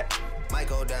 Yeah. Might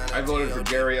go down. I voted for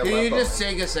Gary Aleppo. Can you just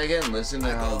take a second and listen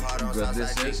to how good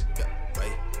this is?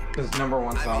 This is number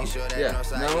 1 song. Yeah,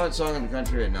 number 1 song in the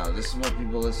country right now. This is what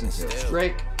people listen to.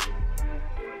 Drake.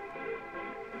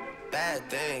 Bad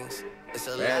things. It's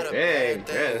a Bad lot of things. bad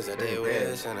things that they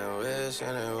wish and they wish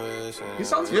and they wish. He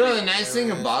sounds You know the nice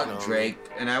thing about Drake,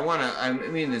 and I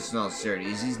mean this in all sincerity,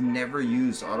 is he's never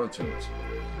used auto-tunes.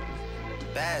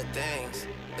 Bad things.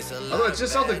 Although it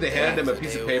just sounds like they handed him a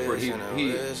piece of paper and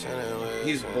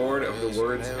he's bored of the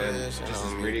words and just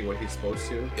is reading what he's supposed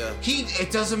to.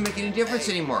 It doesn't make any difference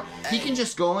anymore. He can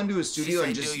just go into a studio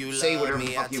and just say whatever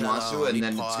the fuck he wants to, and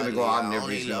then it's gonna go out and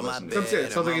everybody's gonna listen to it.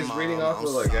 It sounds like he's reading off of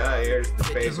like, here's the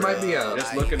paper. This might be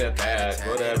just looking at that,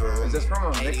 whatever. Is this from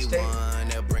a mixtape?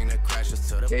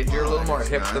 Cage, you're a little more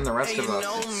hip than the rest of us.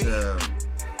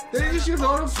 Did he just use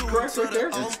autocorrect right there?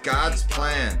 It's God's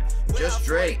Plan. Just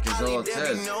Drake is all it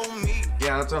says.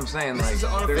 Yeah, that's what I'm saying. Like,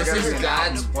 this is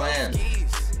God's plan.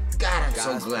 God, I'm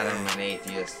so glad I'm an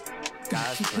atheist.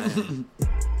 God's plan.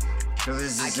 Because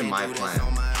this isn't my plan.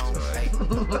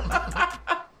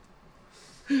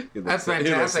 That's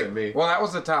fantastic. Well, that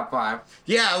was the top 5.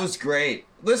 Yeah, it was great.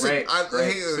 Listen,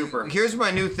 great. Super. Here's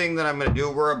my new thing that I'm going to do.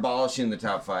 We're abolishing the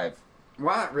top 5.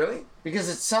 What? Really? Because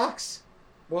it sucks.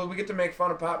 Well, we get to make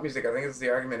fun of pop music. I think it's the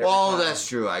argument. Well, that's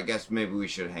true. I guess maybe we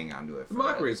should hang on to it.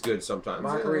 Mockery's good sometimes.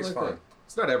 Mockery's fun.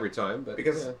 It's not every time, but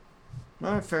because. All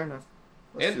right, fair enough.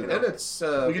 And it's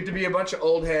we get to be a bunch of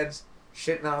old heads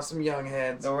shitting on some young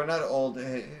heads. No, we're not old.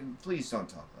 Please don't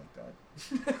talk like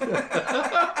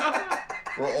that.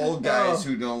 We're old guys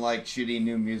who don't like shitty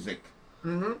new music.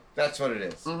 Mm-hmm. That's what it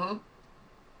is. Mm-hmm.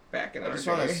 Back in I our just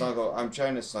day. want to snuggle. I'm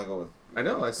trying to snuggle with. I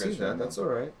know. I see that. That's all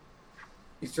right.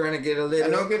 He's trying to get a little. I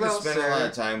don't get to closer. spend a lot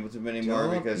of time with him anymore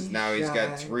Don't because be now he's shy.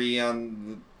 got 3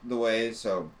 on the way,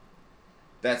 so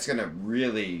that's gonna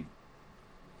really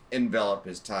envelop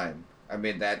his time. I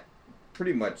mean, that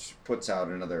pretty much puts out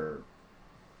another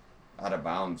Out of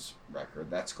Bounds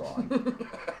record. That's gone.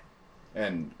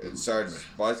 And Sarge's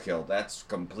Buzzkill, that's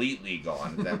completely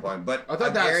gone at that point. But I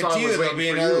thought that guarantee song was there'll be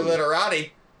another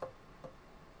Literati.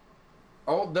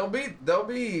 Oh, there'll be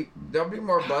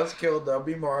more Buzzkill. There'll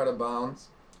be more Out of Bounds.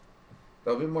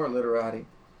 There'll be more Literati.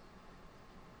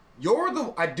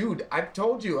 Dude, I've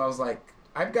told you, I was like,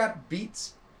 I've got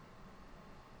beats.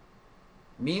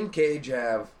 Me and Cage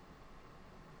have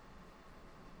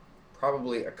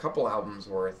probably a couple albums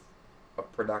worth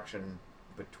of production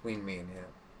between me and him.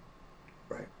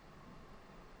 Right.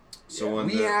 So when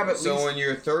when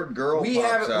your third girl we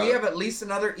pops out, we have at least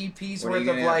another EP's worth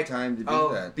of like time to do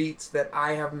that? Beats that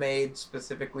I have made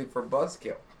specifically for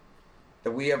Buzzkill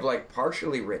that we have like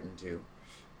partially written to.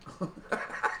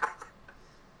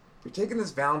 You're taking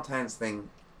this Valentines thing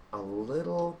a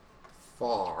little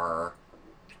far.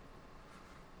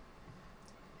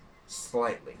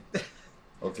 Slightly.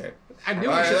 Okay. I knew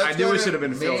it should have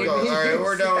been filmed. All right,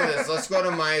 we're done with this. Let's go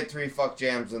to my 3 fuck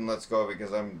jams and let's go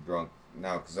because I'm drunk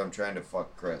now because I'm trying to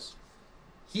fuck Chris.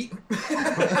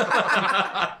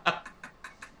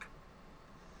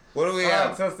 What do we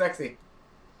have? So sexy.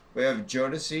 We have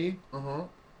Jodeci. Mm-hmm.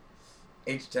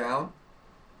 H-Town.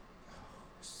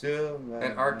 Still.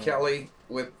 And R. Kelly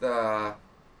with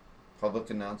Public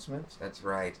Announcements. That's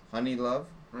right. Honey Love.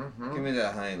 Mm-hmm. Give me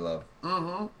that Honey Love.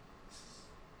 Mm-hmm.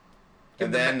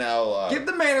 And then I'll give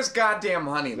the man his goddamn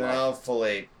honey. Then I'll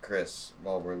fillet Chris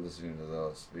while we're listening to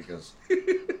those because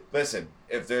listen,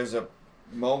 if there's a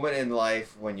moment in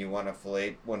life when you want to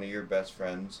fillet one of your best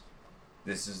friends,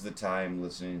 this is the time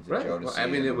listening to Jodeci. Well, I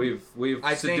mean, we've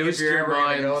I think if you're ever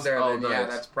gonna go there, then yeah,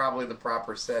 that's probably the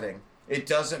proper setting. It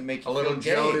doesn't make you a little feel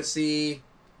gay. Jodeci.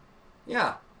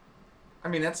 Yeah. I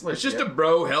mean, that's legit. It's just a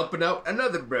bro helping out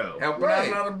another bro. Helping out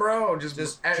another bro.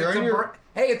 Just turn your...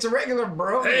 Hey, it's a regular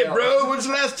bro. Hey, bro, when's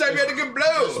the last time you had a good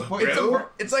blow?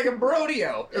 It's like a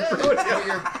brodeo.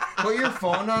 Yeah, put your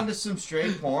phone onto some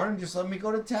straight porn and just let me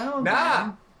go to town.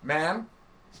 Man.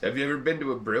 Have you ever been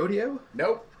to a brodeo?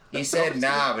 Nope. He said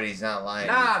nah, but he's not lying.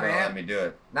 Nah, he's man. Let me do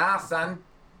it. Nah, son.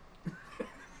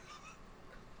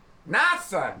 Nah,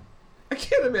 son. I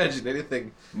can't imagine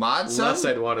anything Mod Son? less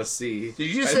I'd want to see.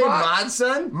 Did you say Mod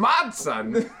Son? Mod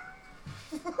Son.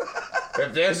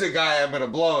 If there's a guy I'm gonna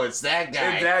blow, it's that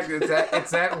guy. Exactly.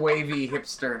 It's that wavy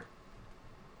hipster.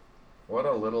 What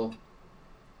a little...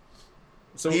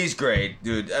 So he's great,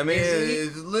 dude. I mean,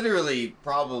 it's literally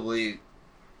probably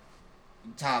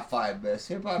top 5 best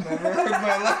hip hop I've ever heard in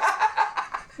my life.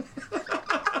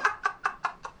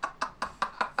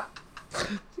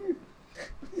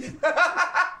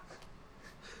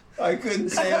 I couldn't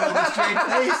say it with a straight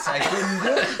face. I couldn't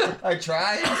do it. I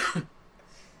tried.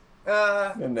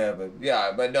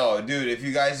 Yeah, but no, dude, if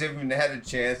you guys haven't had a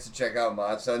chance to check out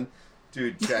Mod Son,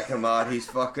 dude, check him out. He's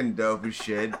fucking dope as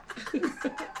shit.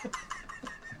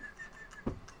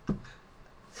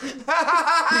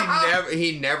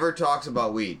 He never talks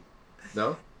about weed.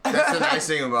 No? That's the nice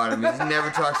thing about him. He never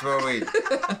talks about weed.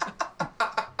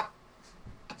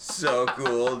 So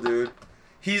cool, dude.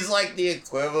 He's like the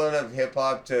equivalent of hip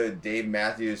hop to Dave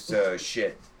Matthews to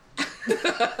shit. So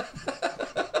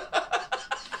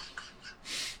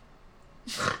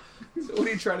what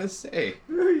are you trying to say?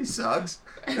 He sucks.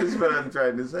 That's what I'm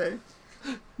trying to say.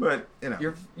 But you know,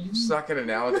 you suck at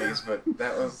analogies, but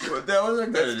that was a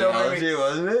good analogy,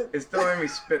 wasn't it? It still made me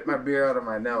spit my beer out of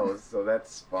my nose, so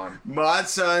that's fun. Mod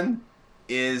Son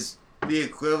is the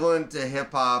equivalent to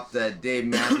hip hop that Dave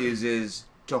Matthews is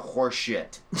to horse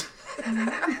shit.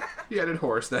 He added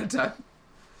horse that time.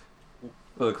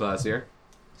 A little classier.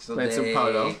 So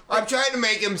I'm trying to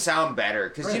make him sound better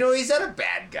because, you know, he's not a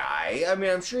bad guy. I mean,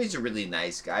 I'm sure he's a really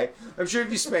nice guy. I'm sure if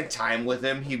you spent time with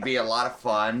him, he'd be a lot of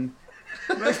fun.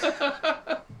 Like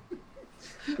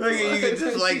you could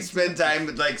just like spend time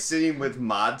with like sitting with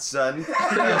Mod Son.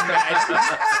 Can you imagine?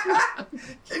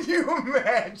 Can you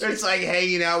imagine? It's like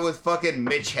hanging out with fucking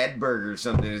Mitch Hedberg or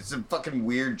something. It's some fucking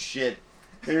weird shit.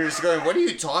 And you're just going, what are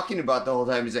you talking about the whole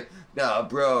time? He's like, no,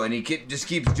 bro. And he just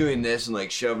keeps doing this and like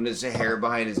shoving his hair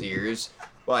behind his ears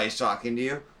while he's talking to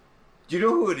you. Do you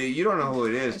know who it is? You don't know who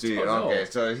it is, do you? Okay,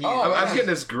 so I'm getting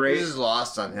this great. This is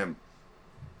lost on him.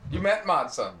 You met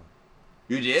Mod Son.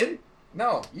 You did?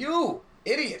 No, you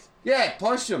idiot. Yeah, I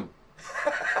punched him.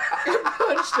 You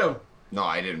punched him. No,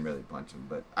 I didn't really punch him,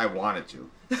 but I wanted to.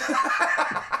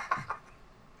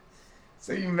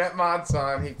 So you met Mod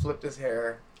Son. He flipped his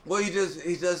hair. Well, he does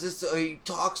this. He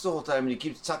talks the whole time, and he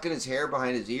keeps tucking his hair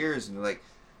behind his ears, and like,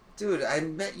 dude, I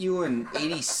met you in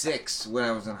 '86 when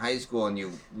I was in high school, and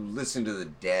you listened to the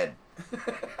Dead.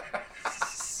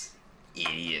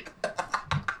 Idiot.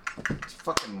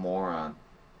 Fucking moron.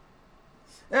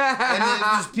 And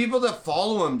there's people that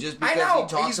follow him just because he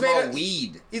talks about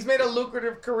weed. He's made a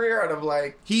lucrative career out of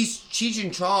like... He's Cheech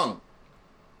and Chong.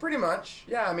 Pretty much.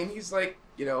 Yeah, I mean, he's like,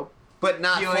 you know... But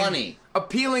not funny.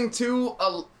 Appealing to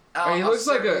a... he looks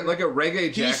like a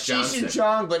reggae Jack Johnson. He's Cheech and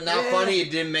Chong, but not funny.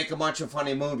 It didn't make a bunch of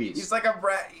funny movies. He's like a...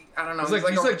 I don't know.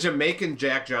 He's like Jamaican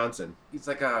Jack Johnson. He's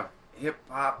like a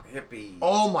hip-hop hippie.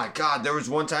 Oh, my God. There was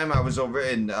one time I was over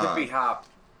in... Hippie-hop.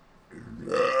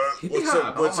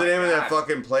 What's the name of that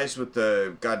fucking place with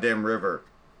the goddamn river?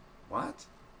 What?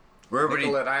 Where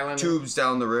everybody tubes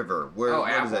down the river. Where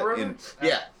is that? River?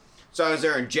 Yeah. So I was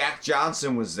there and Jack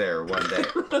Johnson was there one day.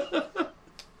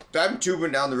 I'm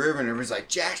tubing down the river and everybody's like,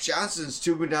 Jack Johnson's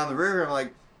tubing down the river. I'm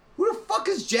like, who the fuck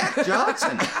is Jack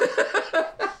Johnson?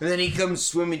 And then he comes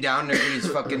swimming down there and he's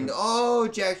fucking, oh,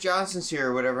 Jack Johnson's here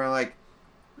or whatever. I'm like,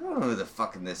 I don't know who the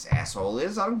fucking this asshole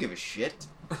is. I don't give a shit.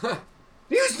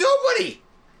 He was nobody.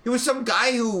 He was some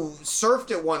guy who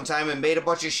surfed at one time and made a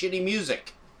bunch of shitty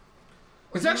music.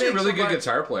 He's actually a really good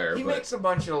guitar player. He makes a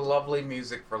bunch of lovely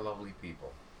music for lovely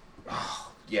people.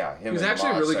 Oh, yeah. He's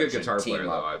actually a really good guitar player,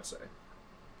 though, I'd say.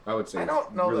 I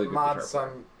don't know really that Mod's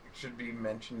son should be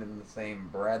mentioned in the same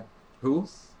breath. Who?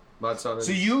 Mod's son.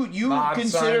 So you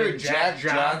consider Jack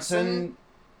Johnson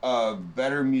a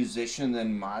better musician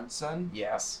than Mod's son?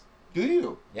 Yes. Do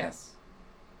you? Yes.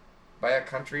 By a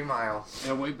country mile.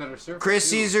 And way better surfer. Chris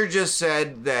Caesar just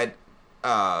said that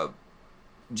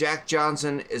Jack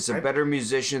Johnson is a better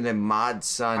musician than Mod's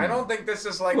son. I don't think this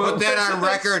is like... Put that on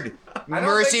record.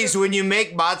 Mercies, when you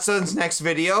make Mod's son's next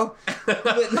video.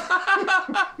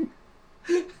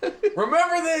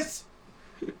 Remember this!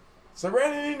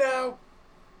 Serenity now!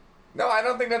 No, I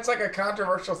don't think that's like a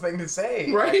controversial thing to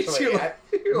say. Right?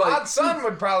 Mod's son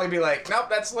would probably be like, nope,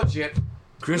 that's legit.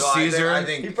 Chris Caesar I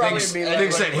think thinks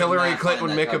that Hillary Clinton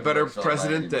would make a better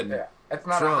president than That's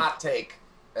not Trump. a hot take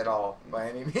at all, by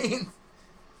any means.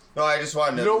 No, I just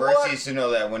wanted Mercies to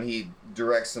know that when he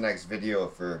directs the next video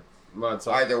for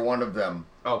either one of them.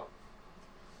 Oh.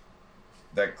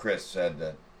 That Chris said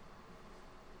that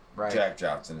Jack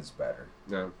Johnson is better.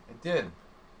 Yeah. It did.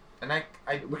 And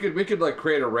we could like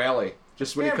create a rally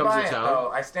just when he comes to town. Oh,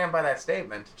 I stand by that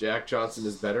statement. Jack Johnson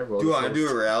is better. Do you want to do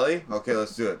a rally? Okay,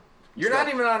 let's do it. You're not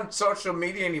even on social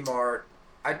media anymore.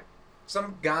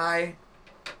 Some guy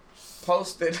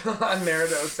posted on there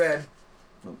that said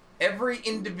every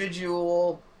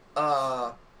individual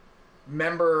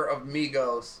member of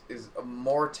Migos is a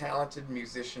more talented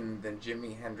musician than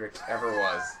Jimi Hendrix ever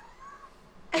was.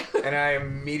 And I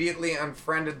immediately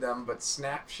unfriended them, but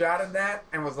snapshotted that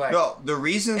and was like, no, the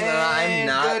reason that I'm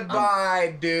not...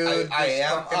 Goodbye, dude. I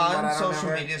am on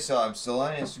social media, so I'm still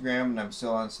on Instagram and I'm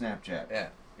still on Snapchat. Yeah,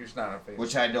 you're just not on Facebook.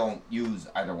 Which I don't use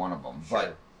either one of them. Sure.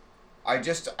 But I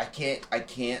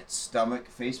can't stomach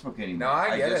Facebook anymore. No,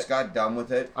 I get just got done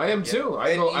with it. I am too.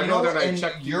 I go there and I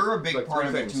check. You're a big part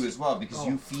of it too as well because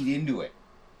you feed into it.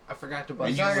 I forgot to.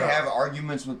 And you have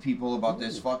arguments with people about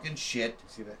this fucking shit.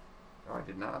 See that? No, I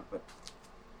did not. But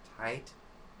tight,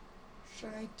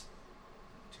 shite.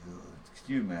 Dude, could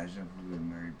you imagine if we were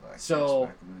married black So,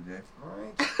 back in the day?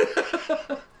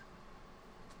 Right.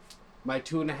 My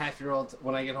 2.5-year-old,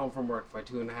 when I get home from work, my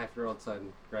 2.5-year-old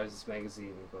son grabs this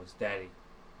magazine and goes, "Daddy,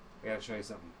 I gotta show you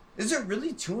something." Is it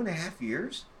really 2.5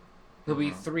 years? He'll be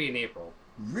 3 in April.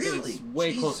 Really? It's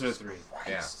way Jesus closer to 3. Christ.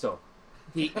 Yeah. So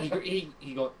he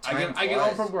goes. I get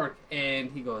home from work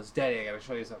and he goes, "Daddy, I gotta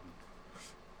show you something."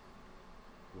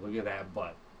 Look at that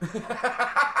butt.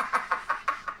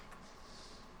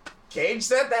 Cage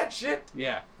said that shit?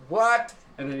 Yeah. What?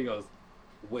 And then he goes,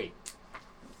 "Wait."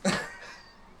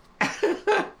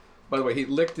 By the way, he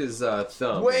licked his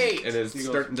thumb. Wait! And is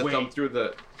starting to thumb through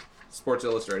the Sports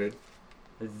Illustrated.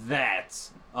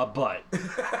 That's a butt.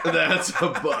 That's a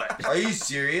butt. Are you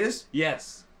serious?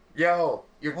 Yes. Yo,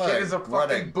 your kid is a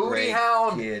fucking booty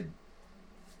hound. Kid.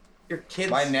 Your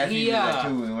kid's... My nephew did that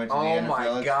too when we went to the NFL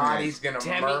my God, he's gonna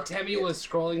murk Tabby was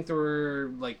scrolling through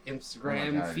her like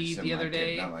Instagram feed the other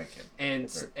day,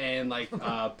 and like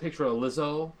a picture of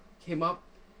Lizzo came up,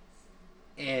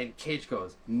 and Cage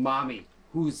goes, "Mommy,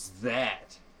 who's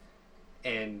that?"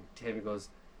 And Tabby goes,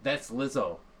 "That's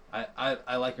Lizzo.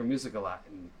 I like her music a lot."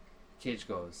 And Cage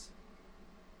goes,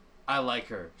 "I like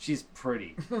her. She's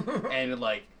pretty." And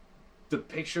like, the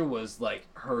picture was like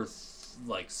her,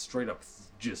 like straight up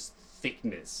just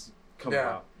thickness coming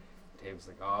out. Tabby's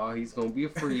like, "Oh, he's gonna be a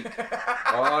freak."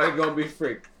 Oh, he's gonna be a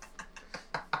freak.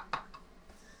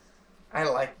 I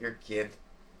like your kid.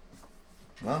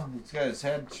 Well, he's got his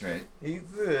head straight. He's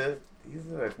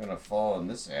gonna fall in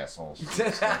this asshole.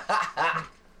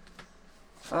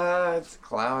 It's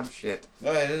clown shit.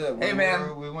 No, Hey,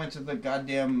 man. We went to the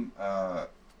goddamn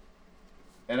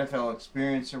NFL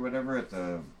Experience or whatever at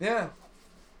the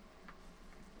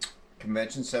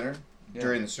convention center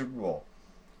during the Super Bowl.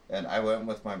 And I went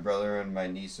with my brother and my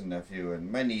niece and nephew, and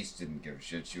my niece didn't give a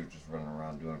shit. She was just running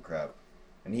around doing crap.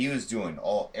 And he was doing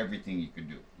everything you could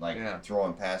do. Like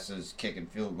throwing passes, kicking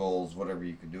field goals, whatever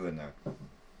you could do in there.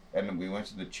 And then we went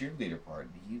to the cheerleader part,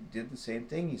 and he did the same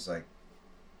thing. He's like,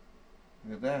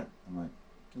 look at that. I'm like,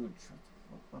 dude, shut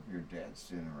the fuck up. Your dad's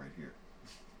standing right here.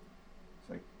 It's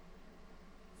like,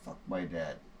 fuck my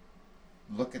dad.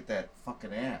 Look at that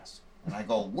fucking ass. And I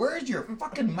go, where's your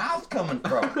fucking mouth coming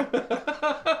from?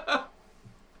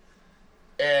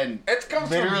 And it comes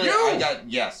from you.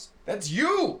 That's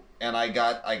you. And I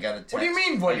got a text. What do you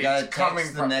mean? What is coming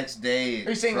from? The next day. Are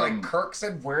you saying like Kirk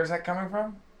said? Where's that coming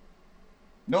from?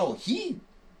 No, he.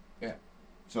 Yeah.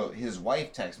 So his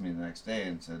wife texted me the next day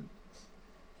and said,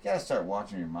 "You gotta start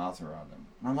watching your mouth around him."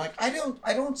 And I'm like, I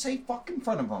don't say fuck in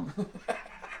front of him.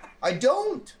 I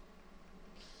don't.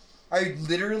 I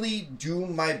literally do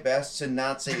my best to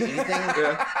not say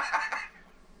anything.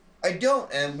 I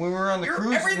don't. And when we were on the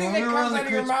cruise, everything that comes out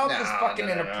of your mouth is fucking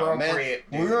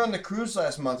inappropriate. Man, we were on the cruise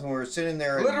last month and we were sitting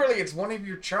there. Literally, it's one of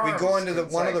your charms. We go into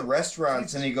one of the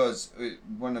restaurants and he goes,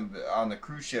 on the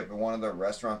cruise ship, and one of the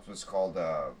restaurants was called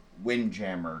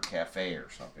Windjammer Cafe or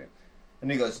something. And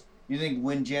he goes, "You think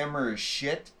Windjammer is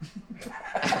shit?"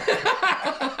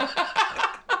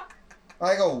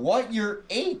 I go, "What? You're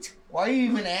 8. Why are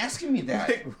you even asking me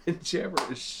that?"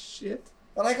 Windjammer is shit.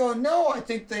 But I go, "No, I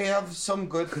think they have some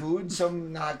good food,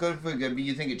 some not good food, but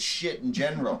you think it's shit in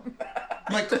general."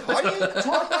 I'm like, how do you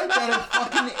talk like that at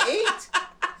fucking 8?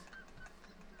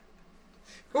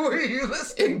 Who are you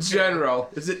listening in general?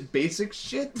 Is it basic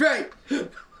shit? Right.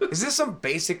 Is this some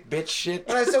basic bitch shit?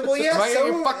 And I said, well, yeah,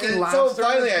 so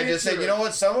finally I just said, you know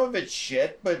what, some of it's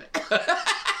shit, but...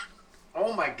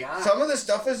 Oh my God. Some of the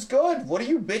stuff is good. What are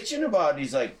you bitching about? And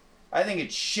he's like, I think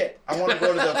it's shit. I want to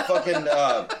go to the fucking,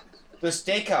 the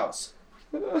steakhouse.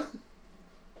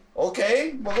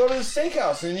 Okay, we'll go to the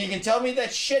steakhouse, and you can tell me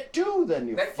that shit too, then,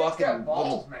 you that fucking got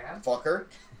balls, little man. Fucker.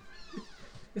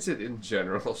 Is it in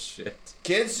general shit?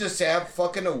 Kids just have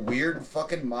fucking a weird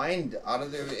fucking mind out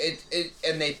of their...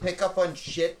 and they pick up on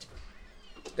shit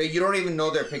that you don't even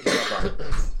know they're picking up on.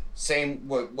 Same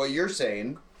what you're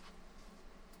saying.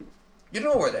 You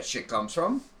know where that shit comes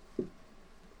from.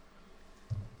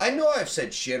 I know I've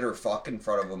said shit or fuck in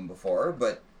front of them before,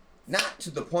 but not to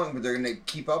the point where they're going to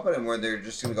keep up with it and where they're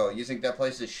just going to go, "You think that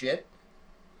place is shit?"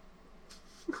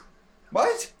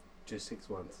 What? Just takes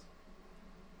once.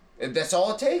 That's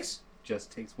all it takes?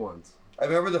 Just takes once. I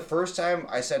remember the first time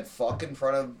I said fuck in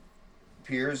front of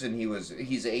Piers, and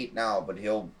he's 8 now, but he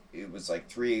was like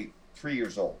 3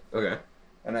 years old. Okay.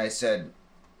 And I said,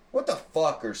 "What the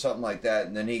fuck?" or something like that,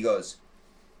 and then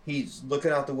he's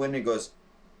looking out the window and goes,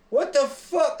 "What the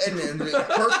fuck?" And then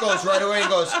Kirk goes right away and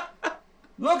goes,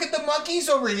 "Look at the monkeys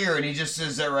over here," and he just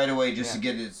says that right away just to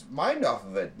get his mind off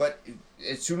of it. But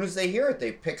as soon as they hear it,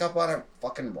 they pick up on it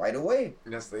fucking right away.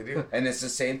 Yes, they do. And it's the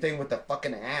same thing with the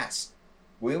fucking ass.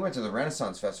 We went to the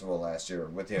Renaissance Festival last year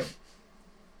with him.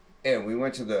 And we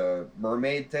went to the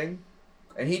mermaid thing.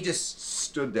 And he just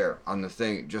stood there on the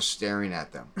thing, just staring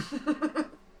at them. And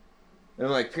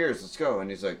I'm like, "Piers, let's go." And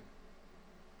he's like...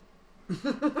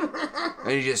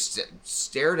 and he just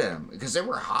stared at him. Because they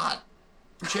were hot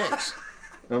chicks.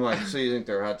 And I'm like, "So you think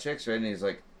they're hot chicks, right?" And he's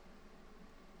like...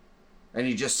 And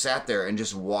he just sat there and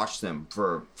just watched them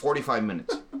for 45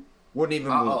 minutes. Wouldn't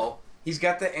even move. He's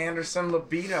got the Anderson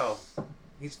libido.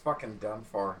 He's fucking done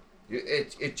for.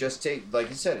 It just takes, like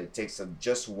you said, it takes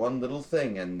just one little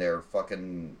thing and they're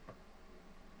fucking...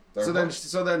 So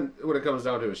then, when it comes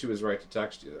down to it, she was right to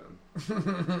text you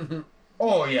then.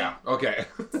 Oh, yeah. Okay.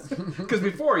 Because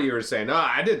before you were saying,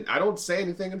 I don't say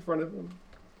anything in front of him.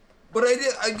 But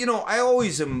I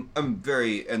always am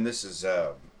very, and this is...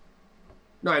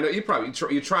 No, I know you probably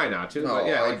you try not to. No, but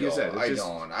yeah, you said, I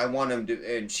don't. I want him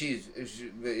to, and she's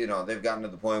they've gotten to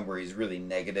the point where he's really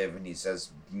negative and he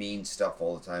says mean stuff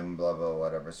all the time, blah blah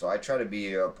whatever. So I try to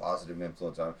be a positive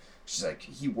influence on him. She's like,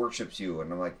 "He worships you,"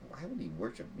 and I'm like, "Why would he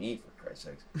worship me, for Christ's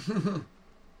sakes?"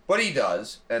 But he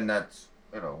does, and that's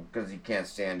because he can't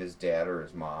stand his dad or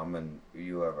his mom, and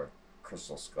you have a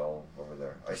crystal skull over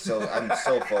there. I'm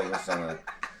so focused on it.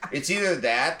 It's either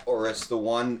that or it's the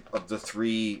one of the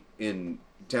 3 in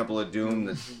Temple of Doom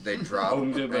that they drop. That's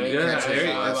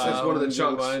one of the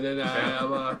chunks.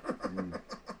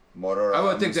 Motoram, I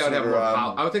would think that would have more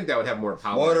power. I would think that would have more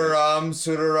power. Motoram,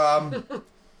 Sudaram.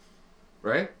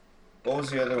 Right? What was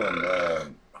the other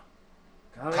one?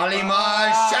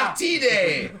 Kalima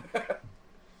Shaktide.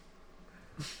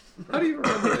 How do you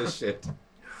remember this shit?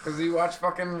 Because you watch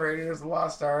fucking Raiders of the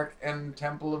Lost Ark and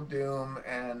Temple of Doom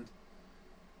and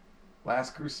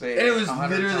Last Crusade. And it was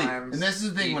 100 literally, times and this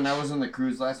is the thing, each. when I was on the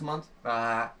cruise last month,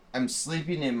 I'm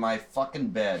sleeping in my fucking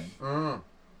bed. Mm.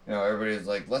 You know, everybody's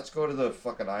like, let's go to the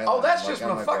fucking island. Oh, that's like, just I'm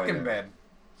my not going fucking there. bed.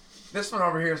 This one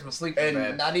over here is my sleeping bed.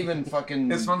 And not even fucking...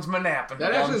 This one's my napping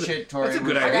bed. That's a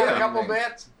good I idea. got a couple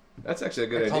beds. That's actually a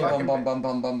good Bum, idea. bum, bum,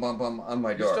 bum, bum, bum, bum, on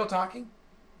my door. You still talking?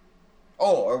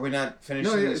 Oh, are we not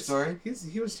finishing the story?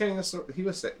 He was telling us.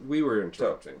 We were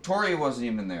interrupting. Tori wasn't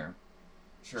even there.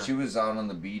 Sure. She was out on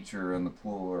the beach or in the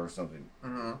pool or something.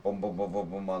 Mm-hmm. Boom, boom, boom, boom,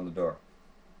 boom on the door.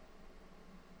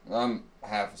 I'm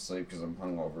half asleep because I'm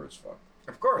hungover as fuck.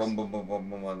 Of course. Boom, boom, boom, boom,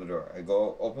 boom on the door. I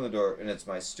go open the door and it's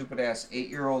my stupid ass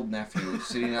 8-year-old nephew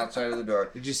sitting outside of the door.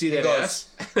 Did you see that ass?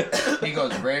 He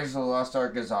goes, Raiders of the Lost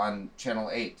Ark is on channel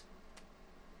 8.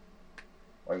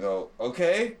 I go,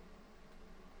 okay.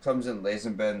 Comes in, lays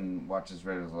in bed, and watches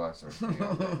Raiders of the Lost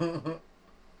Ark.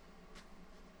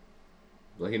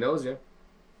 Well, he knows you.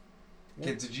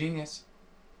 Kid's a genius.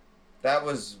 That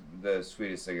was the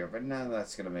sweetest thing ever. Now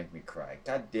that's gonna make me cry.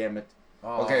 God damn it.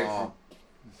 Aww. Okay.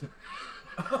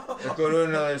 Let's go to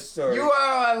another story. You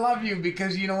are. I love you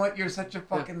because you know what? You're such a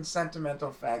fucking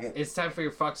sentimental faggot. It's time for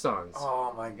your fuck songs.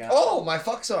 Oh my god. Oh, my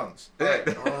fuck songs. Right.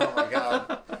 Oh my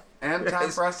god. And time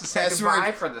for us to say As goodbye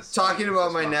we're for this. talking about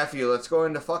this my month. nephew, let's go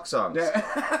into fuck songs.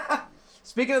 Yeah.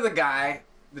 Speaking of the guy,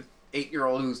 the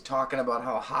 8-year-old who's talking about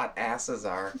how hot asses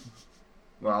are.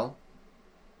 Well,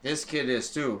 his kid is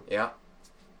too. Yeah.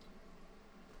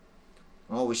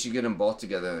 Oh, we should get them both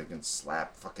together. They can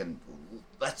slap fucking.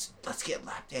 Let's get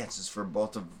lap dances for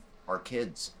both of our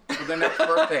kids. For their next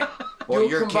birthday. Well, Do a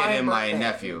your kid combined and my birthday.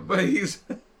 nephew. But he's.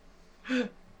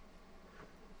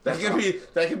 That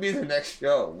could be the next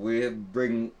show. We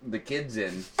bring the kids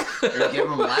in and give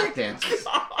them lap dances.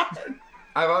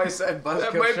 I've always said Buzzkill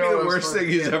That might be show the is worst for thing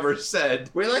he's kids. ever said.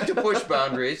 We like to push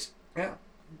boundaries. Yeah.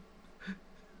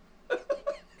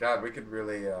 God, we could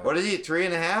really. What is he?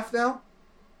 3.5 now?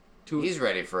 2. He's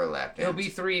ready for a lap dance. He'll be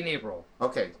 3 in April.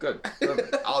 Okay, good.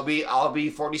 Perfect. I'll be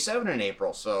 47 in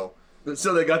April, so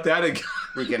So they got that again.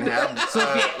 we can have. So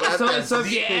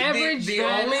if you average the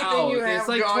that only thing out, you have it's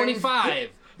like going- 25.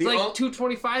 It's The like 2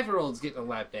 25-year-olds getting a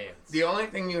lap dance. The only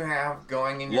thing you have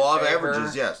going in your Law of favor.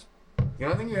 averages, yes. The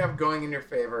only thing you have going in your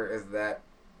favor is that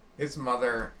his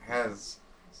mother has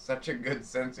such a good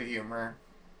sense of humor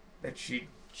that she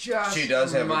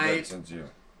does have a might, good sense of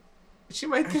humor. She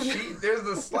might think there's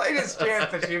the slightest chance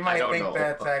that she might don't think know.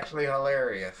 that's actually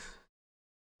hilarious.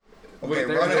 Okay, He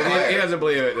run it by he her. doesn't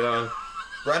believe it. No.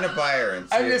 Run it by her and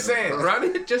see I'm if just it- saying. Run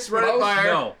it. Just run it by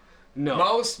her. No.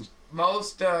 Most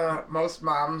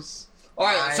moms. All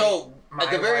right, so my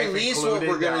at the very wife least, what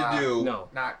we're included, gonna do. No.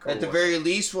 Not cool. At the very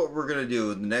least, what we're gonna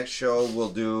do, the next show we'll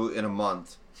do in a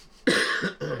month.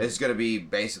 It's gonna be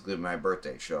basically my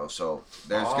birthday show, so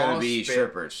there's gonna be spit.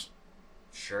 strippers.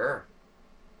 Sure.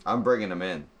 I'm bringing them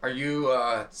in. Are you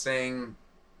saying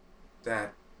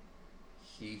that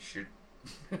he should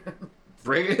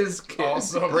Bring his kid.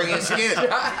 also Bring his kid.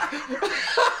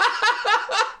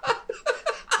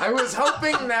 I was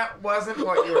hoping that wasn't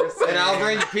what you were saying. And I'll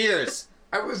bring Pierce.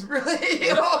 I was really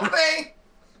hoping.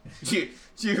 You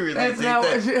really That's think not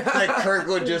that, what you- that Kirk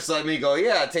would just let me go,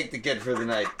 yeah, take the kid for the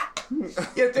night.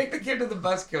 Yeah, take the kid to the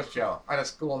Buzzkill show on a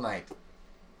school night.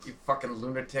 You fucking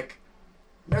lunatic.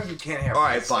 No, you can't have. All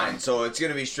right, my son. fine. So it's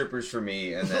going to be strippers for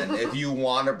me, and then if you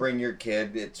want to bring your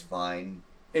kid, it's fine.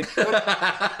 It could.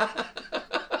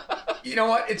 You know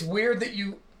what? It's weird that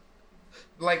you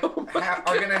are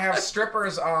gonna have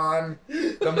strippers on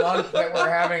the month that we're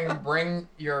having Bring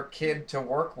Your Kid to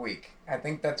Work Week. I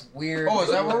think that's weird. Oh,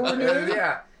 is that what we're doing?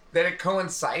 Yeah, that it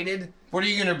coincided. What are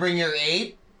you going to bring your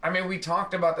 8? I mean, we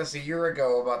talked about this a year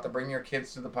ago about the Bring Your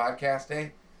Kids to the Podcast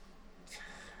Day.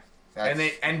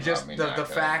 And just the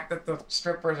fact that the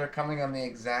strippers are coming on the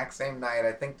exact same night,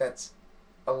 I think that's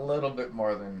a little bit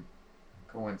more than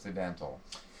coincidental.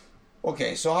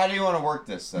 Okay, so how do you want to work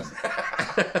this then?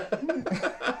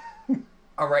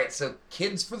 All right, so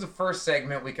kids for the first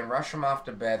segment, we can rush them off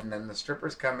to bed, and then the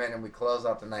strippers come in and we close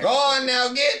out the night. Go on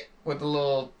now, get! With a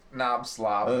little knob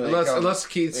slob. Unless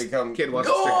Keith's kid wants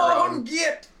to Go stick on, around.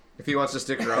 get! If he wants to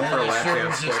stick around for a lap Strippers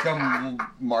dance. just come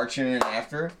marching in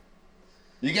after.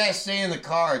 You guys stay in the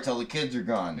car till the kids are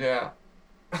gone. Yeah.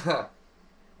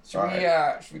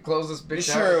 Should we close this bitch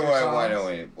out? Sure, with your why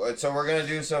songs? don't we? So we're going to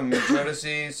do some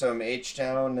Jodeci, some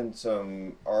H-Town, and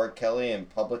some R. Kelly and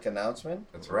public announcement?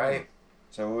 That's right.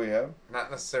 So what we have? Not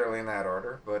necessarily in that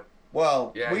order, but...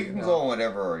 Well, Yeah, we you can know. go in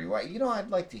whatever order you want. You know, I'd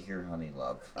like to hear Honey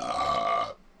Love.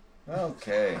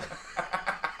 Okay.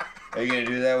 Are you gonna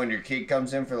do that when your kid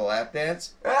comes in for the lap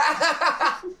dance?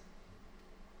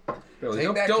 Really,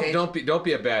 don't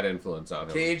be a bad influence on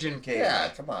him. Cajun. Yeah,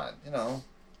 come on, a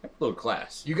little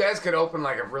class. You guys could open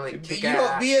like a really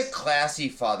kick-ass. Be a classy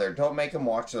father. Don't make him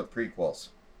watch the prequels.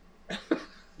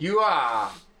 You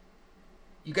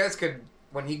guys could,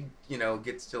 when he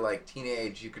gets to like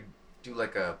teenage, you could do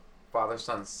like a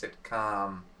father-son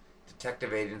sitcom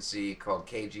detective agency called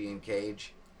KG and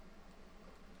Cage.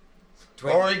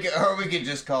 Or we could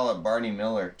just call it Barney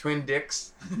Miller. Twin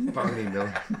Dicks. Barney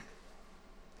Miller.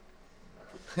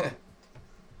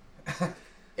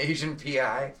 Asian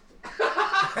PI.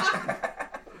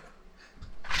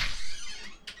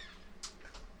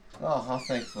 Oh, how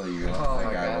thankful you are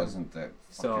that guy wasn't that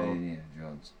fucking Indiana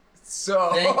Jones.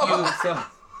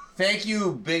 Thank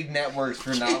you, big networks,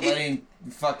 for not letting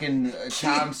fucking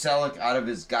Tom Selleck out of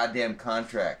his goddamn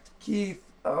contract. Keith.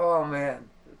 Oh, man.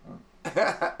 Did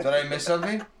I miss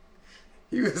something?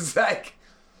 He was like,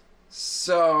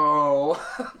 so,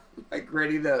 like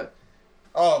ready to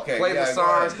play the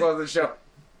songs, close the show.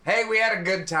 Hey, we had a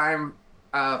good time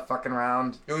fucking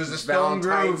around. It was a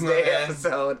Valentines Day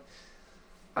episode.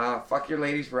 Fuck your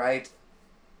ladies right.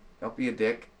 Don't be a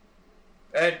dick.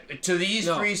 And to these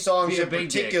three songs in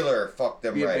particular, fuck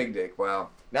them right. Be a big dick, wow.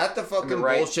 Not the fucking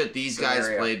bullshit these guys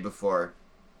played before.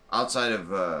 Outside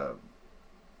of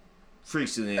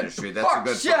Freaks in the Industry. That's a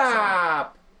good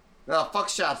Shop! Song. No, Fuck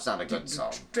Shop's not a good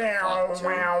song.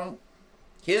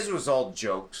 His was all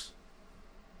jokes.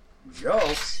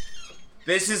 Jokes?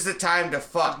 This is the time to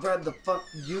fuck. I'd rather fuck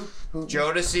you.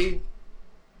 Jodeci.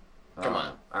 Come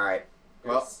on. All right.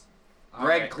 Well,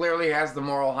 Greg clearly has the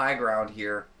moral high ground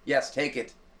here. Yes, take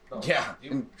it. Yeah.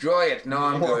 Enjoy it. No,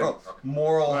 I'm good.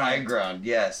 Moral high ground,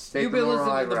 yes. You've been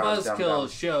listening to the Buzzkill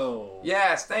Show.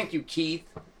 Yes, thank you, Keith.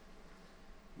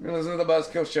 You've been listening to the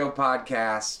Buzzkill Show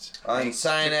podcast. On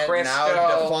sign it now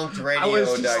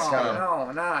defunctradio.com.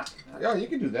 No, not. Yeah, you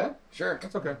can do that. Sure.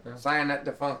 That's okay. Yeah. Cyanet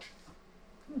Defunct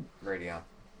Radio.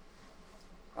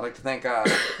 I'd like to thank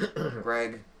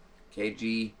Greg,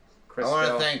 KG, Chris. I want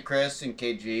to thank Chris and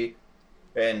KG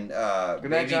and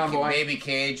good night, John Boy. Baby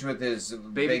Cage with his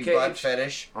big butt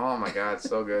fetish. Oh my God,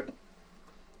 so good.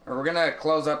 We're going to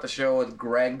close out the show with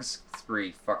Greg's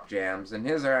 3 fuck jams, and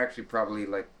his are actually probably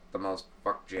like the most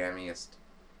fuck jammiest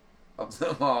of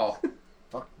them all.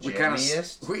 Fuck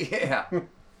jammiest?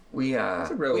 We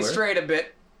strayed a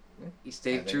bit. He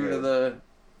stayed true to the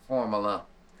formula.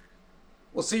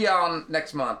 We'll see y'all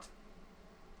next month.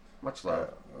 Much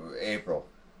love. April.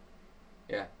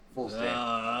 Yeah, full day.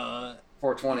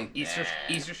 420.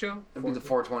 Easter show? It'll be the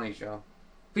 420 show.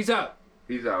 Peace out.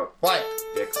 Peace out. What?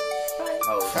 Dicks.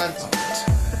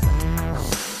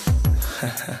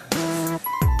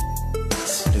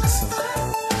 Looks so good.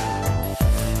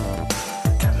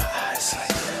 Got my eyes like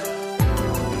that.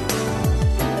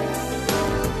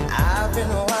 I've been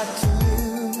watching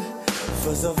you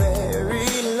for so very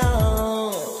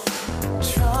long,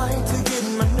 trying to get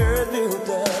my nerve built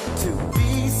up to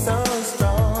be so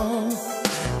strong.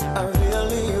 I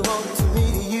really want to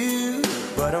meet you,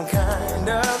 but I'm kind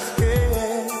of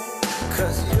scared,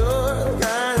 'cause you're the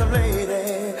kind of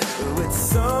lady with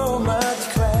so much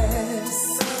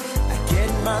class. I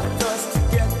get my thoughts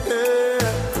together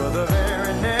for the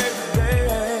very next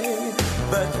day,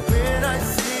 but when I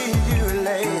see you,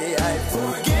 lady, I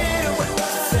forget what to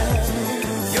say.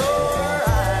 You're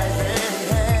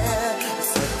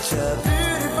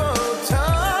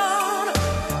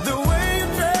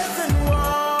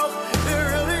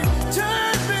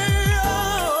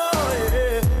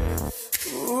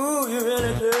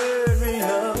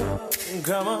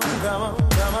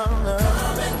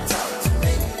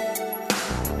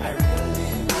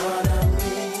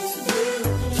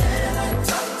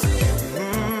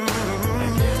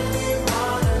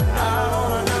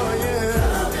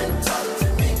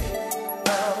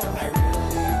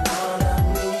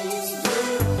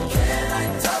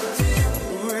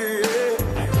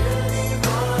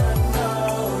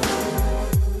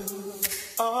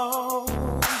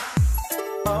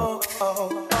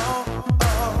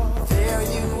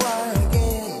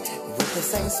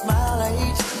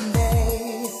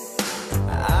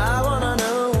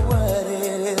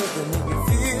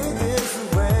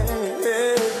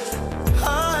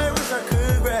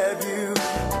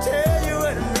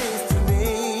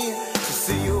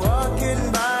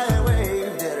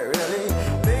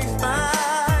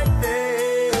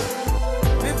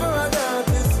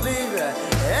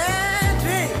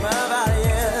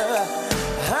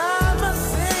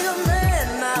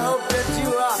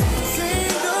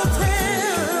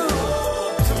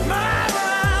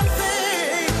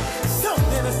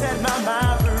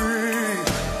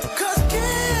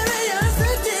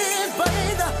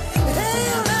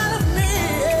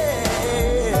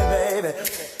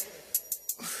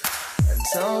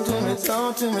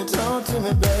talk to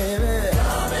me, baby.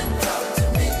 Come and talk to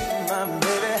me, my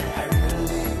baby. I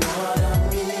really wanna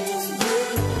meet you.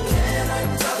 Can I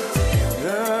talk to you?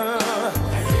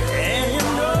 And you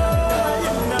know,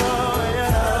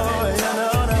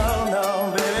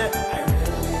 baby.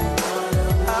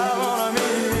 I wanna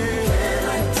meet you. Can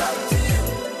I talk to you?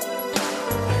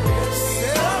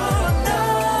 Say I wanna know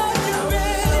you,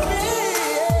 baby.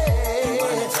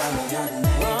 Wanna tell me your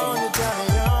name? Wanna tell me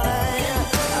your name?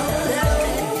 Let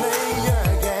me play your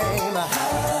game.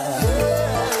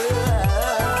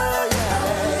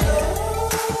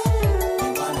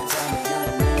 Wanna tell me your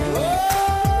name?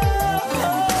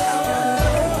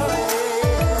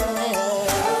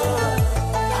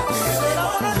 Say I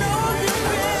wanna know you,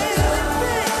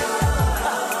 baby.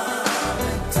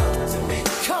 Talk to me.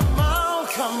 Come on,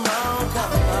 come on,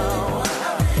 come on.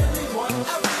 I really want.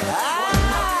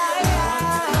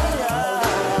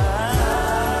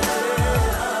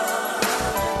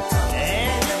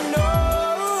 And you know,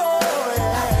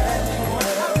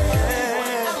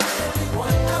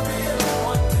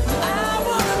 I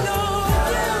wanna know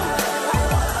you.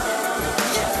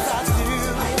 Yes, I do.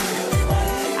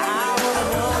 I wanna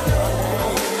know your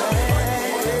name.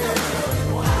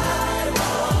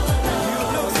 You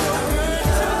look so good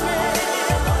to me.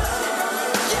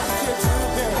 Yes, you do,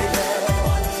 baby.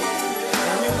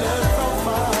 And you look so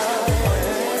fine.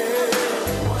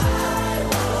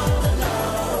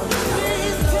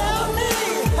 Please tell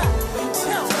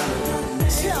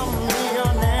me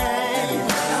your name.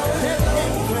 Let me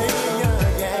play your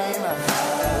game.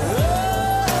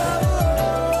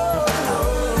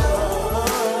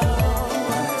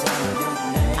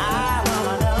 I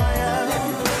wanna know you.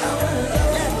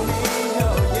 Let me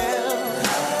know you.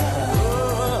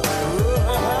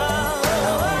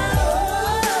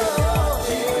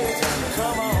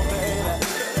 Come on, baby.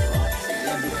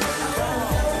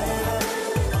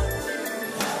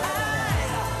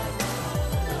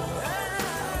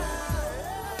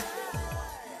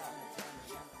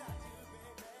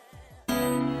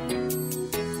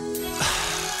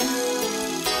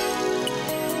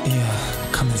 Yeah,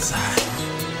 come inside.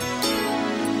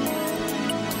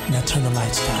 Now turn the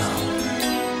lights down.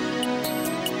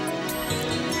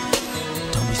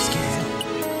 Don't be scared.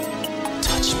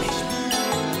 Touch me.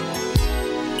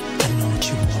 I know what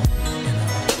you want, and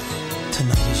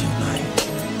tonight is your night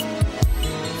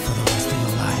for the rest of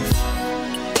your life.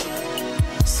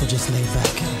 So just lay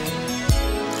back and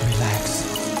relax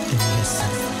and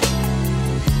listen.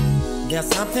 There's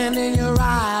something in your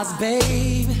eyes,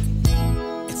 babe.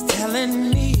 It's telling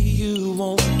me you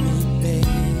want me,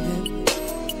 baby.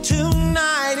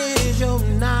 Tonight is your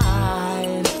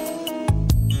night.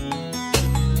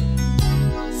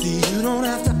 See, you don't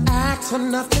have to ask for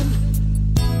nothing.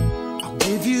 I'll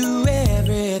give you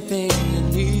everything you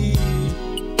need.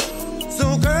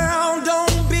 So, girl,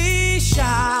 don't be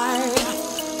shy.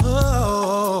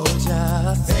 Oh,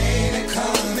 just baby,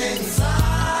 come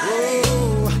inside.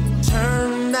 Oh,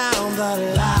 turn down the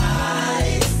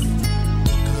lights.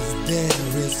 'Cause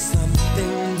there is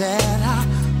something that I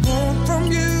want from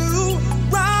you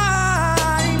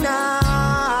right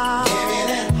now. Give me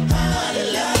that honey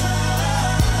love.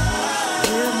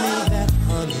 Give me that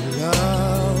honey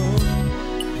love.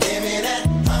 Give me that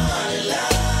honey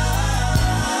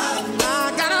love. I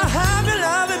gotta have your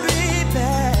love, baby.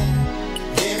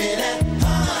 Give me that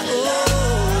honey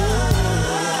love.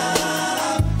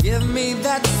 Give me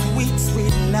that sweet,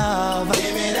 sweet love.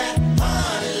 Give me that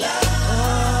honey love.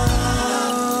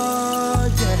 Oh,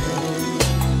 yeah.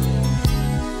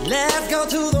 Let's go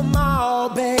to the mall,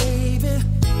 baby.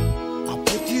 I'll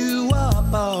pick you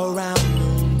up around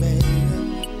noon, baby.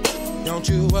 Don't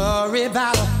you worry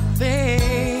about a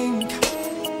thing.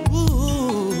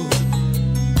 Ooh.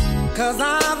 'Cause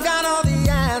I've got all the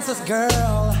answers,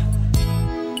 girl,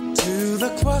 to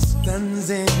the questions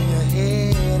in your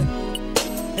head.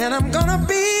 And I'm gonna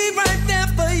be right there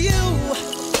for you,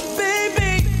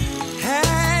 baby.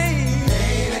 Hey,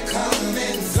 baby, come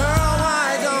inside. Girl, why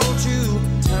don't you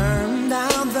turn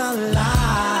down the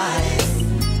lights?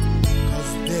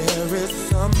 'Cause there is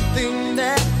something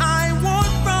that I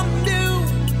want from you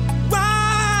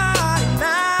right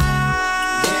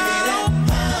now. Give me that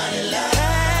honey love.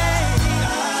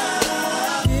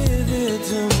 Give it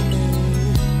to me.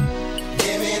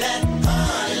 Give me that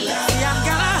honey love. See, I've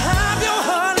gotta have your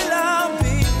honey love,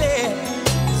 baby.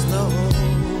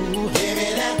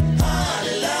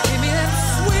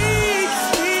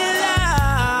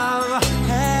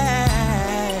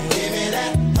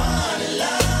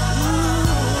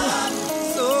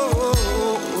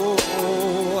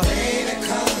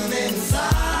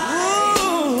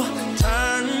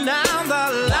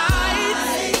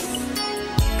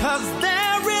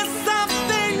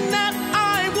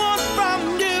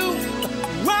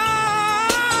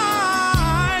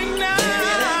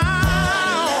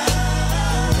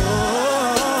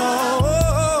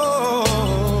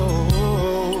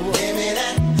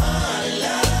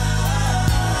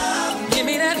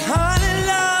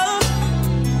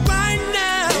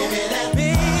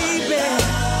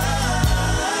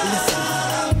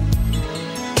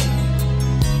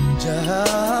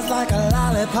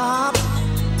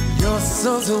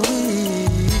 so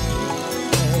weak.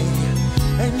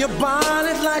 And your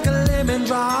body's like a lemon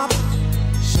drop.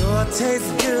 Sure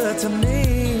tastes good to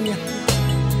me.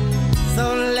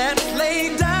 So let's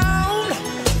lay down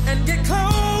and get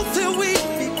close till we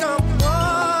become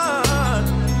one.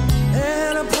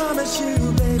 And I promise you,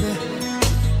 baby,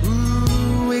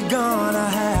 ooh, we're gonna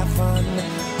have fun.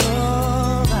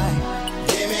 All right.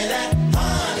 Give me that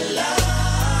honey love.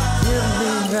 Give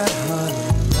me that honey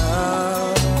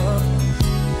love.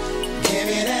 Give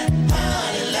me that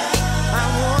honey love. I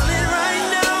want it right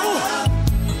now.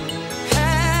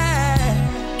 Hey.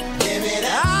 Give me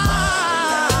that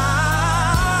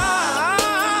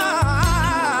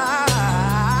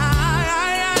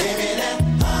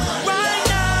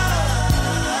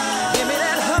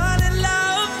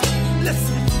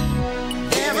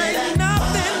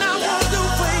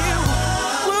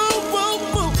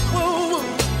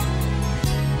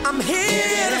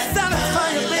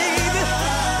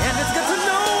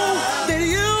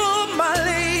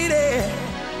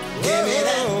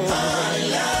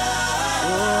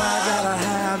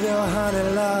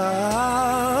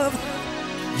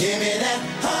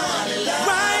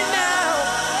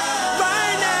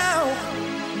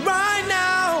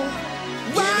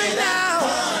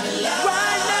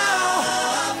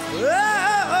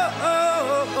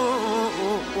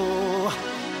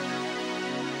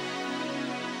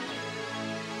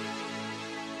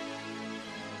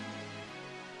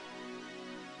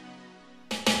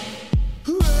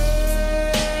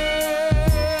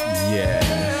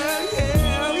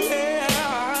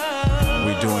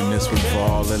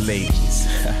ladies,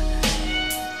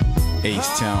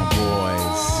 H-Town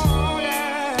boys,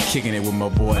 kicking it with my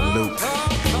boy Luke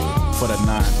for the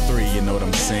 9-3, you know what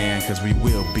I'm saying, cause we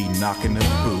will be knocking the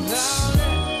boots.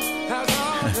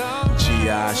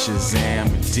 G.I. Shazam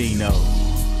and Dino,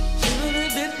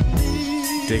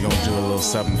 they gon' do a little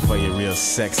something for you real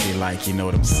sexy like, you know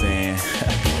what I'm saying.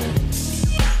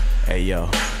 Hey yo,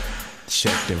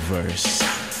 check the verse.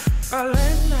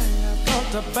 Last night I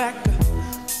thought back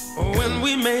when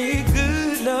we made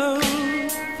good love,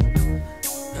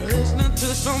 listening to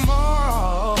some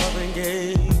Marvin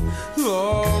Gaye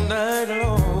all night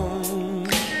long.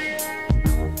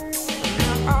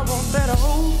 Now I want that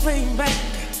whole thing back,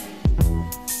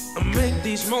 make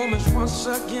these moments once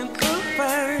again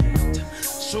perfect.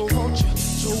 So won't you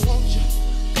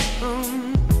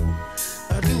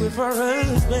do it for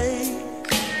us, babe?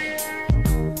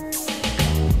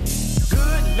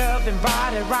 Loving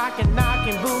body, rocking,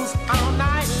 knocking boots all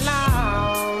night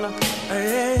long.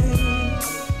 Hey.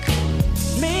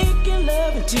 Making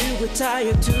love until we're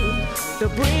tired to the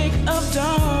break of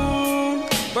dawn.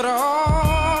 But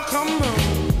oh, come on,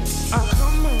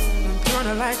 and turn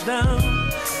the lights down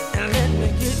and let me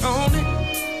get on it.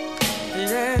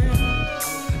 Yeah.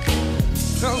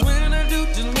 Cause when I do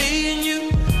just me and you,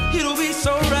 it'll be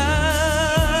so right.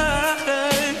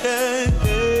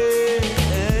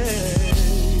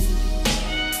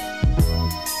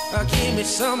 Give me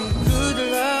some good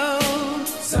love.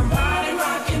 Somebody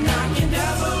rockin', knockin' the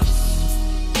boots.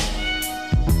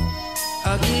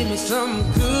 Give me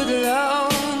some good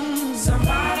love.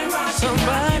 Somebody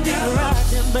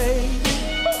rockin', baby.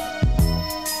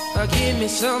 Give me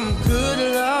some good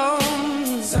love.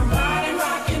 Somebody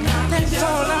rockin', that's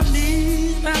all I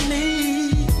need.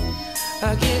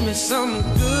 Give me some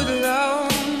good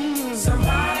love.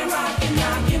 Somebody rockin',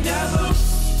 knockin' the boots.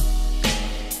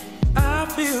 I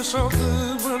feel so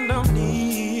good when I'm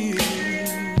near you.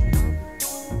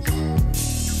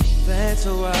 That's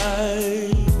why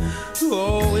you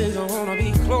always wanna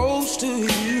be close to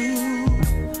you.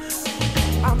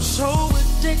 I'm so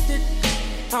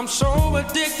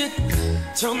addicted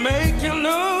to making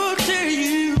love to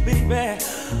you, baby.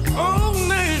 All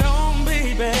night long,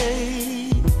 baby.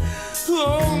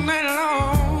 All night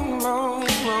long, long.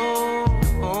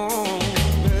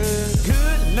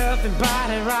 Good loving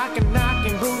body, rockin',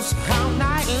 knocking boots all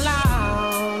night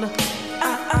long.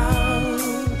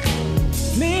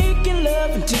 Making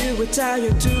love until we're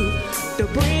tired to the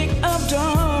break of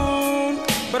dawn.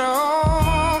 But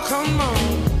oh, come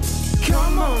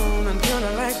on and turn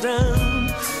the lights down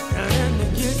and let me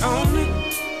get on it.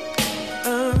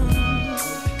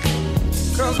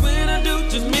 Cause when I do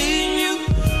just me and you,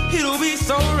 it'll be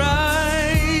so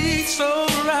right, so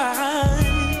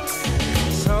right,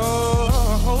 so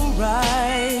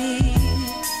right.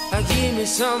 Give me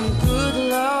some good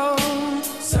love.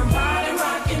 Somebody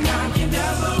rockin', knockin' the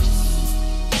boots.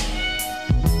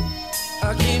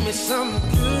 Give me some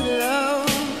good love.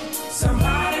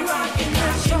 Somebody rockin',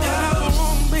 knockin' the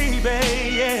boots, baby,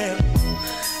 yeah.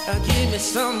 Give me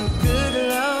some good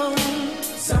love.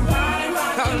 Somebody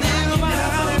rockin', knockin' the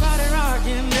boots.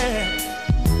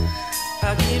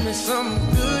 me some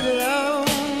good love.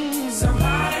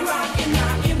 Somebody rockin',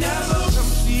 knockin' double.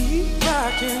 Some sweet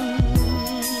rockin'.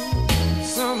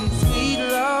 Some sweet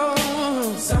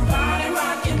love. Somebody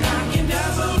rockin', knockin'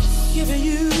 double. Giving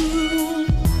you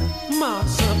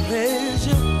marks of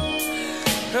pleasure.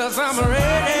 'Cause I'm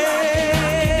ready.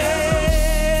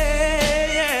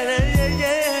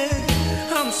 Yeah.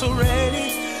 I'm so ready.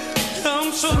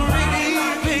 I'm so ready,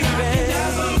 baby.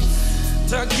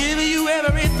 To give you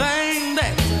everything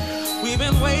that we've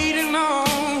been waiting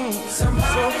on. So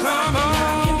come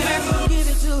on, let's give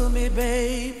it to me,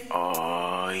 babe.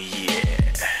 Oh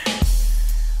yeah.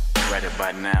 Right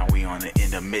about now we on the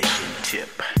intermission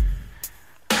tip.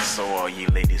 So all you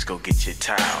ladies go get your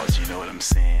towels, you know what I'm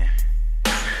saying?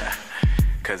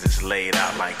 'Cause it's laid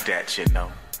out like that, you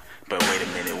know. But wait a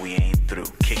minute, we ain't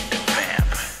through. Kick the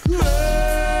vamp.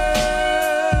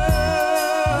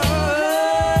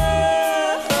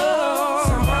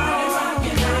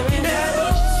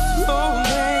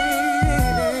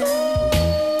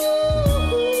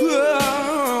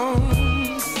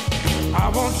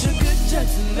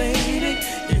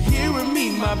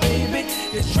 My baby,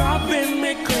 it's driving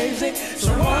me crazy. So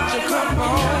won't you come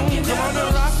on and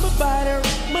rock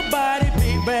my body,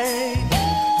 baby.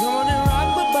 Come on and rock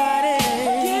my body.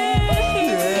 Yeah.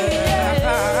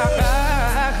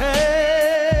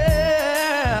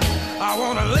 I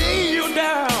wanna lay you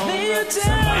down, and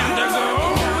to go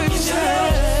with you.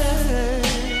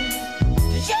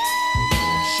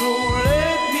 So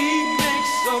let me make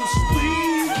some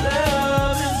sweet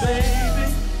loving, baby.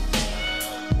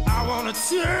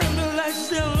 Turn the lights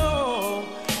down low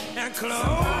and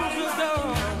close.